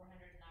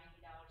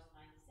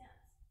 $30,490.90.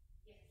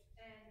 Yes,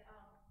 and,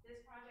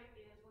 this project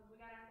is, when we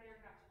got out there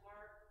and got to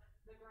work,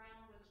 the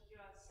ground was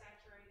just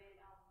saturated,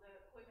 the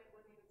equipment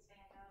wouldn't even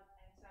stand up,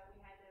 and so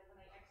we had to,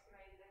 when they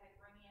excavated, they had to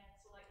bring in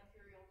select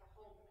material to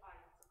hold the pipe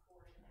and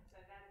support it, and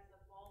so that is the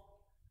bulk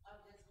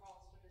of this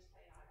cost for this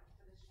pay item,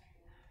 for this change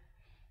order.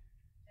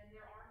 And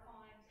there are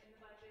funds in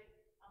the budget,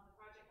 the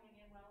project came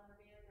in well under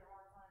bid, there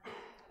are funds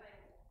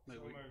available.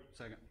 Move we, moved.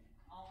 second.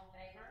 All in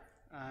favor?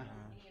 Aye.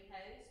 Any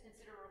opposed?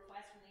 Consider a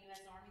request from the U.S.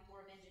 Army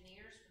Corps of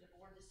Engineers for the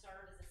board to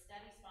serve as a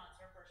study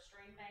sponsor for a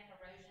stream bank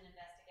erosion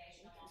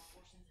investigation along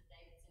portions of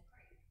Davidson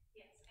Creek.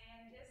 Yes,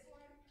 and this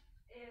one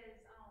is,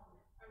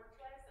 a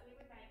request that we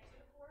would make to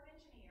the Corps of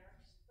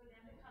Engineers for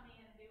them to come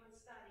in and do a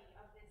study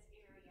of this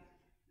area.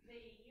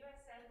 The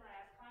USAID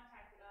lab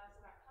contacted us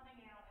about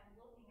coming out and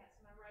looking at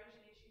some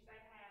erosion issues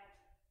they had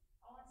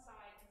on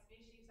site and some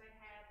issues they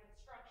had with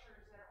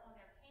structures that are on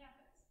their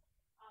campus.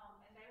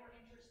 And they were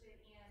interested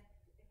in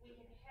if we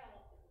could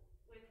help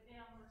with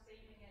them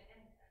receiving it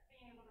and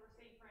being able to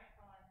receive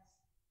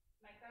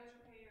those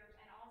repairs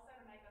and also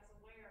to make us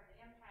aware of the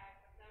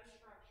impact of those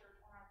structures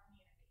on our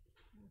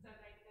community. So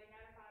they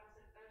notified us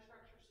that if those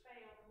structures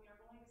fail, then we are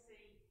going to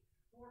see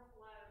more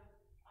flow,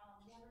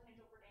 more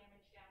potential for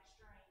damage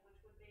downstream, which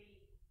would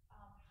be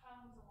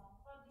homes along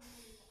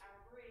Clubview,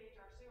 our bridge,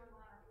 our sewer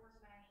line, our force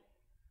main.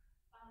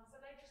 So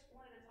they just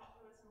wanted to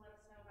talk to us and let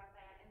us know about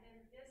that. And then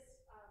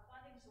this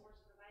funding source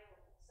is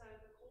available. So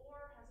the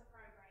Corps has a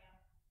program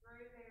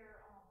through their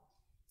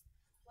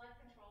Flood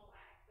Control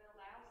Act that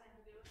allows them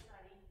to do a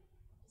study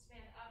to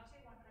spend up to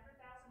 $100,000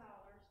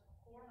 of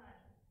Corps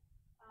money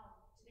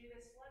to do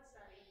this flood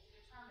study to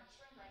determine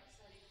stream bank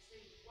study to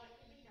see what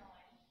can be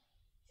done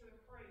to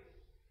improve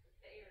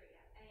the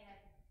area.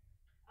 And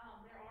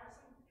there are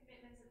some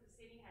commitments that the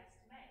city has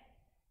to make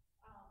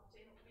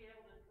to be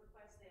able to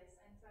request this.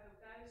 And so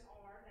those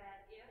are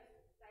that if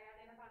they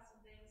identify some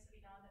things to be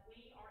done, that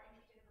we are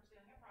interested in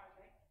pursuing a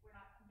project. We're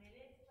not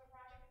committed to a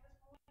project at this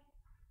point,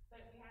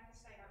 but we have to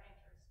state our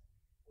interest.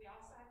 We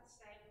also have to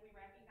state that we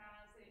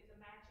recognize that the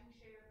matching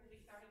share could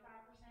be 35%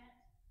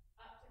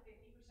 up to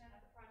 50%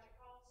 of the project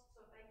cost.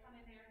 So if they come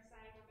in there and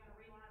say, we're going to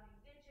reline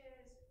these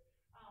ditches,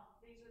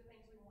 these are the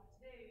things we want to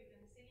do, then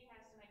the city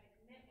has to make a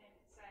commitment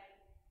and say,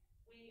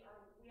 we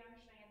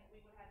understand that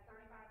we would have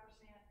 35%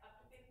 up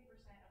to 50%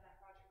 of that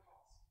project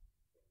cost.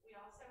 We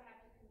also have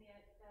to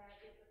commit that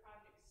if the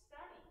project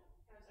study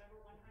goes over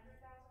 $100,000,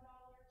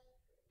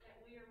 that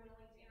we are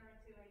willing to enter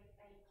into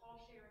a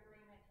cost share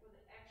agreement for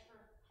the extra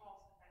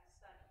cost of that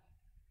study.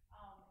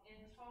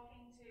 In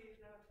talking to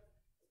the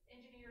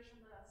engineers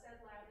from the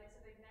said lab, they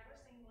said they've never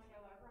seen one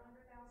go over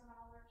 $100,000.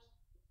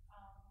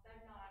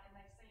 They've not, and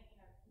they've seen,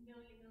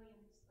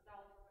 millions of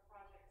dollars worth of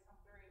projects come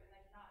through, and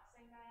they've not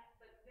seen that,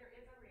 but there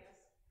is a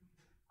risk.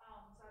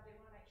 So I do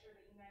want to make sure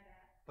that you know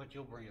that. But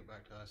you'll bring it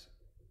back to us.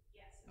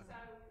 Yes, Okay. so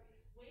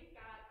we've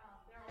got,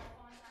 there are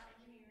funds in our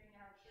engineering, in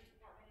our street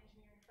department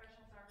engineering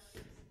professional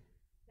services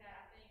that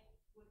I think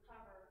would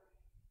cover,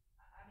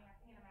 I mean, I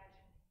can't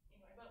imagine,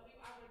 anyway, but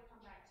I would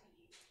come back to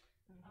you.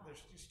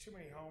 There's just too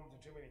many homes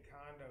and too many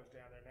condos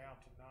down there now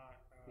to not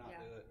Do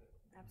it.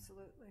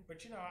 Absolutely.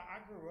 But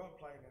I grew up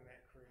playing in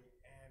that creek,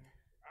 and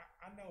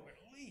I know of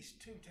at least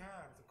 2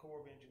 times the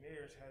Corps of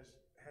Engineers has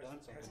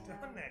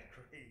done that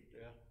creek.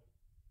 Yeah.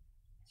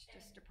 It's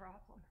just a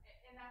problem.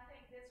 And I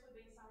think this would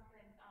be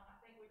something, I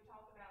think we've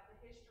talked about the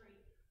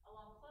history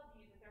along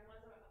Clubview, that there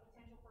was a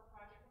potential for a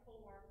project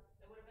before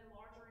that would have been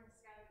larger in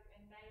scope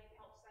and may have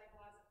helped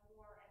stabilize it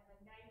more, and the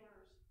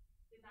neighbors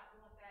did not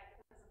want that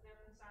because of their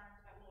concerns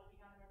about what would be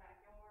done in their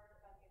backyard,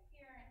 about the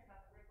appearance,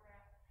 about the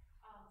riprap.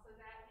 So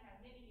that,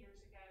 many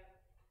years ago,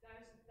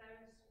 those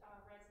residents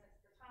at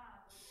the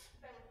time,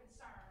 they were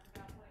concerned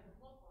about what it would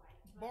look like.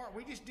 Bart,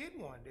 we just did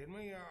one, didn't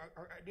we?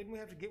 Didn't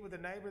we have to get with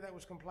a neighbor that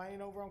was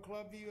complaining over on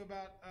Clubview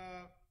about?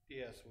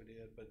 Yes, we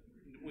did, but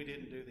we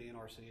didn't do the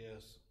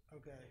NRCS.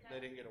 Okay.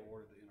 They didn't get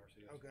awarded the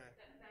NRCS. Okay.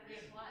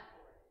 We applied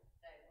for it,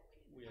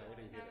 we Yeah, we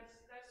didn't get it.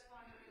 Those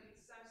funds are going to be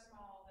so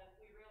small that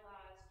we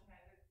realized,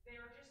 that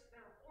there are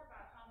 4 or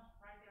 5 homes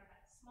right there in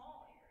that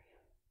small area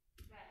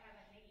that have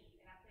a need,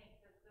 and I think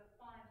that the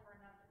funds were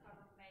enough to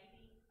cover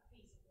maybe a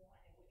piece of one.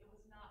 It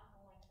was not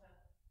going to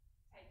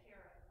take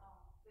care of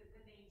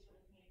the needs for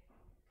the community.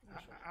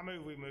 I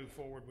move we move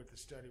forward with the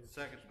study.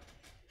 Second.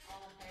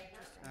 All in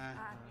favor?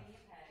 Any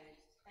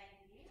opposed? Thank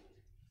you.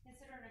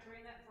 Consider an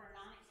agreement for a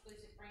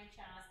non-exclusive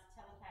franchise to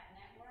Telepac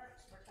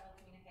Networks for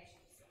telecommunication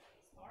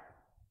facilities. Bart?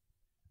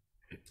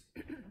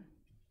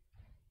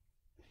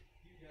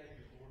 You got in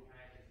your board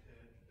packet the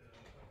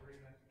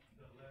agreement,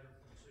 the letter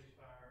from the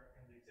ceasefire,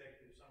 and the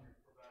executive summary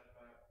provided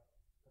by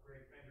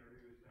Greg Fender,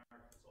 who has been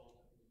our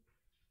consultant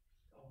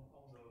on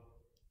the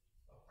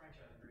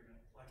franchise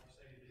agreement. Like you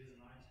stated, it is a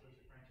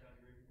non-exclusive franchise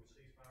agreement with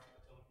ceasefire,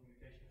 a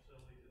telecommunication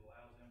facility that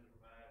allows them to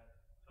provide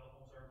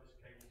telephone service,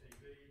 cable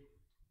TV.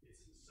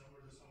 It's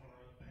similar to some of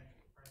our other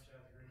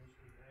franchise agreements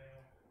we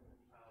have.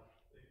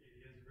 It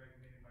is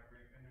recommended by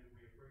Greg Fender that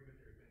we approve it.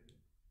 There have been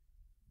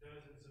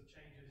dozens of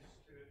changes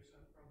to it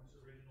from its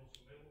original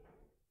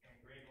submittal, and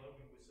Greg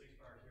Logan with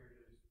ceasefire is here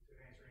to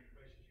answer any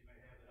questions you may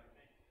have that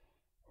I can't.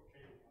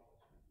 Okay,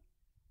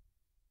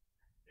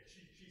 yeah,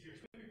 she's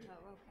here.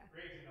 Oh, okay.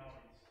 Greg's in the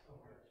audience.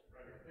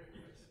 Right there.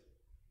 Yes.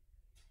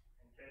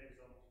 And Katie's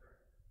on the screen.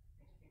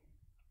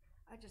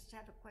 I just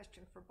have a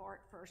question for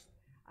Bart first.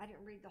 I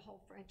didn't read the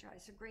whole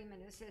franchise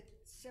agreement. Is it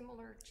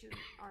similar to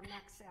our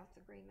Max South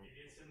agreement?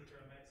 It is similar to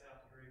our Max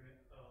South agreement,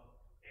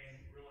 and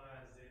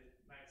realize that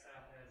Max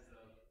South has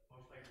the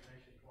most favored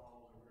nation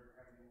clause, or whatever,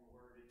 however you want to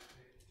word it,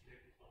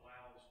 that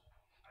allows,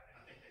 and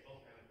I think they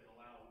both have it, that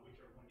allow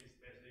whichever one gets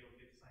the best deal to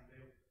get the same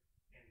deal.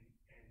 And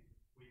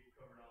we've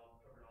covered all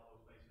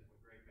those bases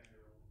with Greg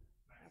Fender on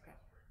Max Okay.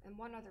 South agreement. And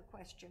one other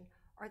question.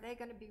 Are they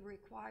going to be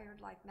required,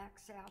 like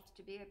Max South,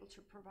 to be able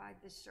to provide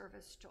this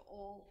service to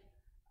all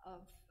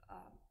of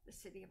the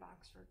city of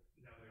Oxford?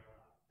 No, they are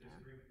not. This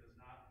agreement does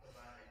not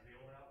provide a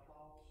build-out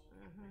clause.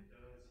 Mhm. It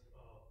does,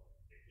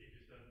 it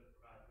just doesn't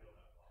provide a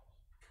build-out clause.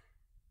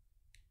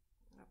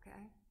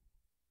 Okay.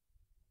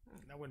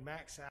 Now, when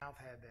Max South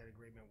had that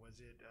agreement, was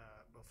it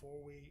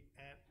before we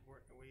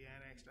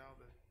annexed all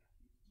the?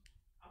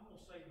 I'm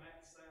gonna say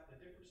Max South, the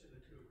difference in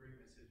the two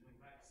agreements is when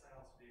Max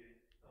South did it,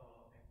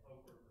 and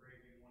Poker and Greg,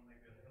 you one may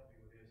be able to help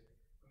me with this.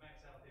 When Max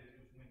South did it,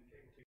 it was when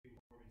cable TV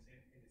was in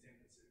its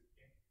infancy.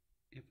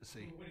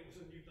 Infancy. When it was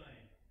a new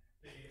thing.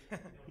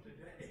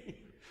 Today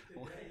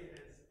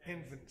is.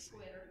 Infancy.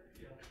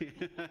 Yeah.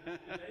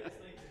 Today as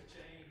things have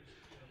changed,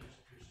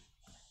 there's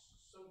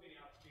so many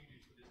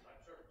opportunities for this type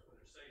of service,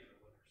 whether it's cellular,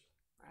 whether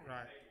it's.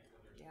 Right.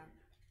 Whether it's. Yeah.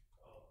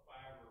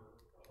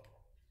 Fiber,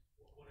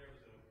 whatever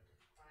the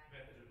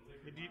method of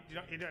delivery.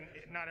 But it doesn't,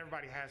 not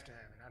everybody has to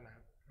have it, I know.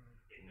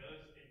 It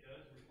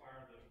does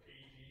require the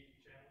PEG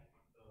channel,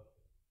 the,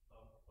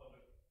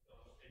 public,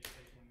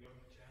 education and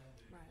government channel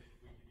that, Right. that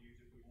we could use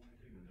if we wanted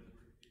to,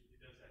 it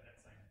does have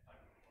that same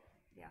type of requirement.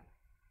 Yeah.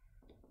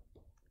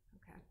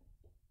 Okay.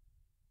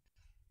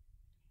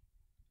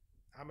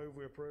 I move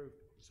we approve.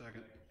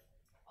 Second.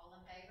 All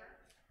in favor?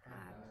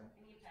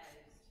 Any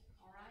opposed?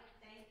 All right,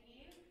 thank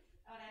you.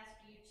 I would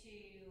ask you to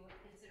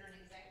consider an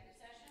executive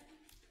session.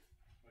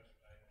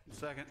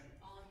 Second.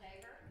 All in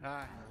favor?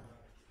 Aye.